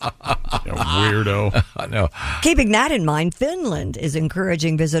 You weirdo. I know. Keeping that in mind, Finland is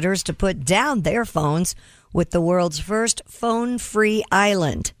encouraging visitors to put down their phones with the world's first phone-free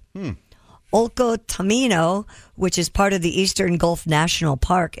island. Ulko Tomio, which is part of the Eastern Gulf National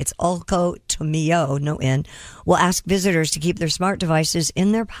Park, it's Ulko Tomio, no N, will ask visitors to keep their smart devices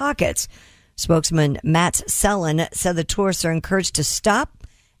in their pockets. Spokesman Mats Sellen said the tourists are encouraged to stop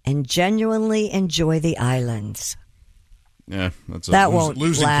and genuinely enjoy the islands. Yeah, that's a That won't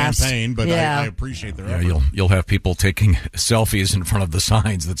losing last. campaign, but Yeah. I appreciate their effort. You'll have people taking selfies in front of the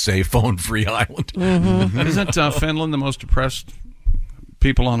signs that say "phone-free island." Isn't Finland the most depressed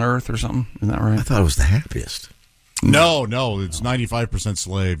people on Earth or something? Isn't that right? I thought it was the happiest. No, it's 95%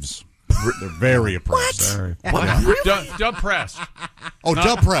 slaves. They're very oppressed. What? Depressed. Oh,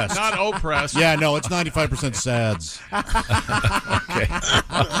 depressed. Not oppressed. Yeah, no, it's 95% sads. Okay.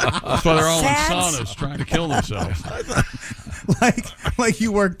 That's why they're all in saunas trying to kill themselves. like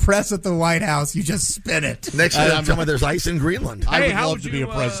you work press at the White House, you just spin it. Next time, tell me there's ice in Greenland. I would love to be a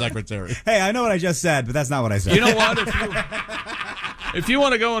press secretary. Hey, I know what I just said, but that's not what I said. You know what? If you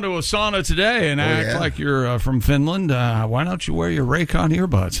want to go into a sauna today and act like you're from Finland, why don't you wear your Raycon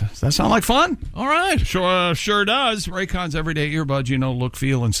earbuds? Does that sound like fun? All right. Sure does. Raycon's everyday earbuds, look,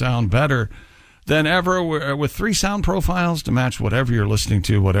 feel, and sound better than ever with 3 sound profiles to match whatever you're listening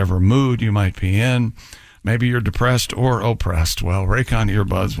to, whatever mood you might be in. Maybe you're depressed or oppressed. Well, Raycon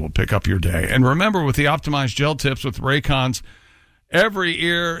earbuds will pick up your day. And remember, with the optimized gel tips with Raycons, every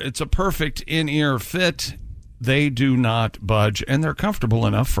ear, it's a perfect in-ear fit. They do not budge, and they're comfortable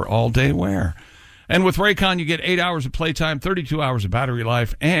enough for all-day wear. And with Raycon, you get 8 hours of playtime, 32 hours of battery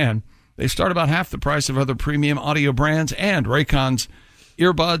life, and they start about half the price of other premium audio brands. And Raycon's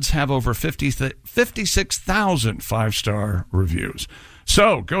earbuds have over 56,000 5-star reviews.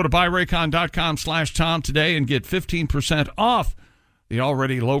 So go to buyraycon.com/Tom today and get 15% off the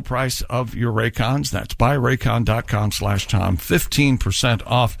already low price of your Raycons. That's buyraycon.com/Tom. 15%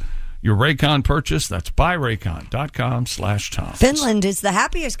 off your Raycon purchase. That's buyraycon.com/Tom. Finland is the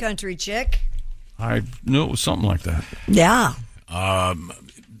happiest country, chick. I knew it was something like that. Yeah.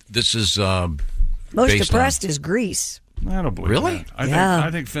 This is Most depressed is Greece. I don't believe Really? that. I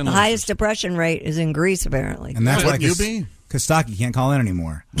think The Finland. highest depression rate is in Greece, apparently. And that's why Wouldn't you be? Kostaki can't call in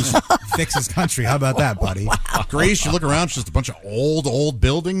anymore. Fix his country. How about that, buddy? Greece, you look around, it's just a bunch of old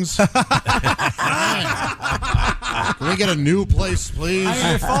buildings. Can we get a new place, please? I mean,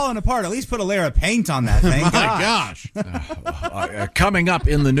 they're falling apart. At least put a layer of paint on that thing. My gosh. Coming up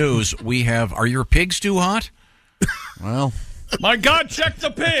in the news, we have: are your pigs too hot? Well, my God, check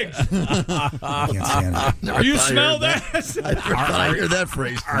the pigs. Can't stand it. You smell that? I hear that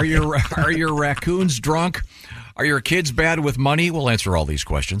phrase. Are your raccoons drunk? Are your kids bad with money? We'll answer all these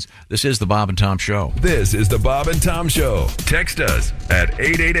questions. This is the Bob and Tom Show. This is the Bob and Tom Show. Text us at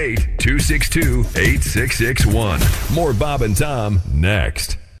 888-262-8661. More Bob and Tom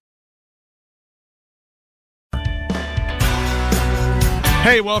next.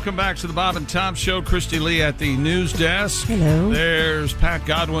 Hey, welcome back to the Bob and Tom Show. Christy Lee at the news desk. Hello. There's Pat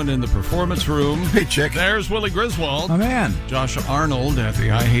Godwin in the performance room. Hey, chick. There's Willie Griswold. Oh, man. Josh Arnold at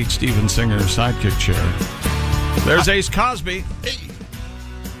the I Hate Steven Singer sidekick chair. There's Ace Cosby.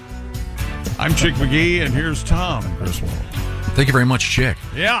 I'm Chick McGee, and here's Tom Griswold. Thank you very much, Chick.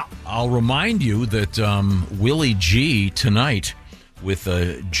 Yeah. I'll remind you that Willie G tonight with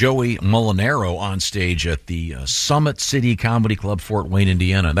Joey Molinaro on stage at the Summit City Comedy Club, Fort Wayne,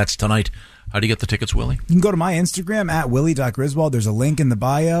 Indiana. That's tonight. How do you get the tickets, Willie? You can go to my Instagram at willie.griswold. There's a link in the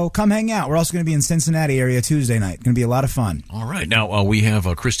bio. Come hang out. We're also going to be in Cincinnati area Tuesday night. Going to be a lot of fun. All right. Now, we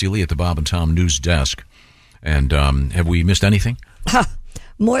have Christy Lee at the Bob and Tom news desk. And have we missed anything?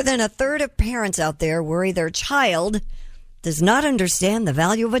 More than a third of parents out there worry their child does not understand the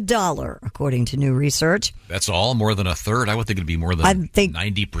value of $1, according to new research. That's all? More than a third? I would think it'd be more than I think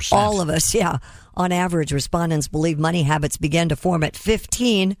 90%. All of us, yeah. On average, respondents believe money habits began to form at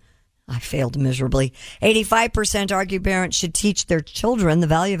 15. I failed miserably. 85% argue parents should teach their children the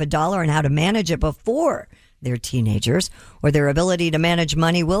value of $1 and how to manage it before they're teenagers, or their ability to manage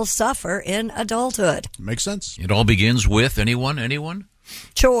money will suffer in adulthood. Makes sense. It all begins with anyone?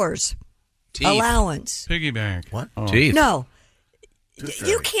 Chores. Teeth. Allowance. Piggy bank. What? Oh. Teeth. No.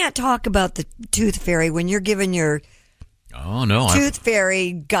 You can't talk about the tooth fairy when you're giving your Oh, no. Tooth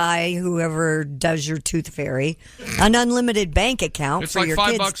fairy guy, whoever does your tooth fairy, an unlimited bank account It's for like your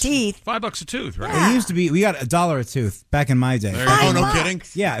kids' teeth. $5 a tooth, right? It used to be, we got $1 a tooth back in my day. Oh, no kidding?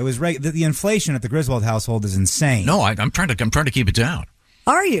 Yeah, it was the inflation at the Griswold household is insane. No, I'm trying to keep it down.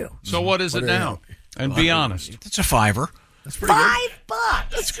 Are you? So what is it now? And be honest. It's a $5. That's pretty $5.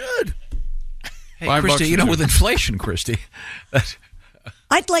 That's good. Hey, $5 Christy, a with tooth. inflation, Christy.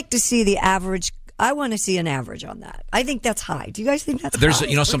 I'd like to see the average. I want to see an average on that. I think that's high. Do you guys think that's There's,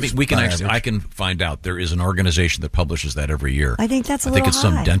 high? something we can actually, I can find out. There is an organization that publishes that every year. I think that's a I think little it's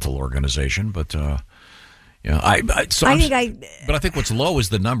some high. dental organization, but but I think what's low is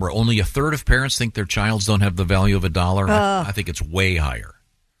the number. Only a third of parents think their childs don't have the value of $1. I think it's way higher.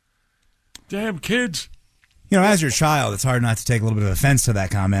 Damn kids. As your child, it's hard not to take a little bit of offense to that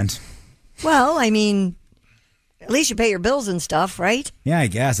comment. Well, I mean, at least you pay your bills and stuff, right? Yeah, I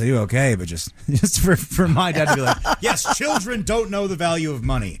guess I do okay, but just for my dad to be like, yes, children don't know the value of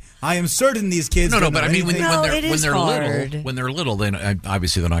money. I am certain these kids. No, don't but know I mean, when anything. they're little, then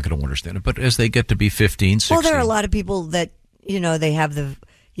obviously they're not going to understand it. But as they get to be 15, 16, Well, there are a lot of people that they have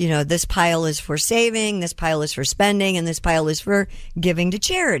this pile is for saving, this pile is for spending, and this pile is for giving to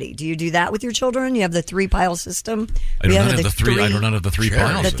charity. Do you do that with your children? You have the 3-pile system. I do not have the three. I do not have the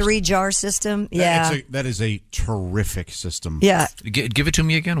 3-pile. The system. 3-jar system. Yeah, That is a terrific system. Yeah. Give it to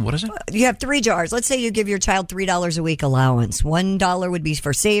me again. What is it? You have 3 jars. Let's say you give your child $3 a week allowance. $1 would be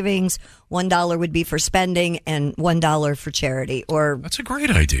for savings, $1 would be for spending, and $1 for charity. Or that's a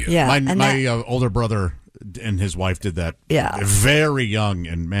great idea. Yeah, my older brother and his wife did that. Yeah. Very young,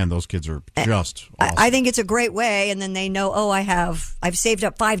 and man, those kids are just awesome. I think it's a great way, and then they know, I've saved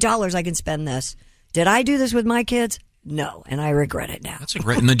up $5. I can spend this. Did I do this with my kids? No, and I regret it now. That's a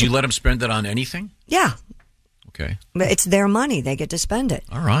great. And then do you let them spend it on anything? Yeah. Okay. But it's their money. They get to spend it.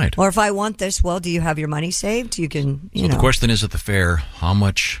 All right. Or if I want this, well, do you have your money saved? You can, So the question is at the fair, how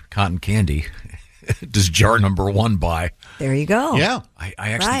much cotton candy does jar number 1 buy? There you go. Yeah. I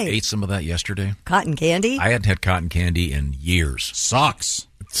actually ate some of that yesterday. Cotton candy? I hadn't had cotton candy in years. Sucks.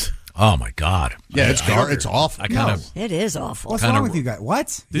 Oh, my God. Yeah, it's awful. It is awful. What's wrong with you guys?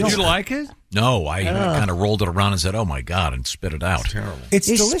 What? Did you like it? No, I kind of rolled it around and said, "Oh my God," and spit it out. Terrible. It's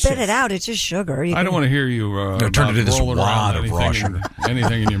you delicious. spit it out. It's just sugar. I don't want to hear you turn it into this rolling wad around of raw sugar.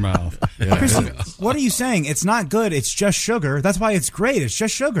 anything in your mouth. Chrissy, what are you saying? It's not good. It's just sugar. That's why it's great. It's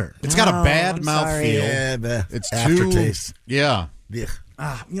just sugar. It's got a bad mouthfeel. Yeah, it's aftertaste. Yeah.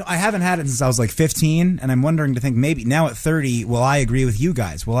 I haven't had it since I was like 15, and I'm wondering to think maybe now at 30, will I agree with you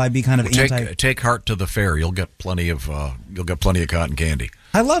guys? Will I be kind of anti? Take heart to the fair. You'll get plenty of cotton candy.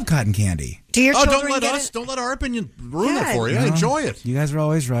 I love cotton candy. Do your children don't let our opinion ruin it for you. Enjoy it. You guys are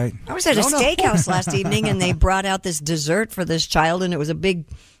always right. I was at a steakhouse last evening, and they brought out this dessert for this child, and it was a big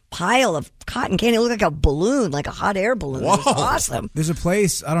pile of cotton candy. It looked like a balloon, like a hot air balloon. Whoa. It was awesome. There's a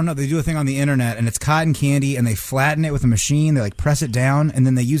place, I don't know, they do a thing on the internet, and it's cotton candy, and they flatten it with a machine. They press it down, and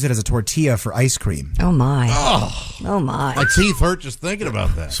then they use it as a tortilla for ice cream. Oh my! Oh my! My teeth hurt just thinking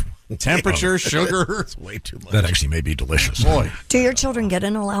about that. Temperature, sugar, it's way too much. That actually may be delicious. Boy, do your children get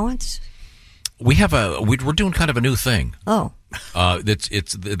an allowance? We have we're doing kind of a new thing. Oh,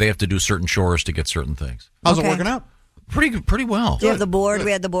 they have to do certain chores to get certain things. How's it working out? Pretty well. Do you have the board?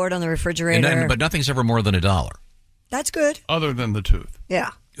 We had the board on the refrigerator. But nothing's ever more than $1. That's good. Other than the tooth.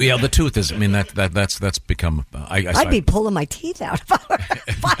 Yeah. Yeah, the tooth is. I mean, that's become. I'd be pulling my teeth out if I were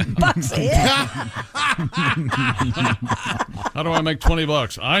 $5 a hit. How do I make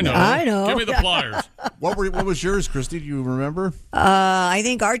 $20? I know. Give me the pliers. What was yours, Christy? Do you remember? I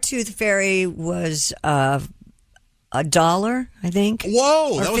think our tooth fairy was $1. I think.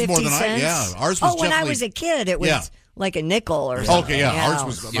 Whoa, or that was more than cents. ours was. When I was a kid, it was like a nickel or something. Okay, yeah. Ours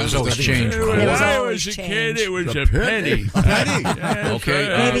was always changed. When I was a kid, it was a penny. Okay,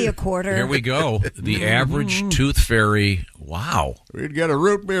 maybe a quarter. Here we go. The average tooth fairy. Wow. We'd get a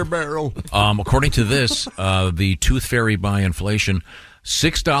root beer barrel. According to this, the tooth fairy by inflation,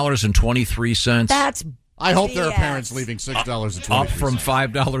 $6.23. That's. I hope there are parents leaving $6.23. Up from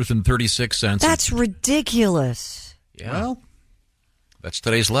 $5.36. That's ridiculous. Yeah. Well, that's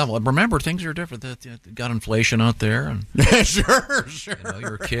today's level. And remember, things are different. Got inflation out there, and sure.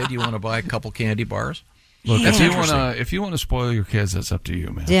 You're a kid. You want to buy a couple candy bars. Look, if you want to spoil your kids, that's up to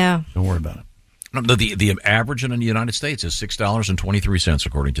you, man. Yeah, don't worry about it. No, the average in the United States is $6.23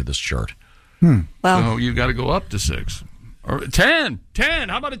 according to this chart. Well, so you got to go up to 6 or 10. 10.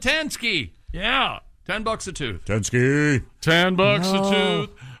 How about a 10 ski? Yeah, $10 a tooth. 10 ski. $10 a tooth.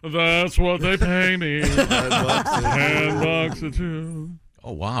 That's what they pay me. $10 a tooth.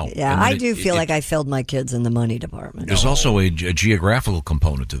 Oh, wow. Yeah, I do feel like I failed my kids in the money department. There's also a geographical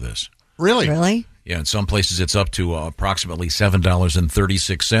component to this. Really? Really? Yeah, in some places it's up to approximately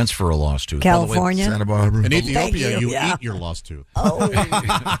 $7.36 for a lost tooth. California? Santa Barbara. In Thank Ethiopia, you yeah. eat your lost tooth. Oh.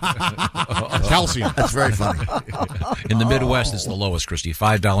 Calcium. That's very funny. In the Midwest, it's the lowest, Christy.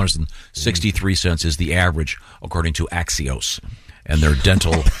 $5.63 is the average, according to Axios and their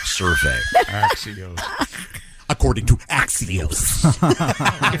dental survey. Axios. According to Axios.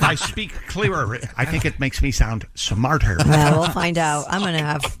 If I speak clearer, I think it makes me sound smarter. Well, we'll find out. I'm going to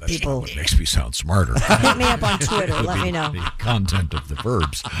have people It makes me sound smarter. hit me up on Twitter. Let me know. The content of the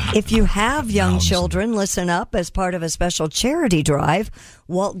verbs. If you have young children, listen up. As part of a special charity drive,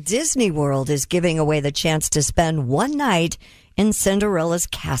 Walt Disney World is giving away the chance to spend one night in Cinderella's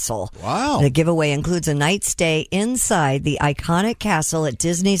castle. Wow. The giveaway includes a night stay inside the iconic castle at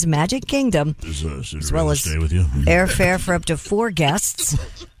Disney's Magic Kingdom, as well as stay with you? airfare for up to 4 guests,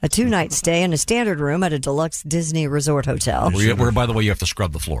 a 2-night stay in a standard room at a deluxe Disney resort hotel. Where, by the way, you have to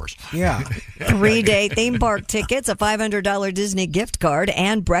scrub the floors. Yeah. 3-day theme park tickets, a $500 Disney gift card,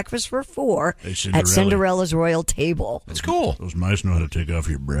 and breakfast for 4 at Cinderella's royal table. It's cool. Those mice know how to take off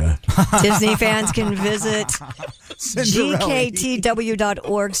your bra. Disney fans can visit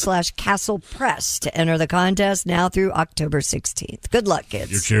gktw.org/castlepress to enter the contest now through October 16th. Good luck,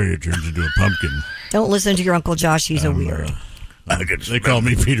 kids. Your chariot turns into a pumpkin. Don't listen to your Uncle Josh. He's a weird. They call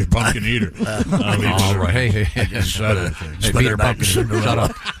me Peter Pumpkin Eater. All right. Hey, Peter Pumpkin, shut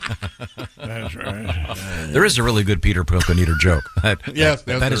up. That's right. There is a really good Peter Pumpkin Eater joke. Yes,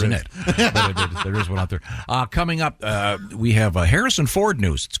 that isn't it. But there is one out there. Coming up, we have Harrison Ford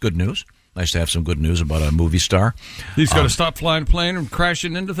news. It's good news. Nice to have some good news about a movie star. He's got to stop flying a plane and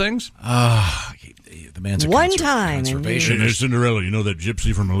crashing into things? The man's a One time. conservationist. Hey, Cinderella, you know that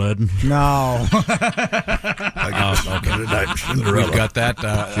gypsy from Aladdin? No. We've got that.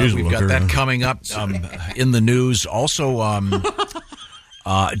 We've got that coming up in the news. Also,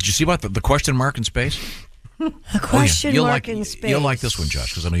 did you see about the question mark in space? A question mark in space. You'll like this one, Josh,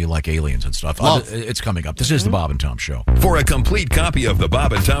 because I know you like aliens and stuff. It's coming up. This is the Bob and Tom Show. For a complete copy of the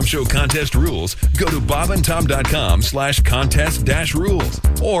Bob and Tom Show contest rules, go to bobandtom.com/contest-rules.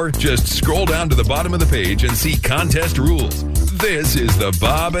 Or just scroll down to the bottom of the page and see contest rules. This is the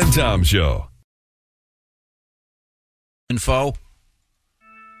Bob and Tom Show. Info.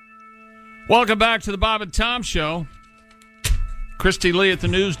 Welcome back to the Bob and Tom Show. Christy Lee at the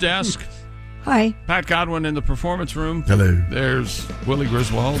news desk. Hi. Pat Godwin in the performance room. Hello. There's Willie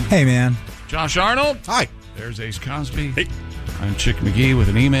Griswold. Hey, man. Josh Arnold. Hi. There's Ace Cosby. Hey. I'm Chick McGee with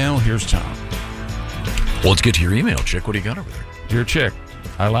an email. Here's Tom. Well, let's get to your email, Chick. What do you got over there? Dear Chick,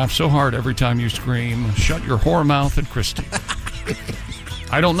 I laugh so hard every time you scream, shut your whore mouth at Christy.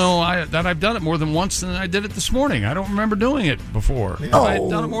 I don't know that I've done it more than once than I did it this morning. I don't remember doing it before. Have I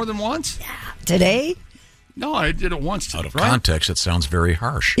done it more than once? Today? No, I did it once. Out of context, it sounds very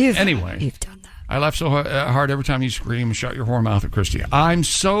harsh. Anyway. You've done that. I laugh so hard every time you scream, shut your whore mouth at Christy. I'm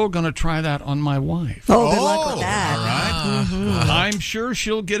so going to try that on my wife. Oh, good luck with that. All right. I'm sure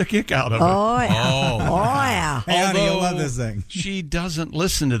she'll get a kick out of it. Oh, yeah. Oh, yeah. Hey, honey, you'll love this thing. She doesn't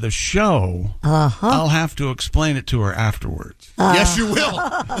listen to the show. I'll have to explain it to her afterwards. Yes, you will.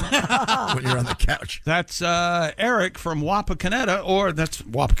 When you're on the couch. That's Eric from Wapakoneta, or that's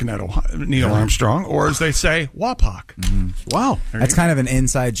Wapakoneta, Neil Armstrong, or as they say, Wapak. Wow. That's kind of an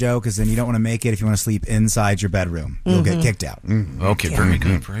inside joke, because then you don't want to make it if you want to sleep inside your bedroom. You'll get kicked out. Okay, very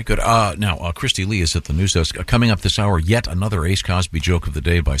good, very good. Now, Christy Lee is at the news desk. Coming up this hour, yet another Ace Cosby joke of the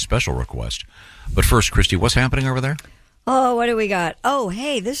day by special request. But first, Christy, what's happening over there? Oh, what do we got? Oh,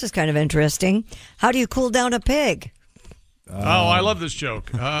 hey, this is kind of interesting. How do you cool down a pig? I love this joke.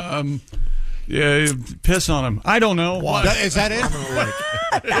 Yeah, piss on him. I don't know. What? Is that it?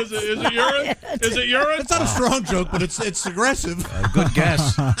 Is it urine? Is it urine? It's not a strong joke, but it's aggressive. Good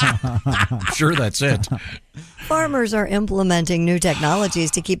guess. I'm sure that's it. Farmers are implementing new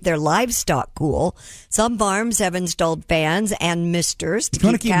technologies to keep their livestock cool. Some farms have installed fans and misters to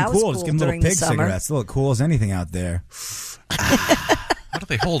keep cows cool. Just give them little during pig the summer. cigarettes. They'll look cool as anything out there. How do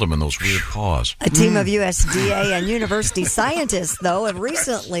they hold them in those weird paws? A team of USDA and university scientists, though, have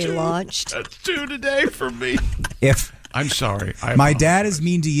recently launched. That's 2 today for me. I'm sorry. My dad is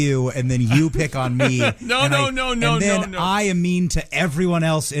mean to you, and then you pick on me. No. And then I am mean to everyone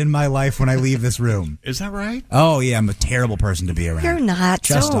else in my life when I leave this room. Is that right? Oh, yeah. I'm a terrible person to be around. You're not.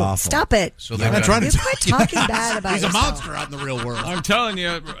 Just awful. Stop it. So you quit talking bad about He's yourself. a monster out in the real world. I'm telling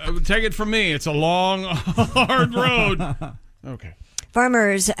you, take it from me. It's a long, hard road. Okay.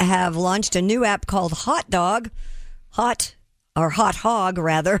 Farmers have launched a new app called Hot Hog,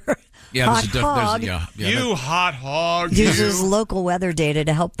 rather. Yeah, Hot Hog You hot hog. uses local weather data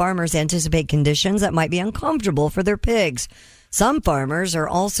to help farmers anticipate conditions that might be uncomfortable for their pigs. Some farmers are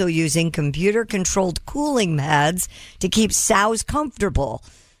also using computer-controlled cooling pads to keep sows comfortable.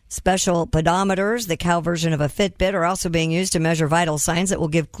 Special pedometers, the cow version of a Fitbit, are also being used to measure vital signs that will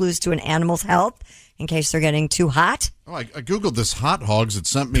give clues to an animal's health in case they're getting too hot. Oh, I Googled this hot hogs. It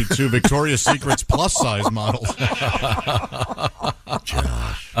sent me to Victoria's Secret's plus-size models.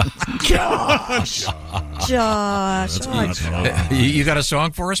 Josh. You got a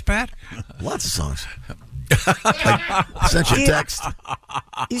song for us, Pat? Lots of songs. I sent you a text.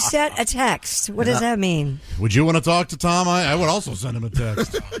 You sent a text. What does that mean? Would you want to talk to Tom? I would also send him a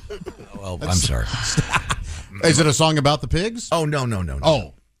text. Well, I'm sorry. Is it a song about the pigs? Oh, no.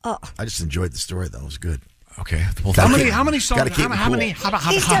 Oh. I just enjoyed the story, though. It was good. Okay. Well, how many songs?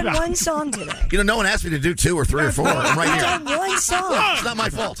 He's done one song today. No one asked me to do 2 or 3 or 4. I'm right He's here. done one song. It's not my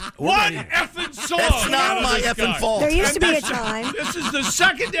fault. One effing song. It's not my effing fault. There used to be a time. This is the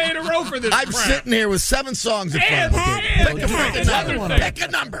second day in a row for this. I'm sitting here with 7 songs in front of me. Pick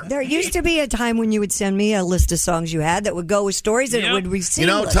a number. There used to be a time when you would send me a list of songs you had that would go with stories and it would be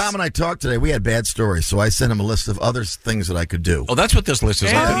seamless. Tom and I talked today. We had bad stories, so I sent him a list of other things that I could do. Oh, that's what this list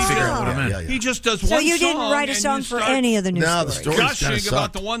is. I couldn't figure out what it meant. He just does one so song. you didn't write a song for any of the new stories? The stories gushing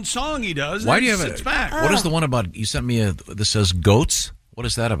about the one song he does. Why do you have it? What is the one about? You sent me this says goats. What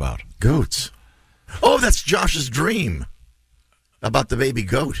is that about? Goats. Oh, that's Josh's dream about the baby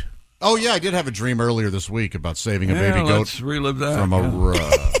goat. Oh, yeah, I did have a dream earlier this week about saving a baby goat. Let's relive that. From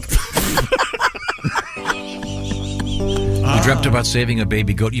You dreamt about saving a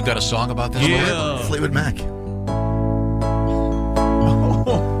baby goat. You've got a song about this? Yeah. Fleetwood Mac.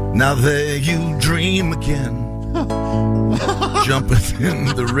 Now there you dream again, jumping in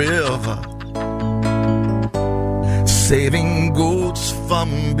the river, saving goats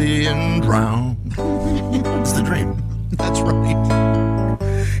from being drowned. It's the dream. That's right.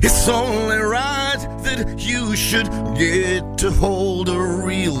 It's only right that you should get to hold a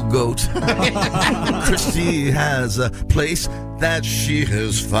real goat. Christy has a place that she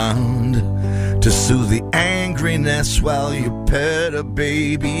has found to soothe the angriness while you pet a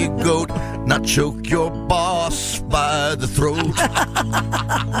baby goat, not choke your boss by the throat.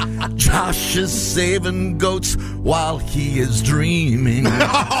 Josh is saving goats while he is dreaming.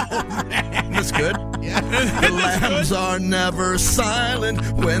 That's good. Yeah. The lambs are never silent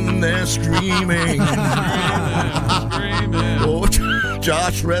when they're screaming. Oh,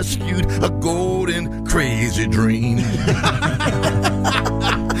 Josh rescued a golden crazy dream.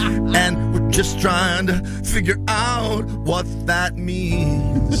 And we're just trying to figure out what that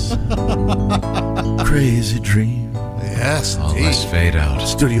means. Crazy dream. Yes, oh, let's fade out.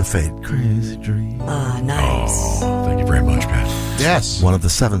 Studio fade. Crazy dream. Ah, nice. Oh, thank you very much, Pat. Yes. One of the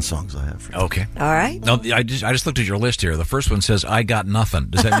 7 songs I have for you. Okay. All right. No, I just looked at your list here. The first one says, I got nothing.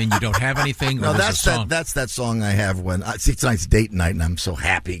 Does that mean you don't have anything? No, that's that song I have when see tonight's date night and I'm so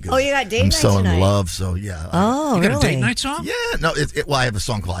happy. Oh, you got date night I'm so tonight. In love, so yeah. Oh, you got really? a date night song? Yeah. No, well, I have a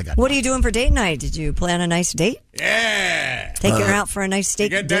song called I Got What are you doing for date night? Did you plan a nice date? Yeah. Taking her out for a nice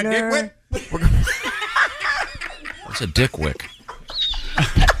steak dinner? What's a dick wick?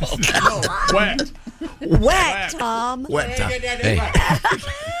 Wet. Wet, Tom. Wet, Tom. Hey.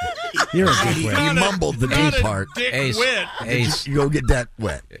 You're a dick wit. He mumbled the D part. Ace, Ace. You go get that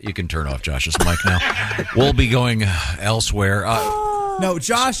wet. You can turn off Josh's mic now. We'll be going elsewhere. No,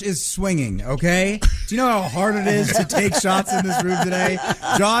 Josh is swinging, okay? Do you know how hard it is to take shots in this room today?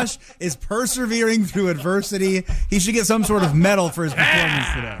 Josh is persevering through adversity. He should get some sort of medal for his performance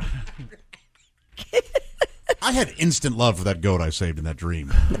today. I had instant love for that goat I saved in that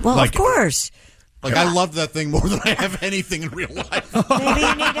dream. Well, of course. Like, I loved that thing more than I have anything in real life. Maybe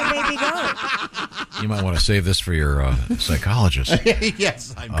you need a baby goat. You might want to save this for your psychologist.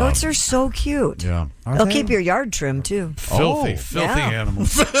 Yes. I know. Goats are so cute. Yeah. They'll keep your yard trim, too. Filthy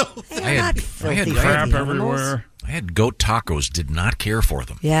animals. They're not filthy crap animals. everywhere. I had goat tacos, did not care for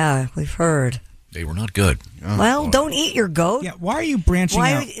them. Yeah, we've heard. They were not good. Well, don't eat your goat. Yeah, why are you branching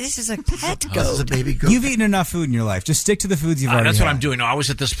out? This is a pet goat. This is a baby goat. You've eaten enough food in your life. Just stick to the foods you've already That's had. what I'm doing. No, I was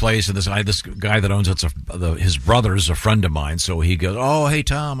at this place, and this guy that owns it's his brother's a friend of mine. So he goes, "Oh, hey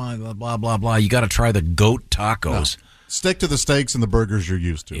Tom, blah blah blah. You got to try the goat tacos." No. Stick to the steaks and the burgers you're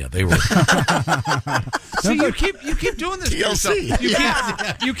used to. Yeah, they were. See, you keep doing this to yourself.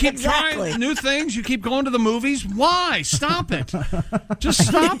 You keep trying new things. You keep going to the movies. Why? Stop it. Just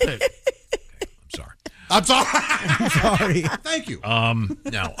stop it. I'm sorry. I'm sorry. Thank you.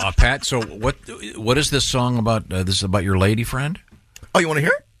 Now, Pat. So what is this song about? This is about your lady friend? Oh, you want to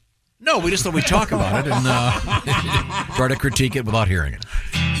hear it? No, we just thought we'd talk about it and try to critique it without hearing it.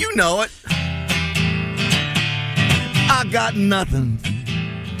 You know it. I got nothing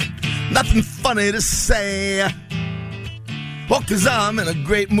funny to say. Well, 'cause I'm in a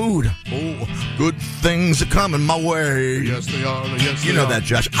great mood. Oh, good things are coming my way. Yes, they are. Yes, you know that,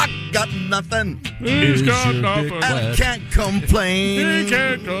 Josh. I got nothing. He's got nothing. And I can't complain. He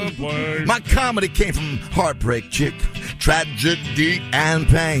can't complain. My comedy came from heartbreak, chick, tragedy, and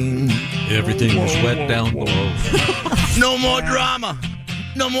pain. Everything was wet down below. No more drama.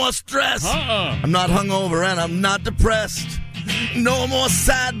 No more stress. I'm not hungover and I'm not depressed. No more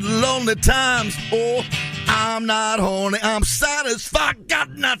sad, lonely times. Oh, I'm not horny. I'm satisfied.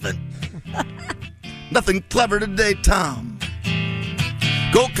 Got nothing. Nothing clever today, Tom.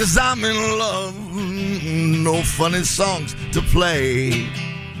 Go 'cause I'm in love. No funny songs to play.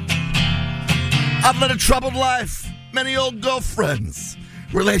 I've led a troubled life. Many old girlfriends.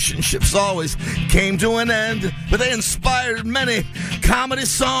 Relationships always came to an end, but they inspired many comedy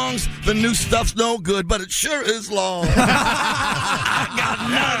songs. The new stuff's no good, but it sure is long. I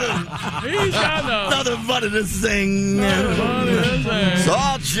got nothing. He's got nothing funny to sing. So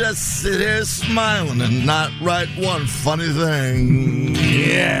I'll just sit here smiling and not write one funny thing.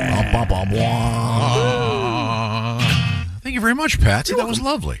 Yeah. Thank you very much, Patsy. That was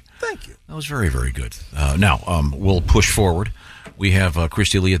lovely. Thank you. That was very, very good. Now, we'll push forward. We have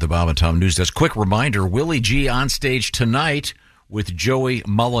Christy Lee at the Bob and Tom News Desk. Quick reminder, Willie G on stage tonight with Joey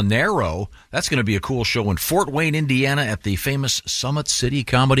Molinaro. That's going to be a cool show in Fort Wayne, Indiana at the famous Summit City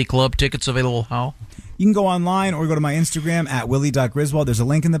Comedy Club. Tickets available how? You can go online or go to my Instagram at willie.griswold. There's a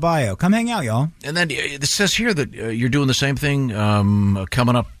link in the bio. Come hang out, y'all. And then it says here that you're doing the same thing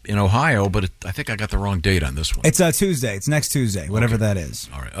coming up in Ohio, but I think I got the wrong date on this one. It's Tuesday. It's next Tuesday, whatever that is.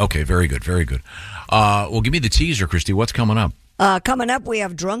 All right. Okay, very good, very good. Well, give me the teaser, Christy. What's coming up? Coming up, we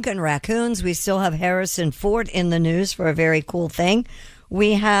have drunken raccoons. We still have Harrison Ford in the news for a very cool thing.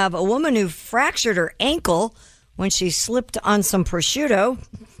 We have a woman who fractured her ankle when she slipped on some prosciutto.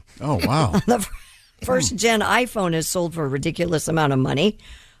 Oh, wow. The first-gen iPhone is sold for a ridiculous amount of money.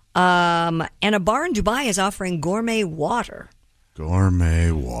 And a bar in Dubai is offering gourmet water. Gourmet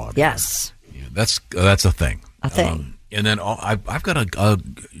water. Yes. Yeah, that's a thing. A thing. And then I've got a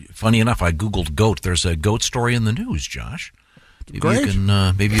funny enough, I Googled goat. There's a goat story in the news, Josh.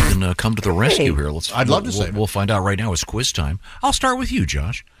 Maybe you can come to the rescue here. I'd love to say We'll find out right now. It's quiz time. I'll start with you,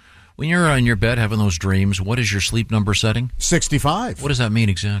 Josh. When you're on your bed having those dreams, what is your sleep number setting? 65. What does that mean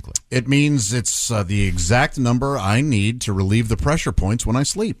exactly? It means it's the exact number I need to relieve the pressure points when I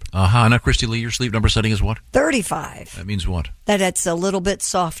sleep. Now, Christy Lee, your sleep number setting is what? 35. That means what? That it's a little bit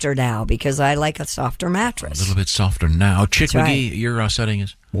softer now because I like a softer mattress. A little bit softer now. Chick That's McGee, right. your setting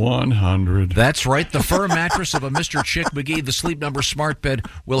is? 100. That's right. The firm mattress of a Mr. Chick McGee, the Sleep Number Smart Bed,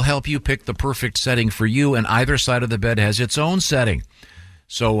 will help you pick the perfect setting for you, and either side of the bed has its own setting.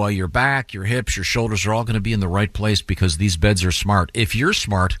 So your back, your hips, your shoulders are all going to be in the right place because these beds are smart. If you're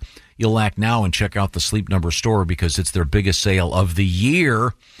smart, you'll act now and check out the Sleep Number store because it's their biggest sale of the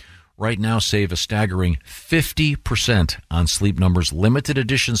year. Right now, save a staggering 50% on Sleep Number's limited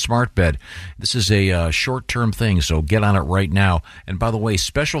edition smart bed. This is a short-term thing, so get on it right now. And by the way,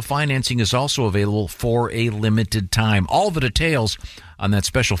 special financing is also available for a limited time. All the details on that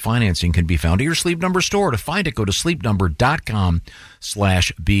special financing can be found at your Sleep Number store. To find it, go to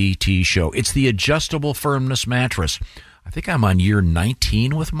sleepnumber.com/BT show. It's the adjustable firmness mattress. I think I'm on year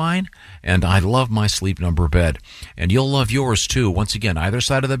 19 with mine, and I love my Sleep Number bed. And you'll love yours, too. Once again, either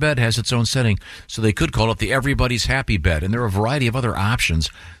side of the bed has its own setting, so they could call it the Everybody's Happy Bed. And there are a variety of other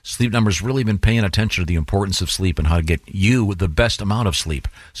options. Sleep Number's really been paying attention to the importance of sleep and how to get you the best amount of sleep.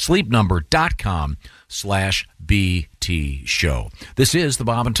 sleepnumber.com/BT show. This is the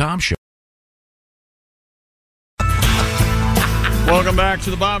Bob and Tom Show. Welcome back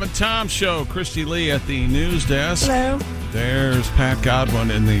to the Bob and Tom Show. Christy Lee at the news desk. Hello. There's Pat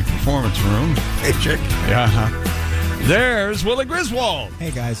Godwin in the performance room. Hey, chick. Yeah. There's Willie Griswold.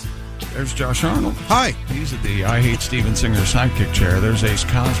 Hey, guys. There's Josh Arnold. Hi. He's at the I Hate Steven Singer sidekick chair. There's Ace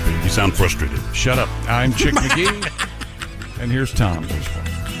Cosby. You sound frustrated. Shut up. I'm Chick McGee. And here's Tom Griswold.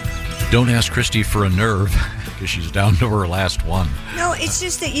 Don't ask Christy for a nerve because she's down to her last one. No, it's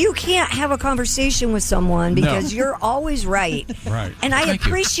just that you can't have a conversation with someone because you're always right. Right. And I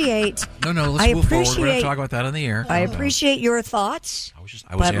appreciate... No, let's move forward. We're going to talk about that on the air. I appreciate your thoughts, I was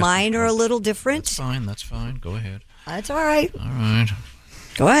but mine are a little different. That's fine. Go ahead. That's all right. All right.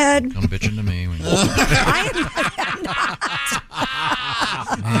 Go ahead. Come bitching to me.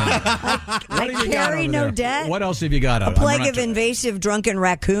 I carry no debt. What else have you got? A plague of invasive drunken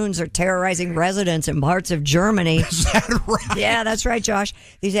raccoons are terrorizing residents in parts of Germany. Is that right? Yeah, that's right, Josh.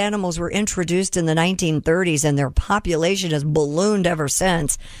 These animals were introduced in the 1930s, and their population has ballooned ever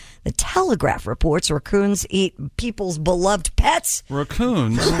since. The Telegraph reports raccoons eat people's beloved pets.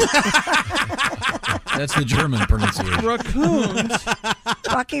 Raccoons? That's the German pronunciation. Raccoons.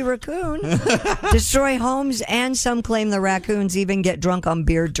 Rocky Raccoon. Destroy homes, and some claim the raccoons even get drunk on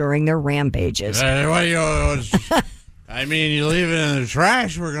beer during their rampages. I mean, you leave it in the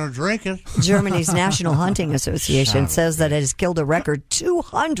trash, we're going to drink it. Germany's National Hunting Association says that it has killed a record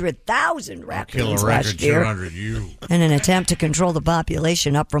 200,000 raccoons last year 200, in an attempt to control the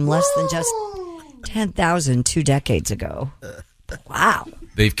population, up from less than just 10,000 2 decades ago. Wow.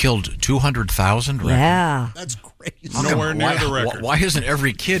 They've killed 200,000 raccoons? Yeah. That's crazy. Nowhere near the record. Why isn't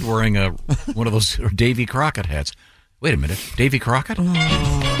every kid wearing one of those Davy Crockett hats? Wait a minute. Davy Crockett?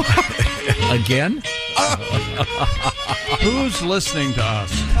 Again? Who's listening to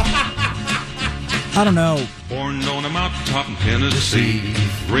us? I don't know. Born on a mountaintop in Tennessee,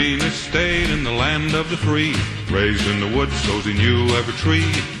 greenest state in the land of the free. Raised in the woods, so he knew every tree.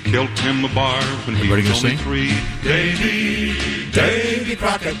 Killed Tim McBarr when he Everybody was gonna only sing? 3. Davy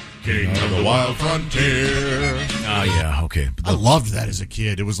Crockett, king of the wild frontier. Oh, yeah, okay. I loved that as a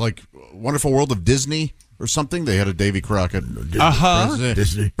kid. It was like Wonderful World of Disney or something. They had a Davy Crockett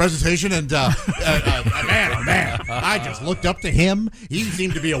presentation, and man, I just looked up to him. He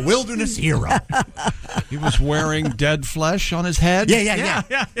seemed to be a wilderness hero. He was wearing dead flesh on his head? Yeah.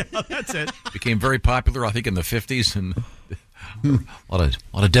 That's it. Became very popular, I think, in the 50s, and a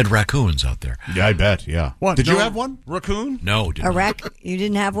lot of dead raccoons out there. Yeah, I bet, yeah. What? Did you have one? Raccoon? No. You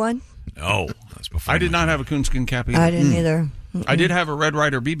didn't have one? No. That's before I did not have a coonskin cap either. I didn't either. I did have a Red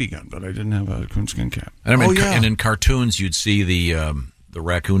Ryder BB gun, but I didn't have a coonskin cap. And, and in cartoons, you'd see the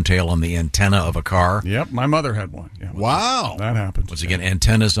raccoon tail on the antenna of a car. Yep, my mother had one. Yeah, wow. That happens. Once again,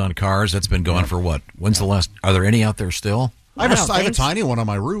 antennas on cars, that's been going for what? When's the last? Are there any out there still? I have a tiny one on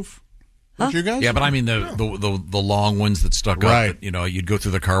my roof. Don't you guys? Yeah, but I mean the long ones that stuck up. You know, you'd go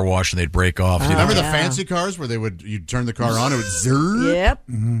through the car wash and they'd break off. Remember the fancy cars where you'd turn the car on, it would zzzz? Yep.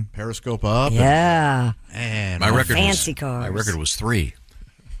 Periscope up. Yeah. And my record fancy cars. My record was 3.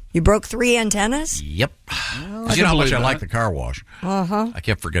 You broke 3 antennas? Yep. Well, you know how much I like the car wash. Uh-huh. I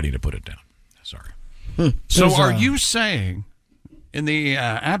kept forgetting to put it down. Sorry. So are you saying in the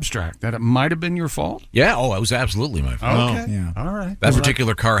abstract that it might have been your fault? Yeah. Oh, it was absolutely my fault. Okay. Yeah. All right. That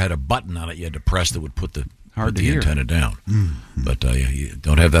particular car had a button on it you had to press that would put the antenna down. But you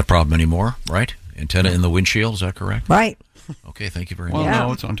don't have that problem anymore, right? Antenna in the windshield, is that correct? Right. Okay, thank you very much. Well,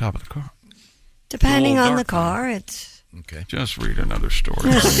 no, it's on top of the car. Depending on the car, it's... Okay. Just read another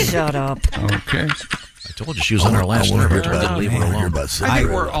story. Shut up. Okay. I told you she was on her last nerve. I told you to leave her alone. I think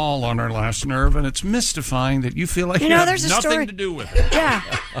we're all on our last nerve, and it's mystifying that you feel like you have there's nothing to do with it. Yeah.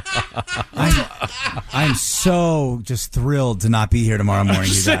 I'm so just thrilled to not be here tomorrow morning,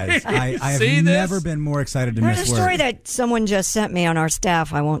 you guys. I have never been more excited to miss There's a work. story that someone just sent me on our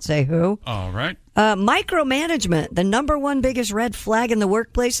staff. I won't say who. All right. Micromanagement, the number one biggest red flag in the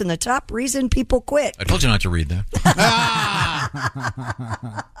workplace and the top reason people quit. I told you not to read that.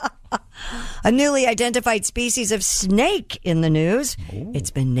 A newly identified species of snake in the news. Ooh. It's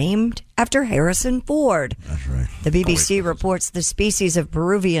been named after Harrison Ford. That's right. The BBC reports the species of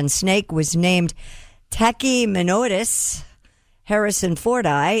Peruvian snake was named Tachymenodes Harrison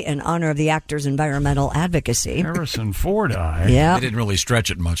Fordi in honor of the actor's environmental advocacy. Harrison Fordi? Yeah. They didn't really stretch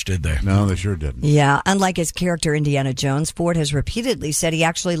it much, did they? No, they sure didn't. Yeah. Unlike his character Indiana Jones, Ford has repeatedly said he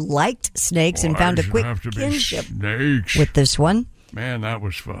actually liked snakes and found a quick kinship with this one. Man, that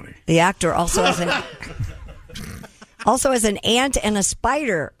was funny. The actor also has an ant and a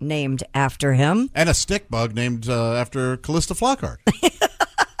spider named after him. And a stick bug named after Callista Flockhart.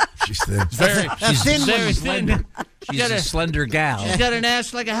 She's thin. She's very thin. She's a slender gal. She's got an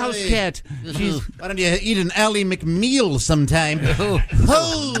ass like a house cat. Why don't you eat an Ally McMeal sometime?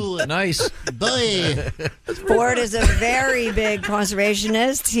 Oh, nice. Boy. Ford is a very big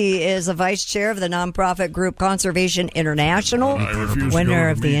conservationist. He is a vice chair of the nonprofit group Conservation International, winner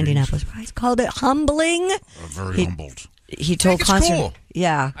of the Indianapolis Prize. Called it humbling. Very humbled. He told cool.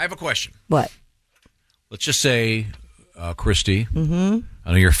 Yeah. I have a question. What? Let's just say, Christy,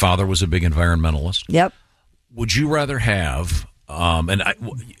 I know your father was a big environmentalist. Yep. Would you rather have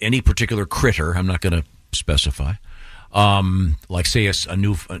any particular critter? I'm not going to specify. Like, say, a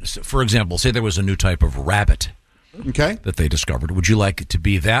new, for example, say there was a new type of rabbit. Okay. That they discovered. Would you like it to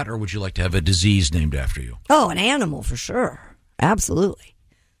be that, or would you like to have a disease named after you? Oh, an animal for sure. Absolutely.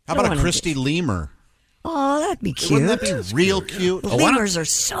 How about a Christy lemur? Oh, that'd be cute. Wouldn't that be real cute? Lemurs are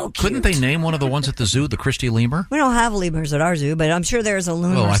so cute. Couldn't they name one of the ones at the zoo the Christy lemur? We don't have lemurs at our zoo, but I'm sure there's a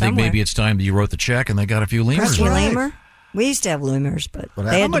lemur Well, I think somewhere. maybe it's time you wrote the check and they got a few lemurs. Christy lemur? We used to have lemurs, but they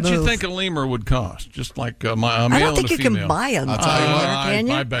how had to much move. you think a lemur would cost? Just like a male I don't and think a you can female. buy a lemur. I'll tell you what. Can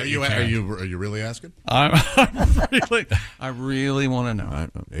you? I bet you can. Are you really asking? I really want to know.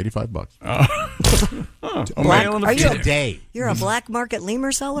 $85. Are you Today. You're a black market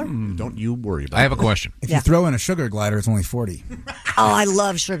lemur seller? Don't you worry about it. I have a question. If you throw in a sugar glider, it's only 40. Oh, I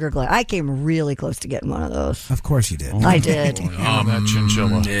love sugar glider. I came really close to getting one of those. Of course you did. I did. That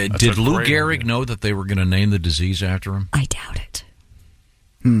chinchilla. Did Lou Gehrig know that they were going to name the disease after him? I doubt it.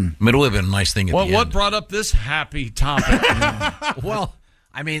 I mean, it would have been a nice thing at the end. What brought up this happy topic? Well,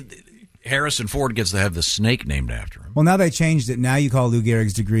 I mean, Harrison Ford gets to have the snake named after him. Well, now they changed it. Now you call Lou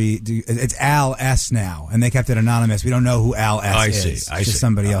Gehrig's degree, it's Al S. now, and they kept it anonymous. We don't know who Al S. is. I see. Just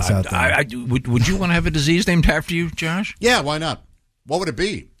somebody else out there. Would you want to have a disease named after you, Josh? Yeah, why not? What would it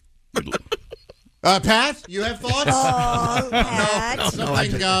be? Pat, you have thoughts? Oh, Pat. No,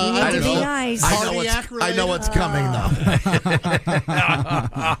 You need to be nice. I know what's coming now.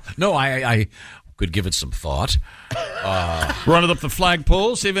 No, I could give it some thought. Run it up the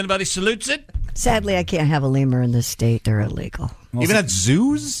flagpole, see if anybody salutes it. Sadly, I can't have a lemur in this state. They're illegal. Even at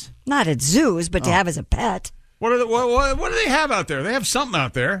zoos? Not at zoos, but to have as a pet. What do they have out there? They have something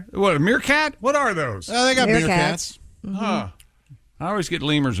out there. What, a meerkat? What are those? They got meerkats. Huh. I always get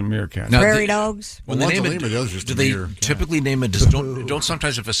lemurs and meerkats. Now, Prairie dogs. When they name it, do they typically name it? Don't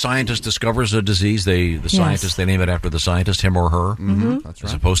sometimes if a scientist discovers a disease, the scientist they name it after the scientist, him or her, That's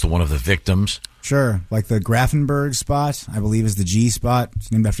as opposed to one of the victims. Sure. Like the Grafenberg spot, I believe, is the G spot.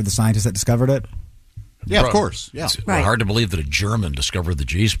 It's named after the scientist that discovered it. Yeah, of course. Yeah. It's hard to believe that a German discovered the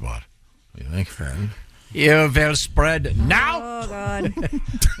G spot. You think? You will spread now. Oh, God.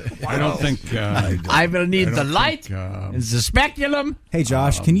 I don't think... I will need the light and the speculum. Hey,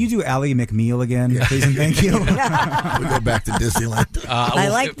 Josh, can you do Ally McNeil again, please and thank you? We go back to Disneyland. I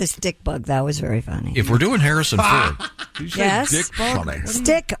like the stick bug. That was very funny. If we're doing Harrison Ford... Yes. Stick bug?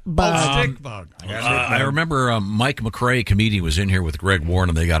 Stick bug. Stick bug. I remember Mike McRae, comedian, was in here with Greg Warren,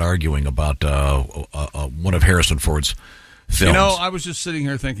 and they got arguing about one of Harrison Ford's films. You know, I was just sitting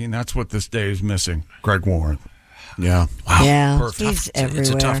here thinking that's what this day is missing. Greg Warren. Yeah. Wow. Yeah. Perfect. He's It's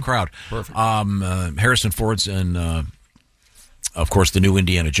a tough crowd. Perfect. Harrison Ford's in, of course, the new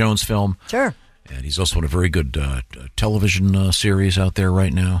Indiana Jones film. Sure. And he's also in a very good television series out there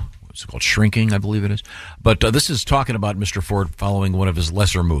right now. It's called Shrinking, I believe it is. But this is talking about Mr. Ford following one of his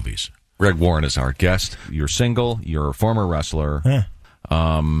lesser movies. Greg Warren is our guest. You're single. You're a former wrestler.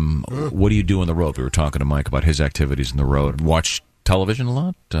 What do you do on the road? We were talking to Mike about his activities on the road. Watch television a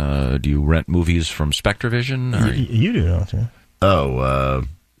lot? Do you rent movies from Spectravision? You do, don't you? Oh,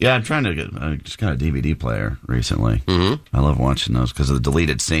 yeah, I'm trying to get just kind of DVD player recently. I love watching those because of the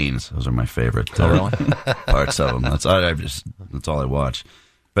deleted scenes. Those are my favorite parts of them. That's all I watch.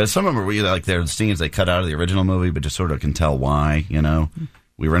 But some of them are really like they're scenes they cut out of the original movie, but just sort of can tell why, you know.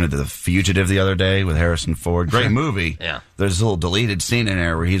 We rented The Fugitive the other day with Harrison Ford. Great movie. Yeah. There's a little deleted scene in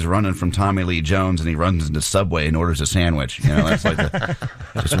there where he's running from Tommy Lee Jones and he runs into Subway and orders a sandwich. You know, that's like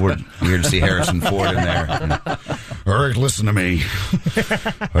just weird to see Harrison Ford in there. All right, listen to me.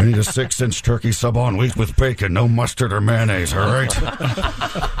 I need a 6-inch turkey sub on wheat with bacon, no mustard or mayonnaise, all right?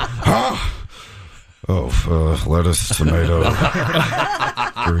 Huh? Oh, lettuce, tomato,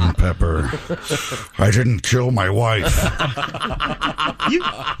 green pepper. I didn't kill my wife.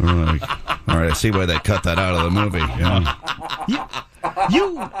 All right, I see why they cut that out of the movie.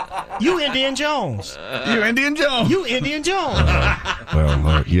 You Indian Jones. You Indian Jones. You Indian Jones.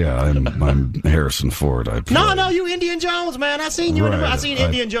 Well, yeah, I'm Harrison Ford. No, you Indian Jones, man. I seen you. I seen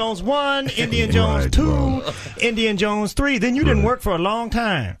Indian Jones 1, Indian Jones 2, Indian Jones 3. Then you didn't work for a long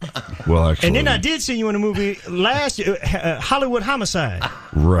time. Well, actually, and then I did see you in a movie last year, Hollywood Homicide.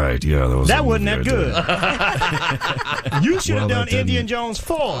 Right, yeah, that wasn't that good. You should have done Indian Jones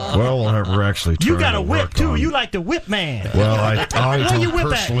 4. Well, we're actually trying you got a whip too. on... You like the whip man. Well, I don't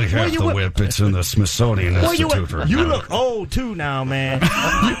personally have the whip. It's in the Smithsonian Institute. You look old too now, man.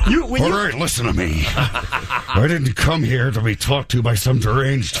 All right, listen to me. I didn't come here to be talked to by some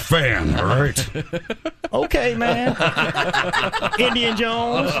deranged fan. All right. Okay, man. Indian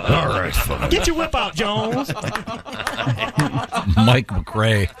Jones. All right, fine. Get your whip out, Jones. Mike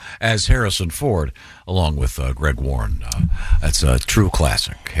McRae as Harrison Ford, along with Greg Warren. That's a true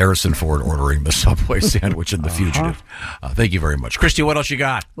classic. Harrison Ford ordering the Subway sandwich in The Fugitive. Thank you very much. Christy, what else you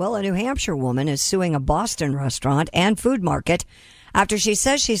got? Well, a New Hampshire woman is suing a Boston restaurant and food market after she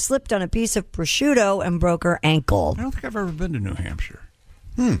says she slipped on a piece of prosciutto and broke her ankle. I don't think I've ever been to New Hampshire.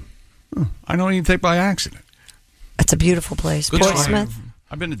 I don't even think by accident. It's a beautiful place. Portsmouth.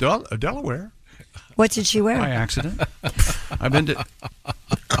 I've been to Delaware. What did she wear? By accident. I've been to...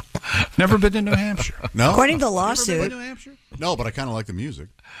 Never been to New Hampshire. No? According to the lawsuit... Never been to New Hampshire? No, but I kind of like the music.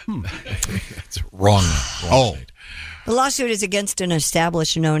 It's wrong. The lawsuit is against an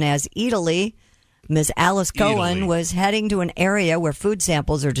establishment known as Italy, Ms. Alice Cohen was heading to an area where food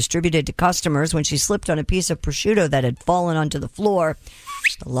samples are distributed to customers when she slipped on a piece of prosciutto that had fallen onto the floor.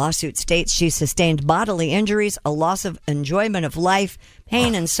 The lawsuit states she sustained bodily injuries, a loss of enjoyment of life,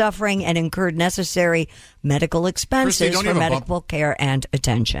 pain and suffering, and incurred necessary medical expenses for medical care and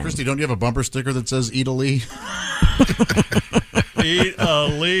attention. Christy, don't you have a bumper sticker that says Italy?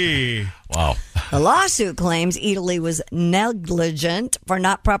 Italy. Wow. The lawsuit claims Italy was negligent for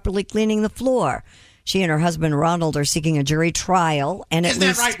not properly cleaning the floor. She and her husband Ronald are seeking a jury trial and at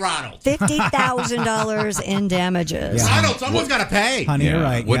least $50,000 in damages. Yeah. Ronald, someone's got to pay. Honey, you're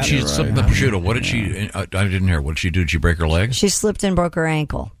right. What she slipped the prosciutto? What did she? I didn't hear. What did she do? Did she break her leg? She slipped and broke her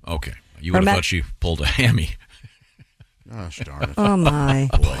ankle. Okay, you would have thought she pulled a hammy. Gosh darn it! Oh my!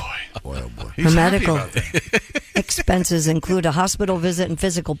 boy. Her medical expenses include a hospital visit and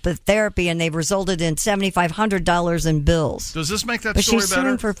physical therapy, and they've resulted in $7,500 in bills. Does this make that but story she's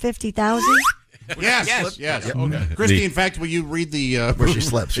better? suing for $50,000. Yes. Yep. Okay. Christy, in fact, will you read the where she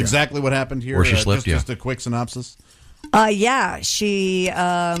slips? Exactly what happened here? Where she slipped, just a quick synopsis. She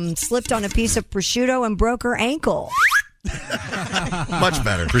slipped on a piece of prosciutto and broke her ankle. Much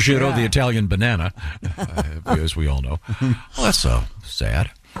better. Prosciutto, the Italian banana, as we all know. Well, that's sad.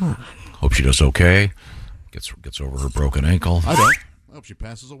 Hope she does okay. Gets over her broken ankle. I don't. I hope she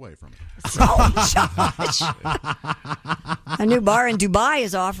passes away from it. Oh, Josh. A new bar in Dubai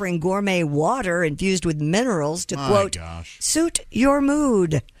is offering gourmet water infused with minerals to, quote, suit your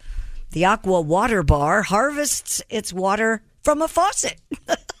mood. The Aqua Water Bar harvests its water from a faucet.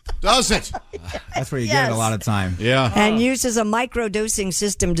 Does it? That's where you get it a lot of time. Yeah. And uses a microdosing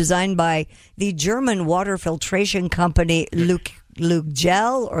system designed by the German water filtration company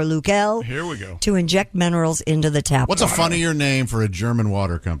Lugel Here we go. to inject minerals into the tap What's water. a funnier name for a German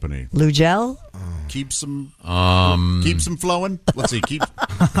water company? Lugel? Keeps them flowing. Let's see.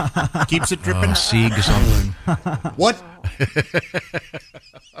 Keeps it dripping. Sieg something. What?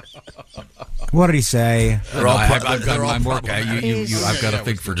 What did he say? I've got my work. I've got to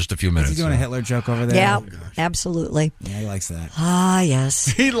think for just a few minutes. Is he doing a Hitler joke over there? Yeah, absolutely. Yeah, he likes that. Ah, yes.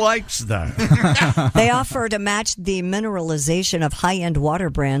 He likes that. They offer to match the mineralization of high-end water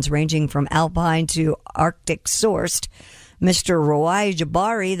brands ranging from Alpine to Arctic sourced. Mr. Roy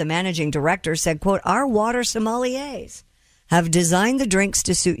Jabari, the managing director, said, quote, our water sommeliers have designed the drinks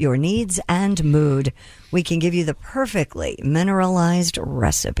to suit your needs and mood. We can give you the perfectly mineralized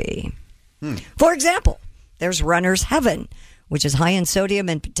recipe. For example, there's Runner's Heaven, which is high in sodium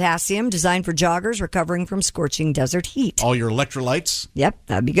and potassium, designed for joggers recovering from scorching desert heat. All your electrolytes? Yep,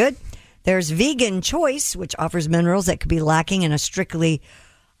 that'd be good. There's Vegan Choice, which offers minerals that could be lacking in a strictly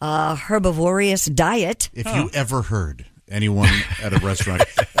herbivorous diet. If you ever heard anyone at a restaurant,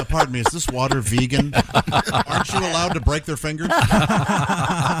 pardon me, is this water vegan? Aren't you allowed to break their fingers?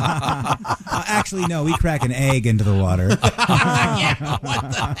 Actually, no, we crack an egg into the water.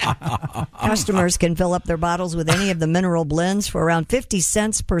 Customers can fill up their bottles with any of the mineral blends for around 50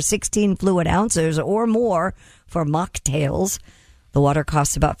 cents per 16 fluid ounces or more for mocktails. The water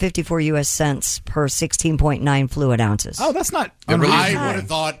costs about 54 U.S. cents per 16.9 fluid ounces. Oh, that's not I would unreasonable. have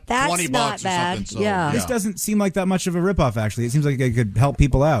thought That's 20 not bucks bad. or something. So, Yeah. This doesn't seem like that much of a ripoff, actually. It seems like it could help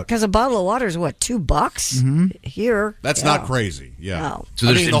people out. Because a bottle of water is, what, $2 here? That's not crazy. Yeah. No. So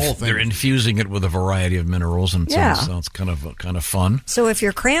I mean, the whole thing. they're infusing it with a variety of minerals, and Yeah. sounds kind of fun. So if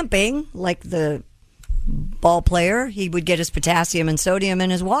you're cramping, like the ball player, he would get his potassium and sodium in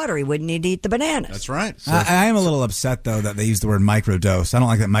his water. He wouldn't need to eat the bananas. That's right. I am a little upset, though, that they use the word microdose. I don't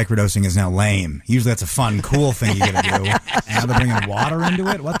like that microdosing is now lame. Usually that's a fun, cool thing you get to do. And now they're bringing water into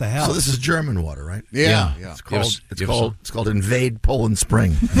it? What the hell? So this is German water, right? Yeah. It's called Invade Poland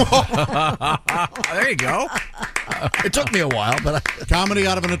Spring. There you go. It took me a while, but Comedy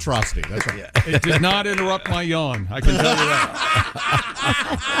out of an atrocity. That's right. It did not interrupt my yawn. I can tell you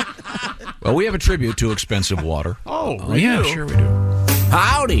that. Well, we have a tribute to expensive water. Oh, yeah, sure we do.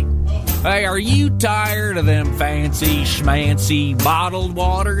 Howdy. Hey, are you tired of them fancy schmancy bottled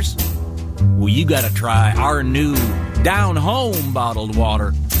waters? Well, you got to try our new down-home bottled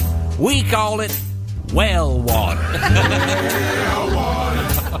water. We call it well water. Well water.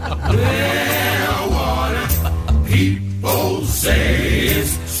 Well water. People say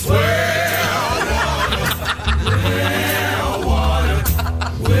it's swell water. Well water.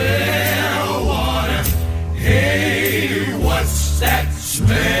 Well water. Hey, what's that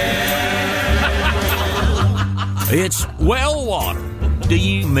smell? It's well water. Do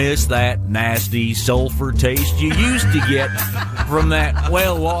you miss that nasty sulfur taste you used to get from that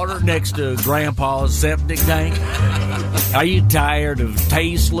well water next to Grandpa's septic tank? Are you tired of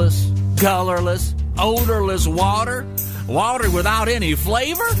tasteless, colorless, odorless water? Water without any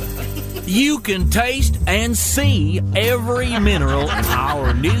flavor? you can taste and see every mineral in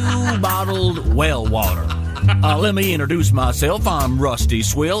our new bottled well water. Let me introduce myself. I'm Rusty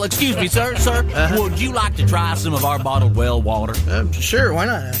Swill. Excuse me, sir. Sir, would you like to try some of our bottled well water? Sure, why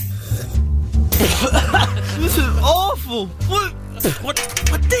not? This is awful. What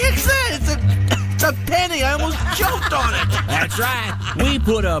the heck's that? It's a penny. I almost choked on it. That's right. We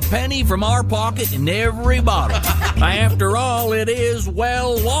put a penny from our pocket in every bottle. After all, it is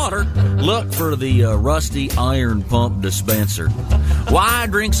well water. Look for the Rusty Iron Pump dispenser. Why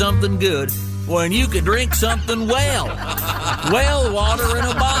drink something good when you could drink something well? Well water in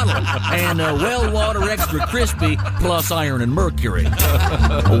a bottle. And well water extra crispy plus iron and mercury.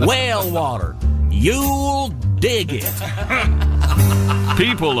 Well water. You'll dig it.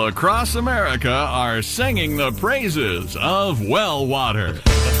 People across America are singing the praises of well water.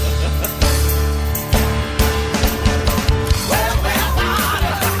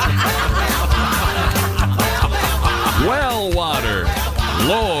 Well water.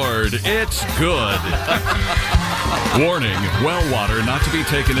 Lord, it's good. Warning, well water not to be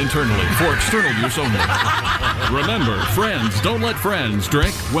taken internally for external use only. Remember, friends, don't let friends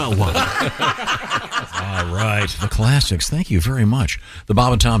drink well water. All right, the classics. Thank you very much. The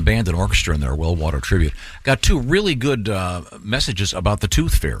Bob and Tom Band and Orchestra in their well water tribute. Got two really good messages about the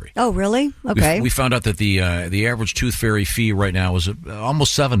Tooth Fairy. Oh, really? Okay. We found out that the average Tooth Fairy fee right now is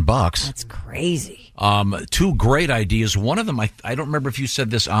almost $7. That's crazy. Two great ideas. One of them, I don't remember if you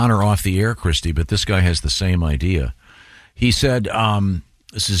said this on or off the air, Christy, but this guy has the same idea. He said,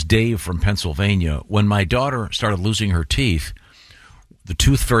 this is Dave from Pennsylvania, when my daughter started losing her teeth, the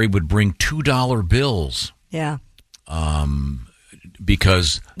Tooth Fairy would bring $2 bills. Yeah.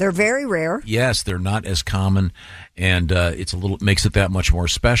 Because they're very rare. Yes, they're not as common, and it's makes it that much more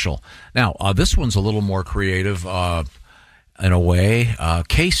special. Now, this one's a little more creative in a way.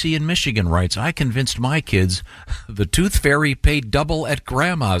 Casey in Michigan writes, I convinced my kids the Tooth Fairy paid double at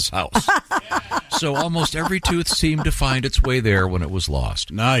Grandma's house. So almost every tooth seemed to find its way there when it was lost.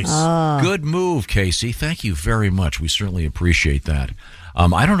 Nice. Good move, Casey. Thank you very much. We certainly appreciate that.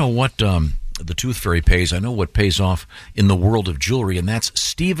 I don't know what the Tooth Fairy pays. I know what pays off in the world of jewelry, and that's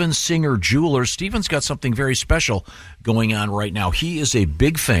Steven Singer Jewelers. Steven's got something very special going on right now. He is a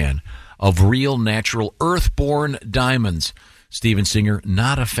big fan of real, natural, earth-born diamonds. Steven Singer,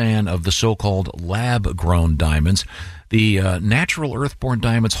 not a fan of the so-called lab-grown diamonds. The natural earth-born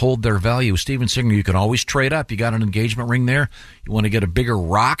diamonds hold their value. Steven Singer, you can always trade up. You got an engagement ring there? You want to get a bigger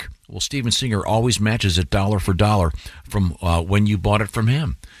rock? Well, Steven Singer always matches it dollar for dollar from when you bought it from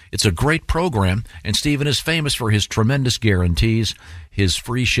him. It's a great program, and Steven is famous for his tremendous guarantees, his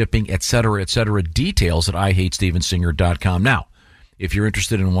free shipping, etc., etc. Details at IHateStevenSinger.com. Now, if you're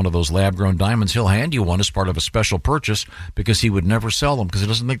interested in one of those lab-grown diamonds, he'll hand you one as part of a special purchase because he would never sell them because he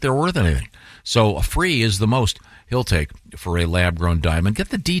doesn't think they're worth anything. So free is the most he'll take for a lab-grown diamond. Get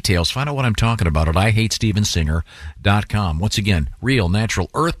the details. Find out what I'm talking about at IHateStevenSinger.com. Once again, real,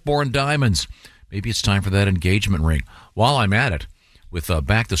 natural, earth-born diamonds. Maybe it's time for that engagement ring. While I'm at it, with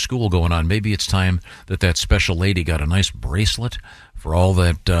back to school going on, maybe it's time that special lady got a nice bracelet for all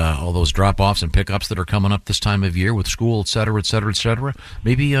those drop-offs and pickups that are coming up this time of year with school, et cetera, et cetera, et cetera.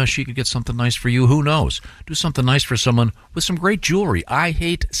 Maybe she could get something nice for you. Who knows? Do something nice for someone with some great jewelry.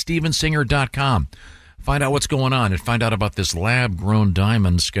 IHateStevenSinger.com. Find out what's going on and find out about this lab-grown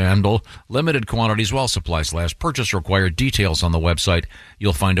diamond scandal. Limited quantities while supplies last. Purchase required. Details on the website.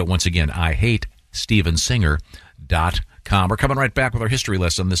 You'll find it once again. IHateStevenSinger.com. We're coming right back with our history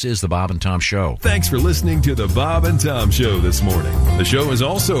lesson. This is the Bob and Tom Show. Thanks for listening to the Bob and Tom Show this morning. The show is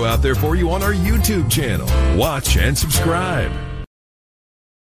also out there for you on our YouTube channel. Watch and subscribe.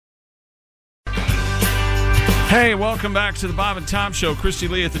 Hey, welcome back to the Bob and Tom Show. Christy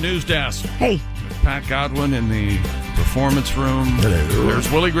Lee at the news desk. Hey. Pat Godwin in the performance room. Hello.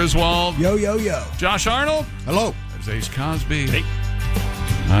 There's Willie Griswold. Yo, yo, yo. Josh Arnold. Hello. There's Ace Cosby. Hey.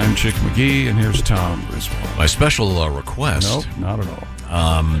 I'm Chick McGee, and here's Tom Griswold. My special request. Nope, not at all.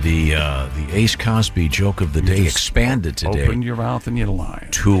 The Ace Cosby joke of the day expanded today. Open your mouth and you lie.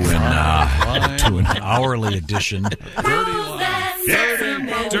 To an hourly edition.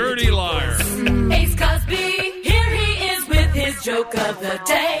 Dirty liar. Ace Cosby, here he is with his joke of the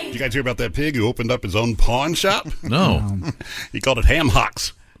day. Did you guys hear about that pig who opened up his own pawn shop? No. He called it Ham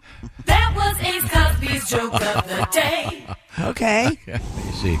Hocks. That was Ace Cosby's joke of the day. Okay.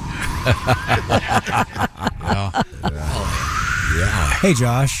 Easy. Yeah. Hey,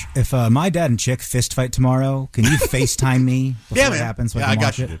 Josh, if my dad and Chick fist fight tomorrow, can you FaceTime me before it happens? So I can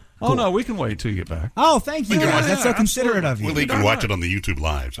watch it? Oh, no, we can wait till you get back. Oh, thank you, guys. That's so considerate of you. Well, you can watch it on the YouTube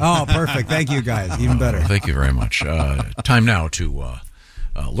Live. Oh, perfect. Thank you, guys. Even better. Thank you very much. Time now to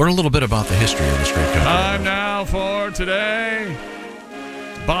learn a little bit about the history of this great country. Time now for today.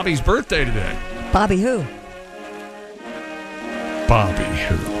 Bobby's birthday today. Bobby who? Bobby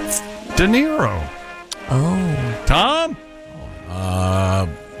who? De Niro. Oh. Tom?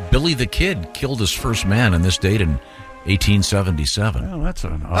 Billy the Kid killed his first man on this date in 1877. Well, that's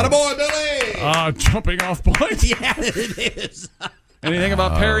an Attaboy, Billy! Jumping off point. Yeah, it is. Anything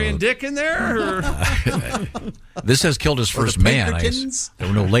about Perry and Dick in there? Or? This has killed his first man. There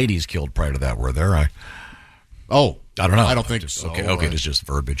were no ladies killed prior to that, were there? I don't know. I don't think so. Okay, it's just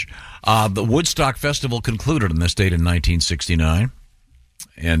verbiage. The Woodstock Festival concluded on this date in 1969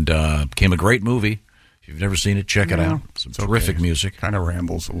 and became a great movie. If you've never seen it, check it out. Some terrific music. Kind of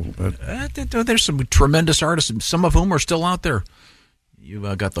rambles a little bit. There's some tremendous artists, some of whom are still out there.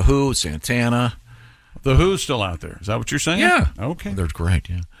 You got The Who, Santana. The Who's still out there. Is that what you're saying? Yeah. Okay. They're great,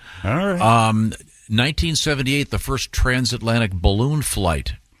 yeah. All right. 1978, the first transatlantic balloon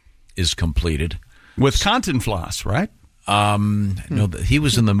flight is completed. With Cantinflas, right? No, he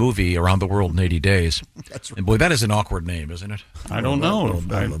was in the movie Around the World in 80 Days. That's right. And boy, that is an awkward name, isn't it? I don't know.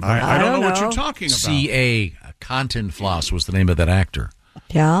 I don't know what you're talking about. C.A. Cantinflas was the name of that actor.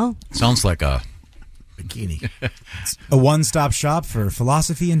 Yeah. Sounds like a bikini. A one-stop shop for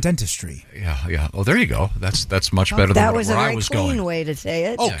philosophy and dentistry. Yeah. Oh, there you go. That's much better than where I was going. That was a very clean way to say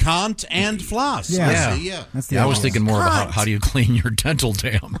it. Oh, Kant and Floss. Yeah. I was thinking more about how do you clean your dental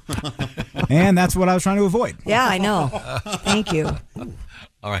dam. And that's what I was trying to avoid. Yeah, I know. Thank you.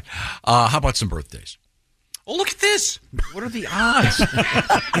 All right. How about some birthdays? Oh, look at this. What are the odds?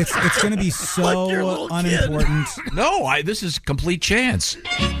 It's going to be so unimportant. No, this is complete chance.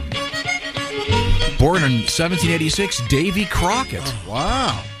 Born in 1786, Davy Crockett.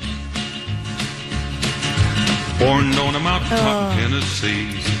 Wow. Born on a mountaintop in Tennessee,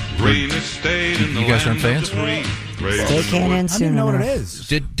 greenest state in the You guys land aren't of fans? the free. They came in I soon didn't know what it enough. is.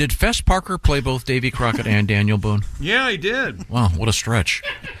 Did Fess Parker play both Davy Crockett and Daniel Boone? Yeah, he did. Wow, what a stretch.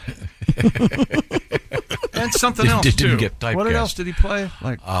 And something else, Didn't too. get typecast. What else did he play?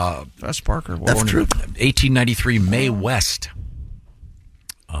 Like Fess Parker? Born in 1893, Mae West.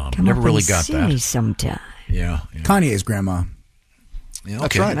 Come never up really and got see that. me sometime. Yeah. Kanye's grandma. Yeah,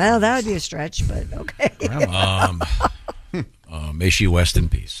 That's okay. right. Well, that would be a stretch, but okay. May she rest in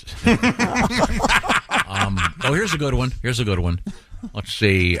peace. Here's a good one. Let's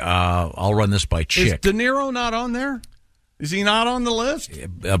see. I'll run this by Is Chick. De Niro not on there? Is he not on the list?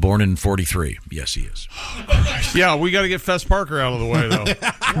 Born in 43. Yes, he is. Yeah, we got to get Fess Parker out of the way, though.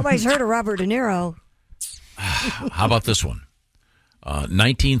 Nobody's heard of Robert De Niro. How about this one?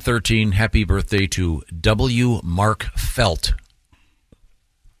 1913, happy birthday to W. Mark Felt.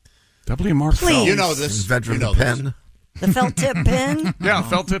 W. Mark Please. Felt. You know this. Inventor of the this. pen. The felt tip pen? Yeah,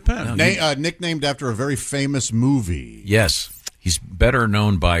 felt tip pen. Nicknamed after a very famous movie. Yes, he's better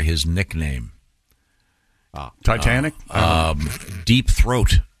known by his nickname. Titanic? Deep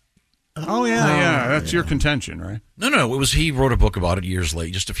Throat. Oh, yeah. That's your contention, right? No. It was he wrote a book about it years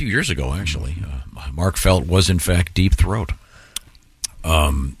late, just a few years ago, actually. Mark Felt was, in fact, Deep Throat.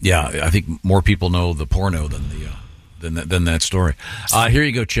 I think more people know the porno than that story. Here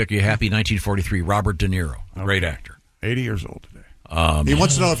you go, Chick. You happy? 1943, Robert De Niro, great actor. 80 years old today. He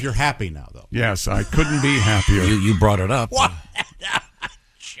wants to know if you're happy now, though. Yes, I couldn't be happier. You brought it up. What?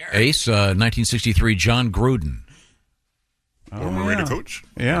 Ace, 1963, John Gruden. Former Raider coach.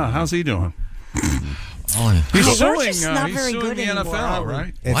 Yeah, how's he doing? Oh, He's We're suing, just not he's very suing good the anymore, NFL, are we?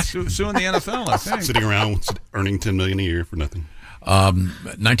 right? What? Suing the NFL, I think. Sitting around earning $10 million a year for nothing.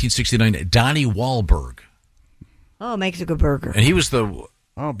 1969, Donnie Wahlberg. Oh, makes a good burger. And he was the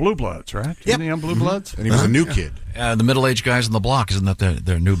Blue Bloods, right? Yep. Isn't he on Blue Bloods? And he was a new kid. the middle-aged guys on the block. Isn't that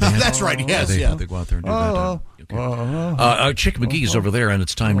their new band? That's right, yes, They yeah. go out there and do that. Chick McGee's over there, and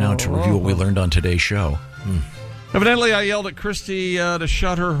it's time now to review what we learned on today's show. Evidently, I yelled at Christy to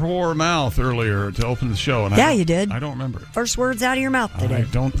shut her whore mouth earlier to open the show. And You did. I don't remember it. First words out of your mouth today. I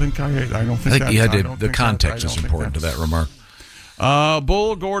don't think I think you had the context is important to that remark.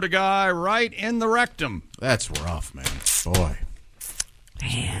 Bull gored a guy right in the rectum. That's rough, man. Boy.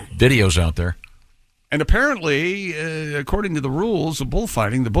 Videos out there. And apparently, according to the rules of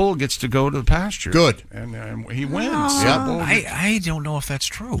bullfighting, the bull gets to go to the pasture. Good. And he wins. Oh. Yep. I don't know if that's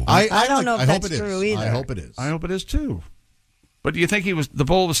true. I don't know if I hope that's it true is. either. I hope it is. I hope it is, too. But do you think the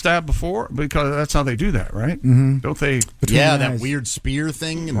bull was stabbed before? Because that's how they do that, right? Mm-hmm. Don't they? Yeah, that weird spear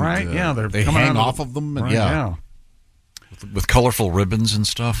thing. And, Right, yeah. They coming hang out off of them. And, right, yeah. With colorful ribbons and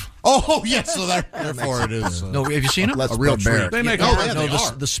stuff. Oh, yes. So therefore it is. No, have you seen it? A real bear. They make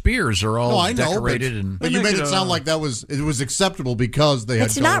the spears are all decorated. But you made it sound like it was acceptable because they had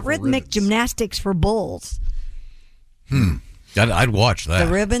It's not colorful rhythmic ribbons. gymnastics for bulls. I'd watch that.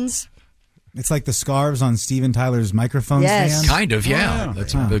 The ribbons. It's like the scarves on Steven Tyler's microphone Yes. stand. Kind of, yeah.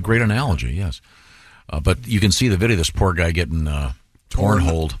 That's a great analogy, yes. But you can see the video of this poor guy getting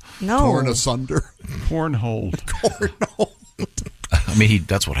cornholed. No. Torn asunder. Cornholed. I mean,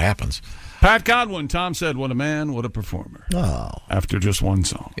 that's what happens. Pat Godwin, Tom said, what a man, what a performer. Oh. After just one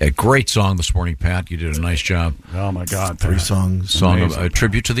song. Yeah, great song this morning, Pat. You did a nice job. Oh, my God. Three Pat. songs. Song of a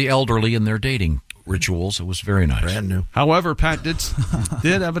tribute to the elderly and their dating rituals. It was very nice. Brand new. However, Pat did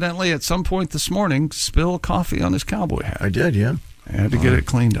evidently at some point this morning spill coffee on his cowboy hat. I did, yeah. I had to get it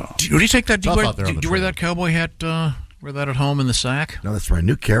cleaned off. Do you take that? Do you Tough wear, out there on the do you wear trail. that cowboy hat? Wear that at home in the sack? No, that's my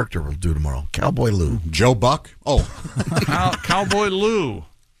new character we'll do tomorrow. Cowboy Lou. Joe Buck. Oh. Cowboy Lou.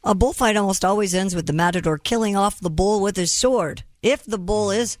 A bullfight almost always ends with the matador killing off the bull with his sword. If the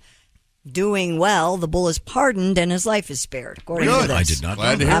bull is doing well, the bull is pardoned and his life is spared. According to Good. this. I did not Glad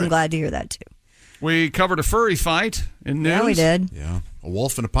know to that. hear I'm glad to hear that too. We covered a furry fight in news. Yeah, we did. Yeah. A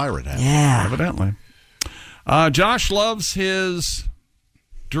wolf and a pirate hat. Yeah. Evidently. Josh loves his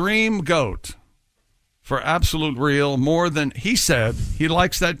dream goat for absolute real more than he said. He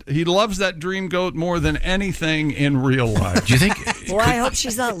loves that dream goat more than anything in real life. Do you think? Well, I hope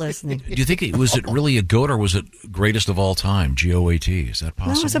she's not listening. Do you think was it really a goat or was it greatest of all time? GOAT? Is that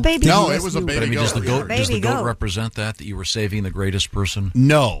possible? No, it was a baby No, goat. it was a baby But I mean, goat. does the goat Baby goat goat. represent that you were saving the greatest person?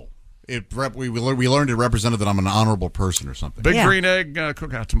 No. We learned it represented that I'm an honorable person or something. Big green egg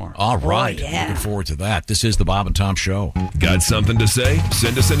cookout tomorrow. All right. yeah. Looking forward to that. This is the Bob and Tom Show. Got something to say?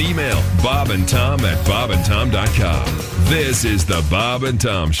 Send us an email, bobandtom@bobandtom.com. This is the Bob and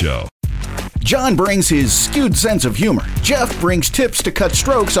Tom Show. John brings his skewed sense of humor. Jeff brings tips to cut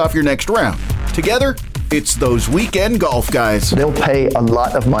strokes off your next round. Together, it's those weekend golf guys. They'll pay a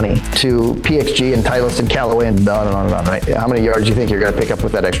lot of money to PXG and Titleist and Callaway and on and on and on, right? How many yards do you think you're going to pick up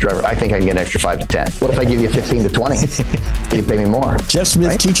with that extra driver? I think I can get an extra 5 to 10. What if I give you 15 to 20? You pay me more. Jeff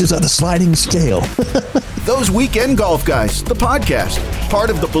Smith teaches on the sliding scale. Those Weekend Golf Guys, the podcast, part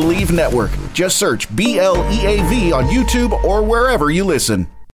of the Believe Network. Just search BLEAV on YouTube or wherever you listen.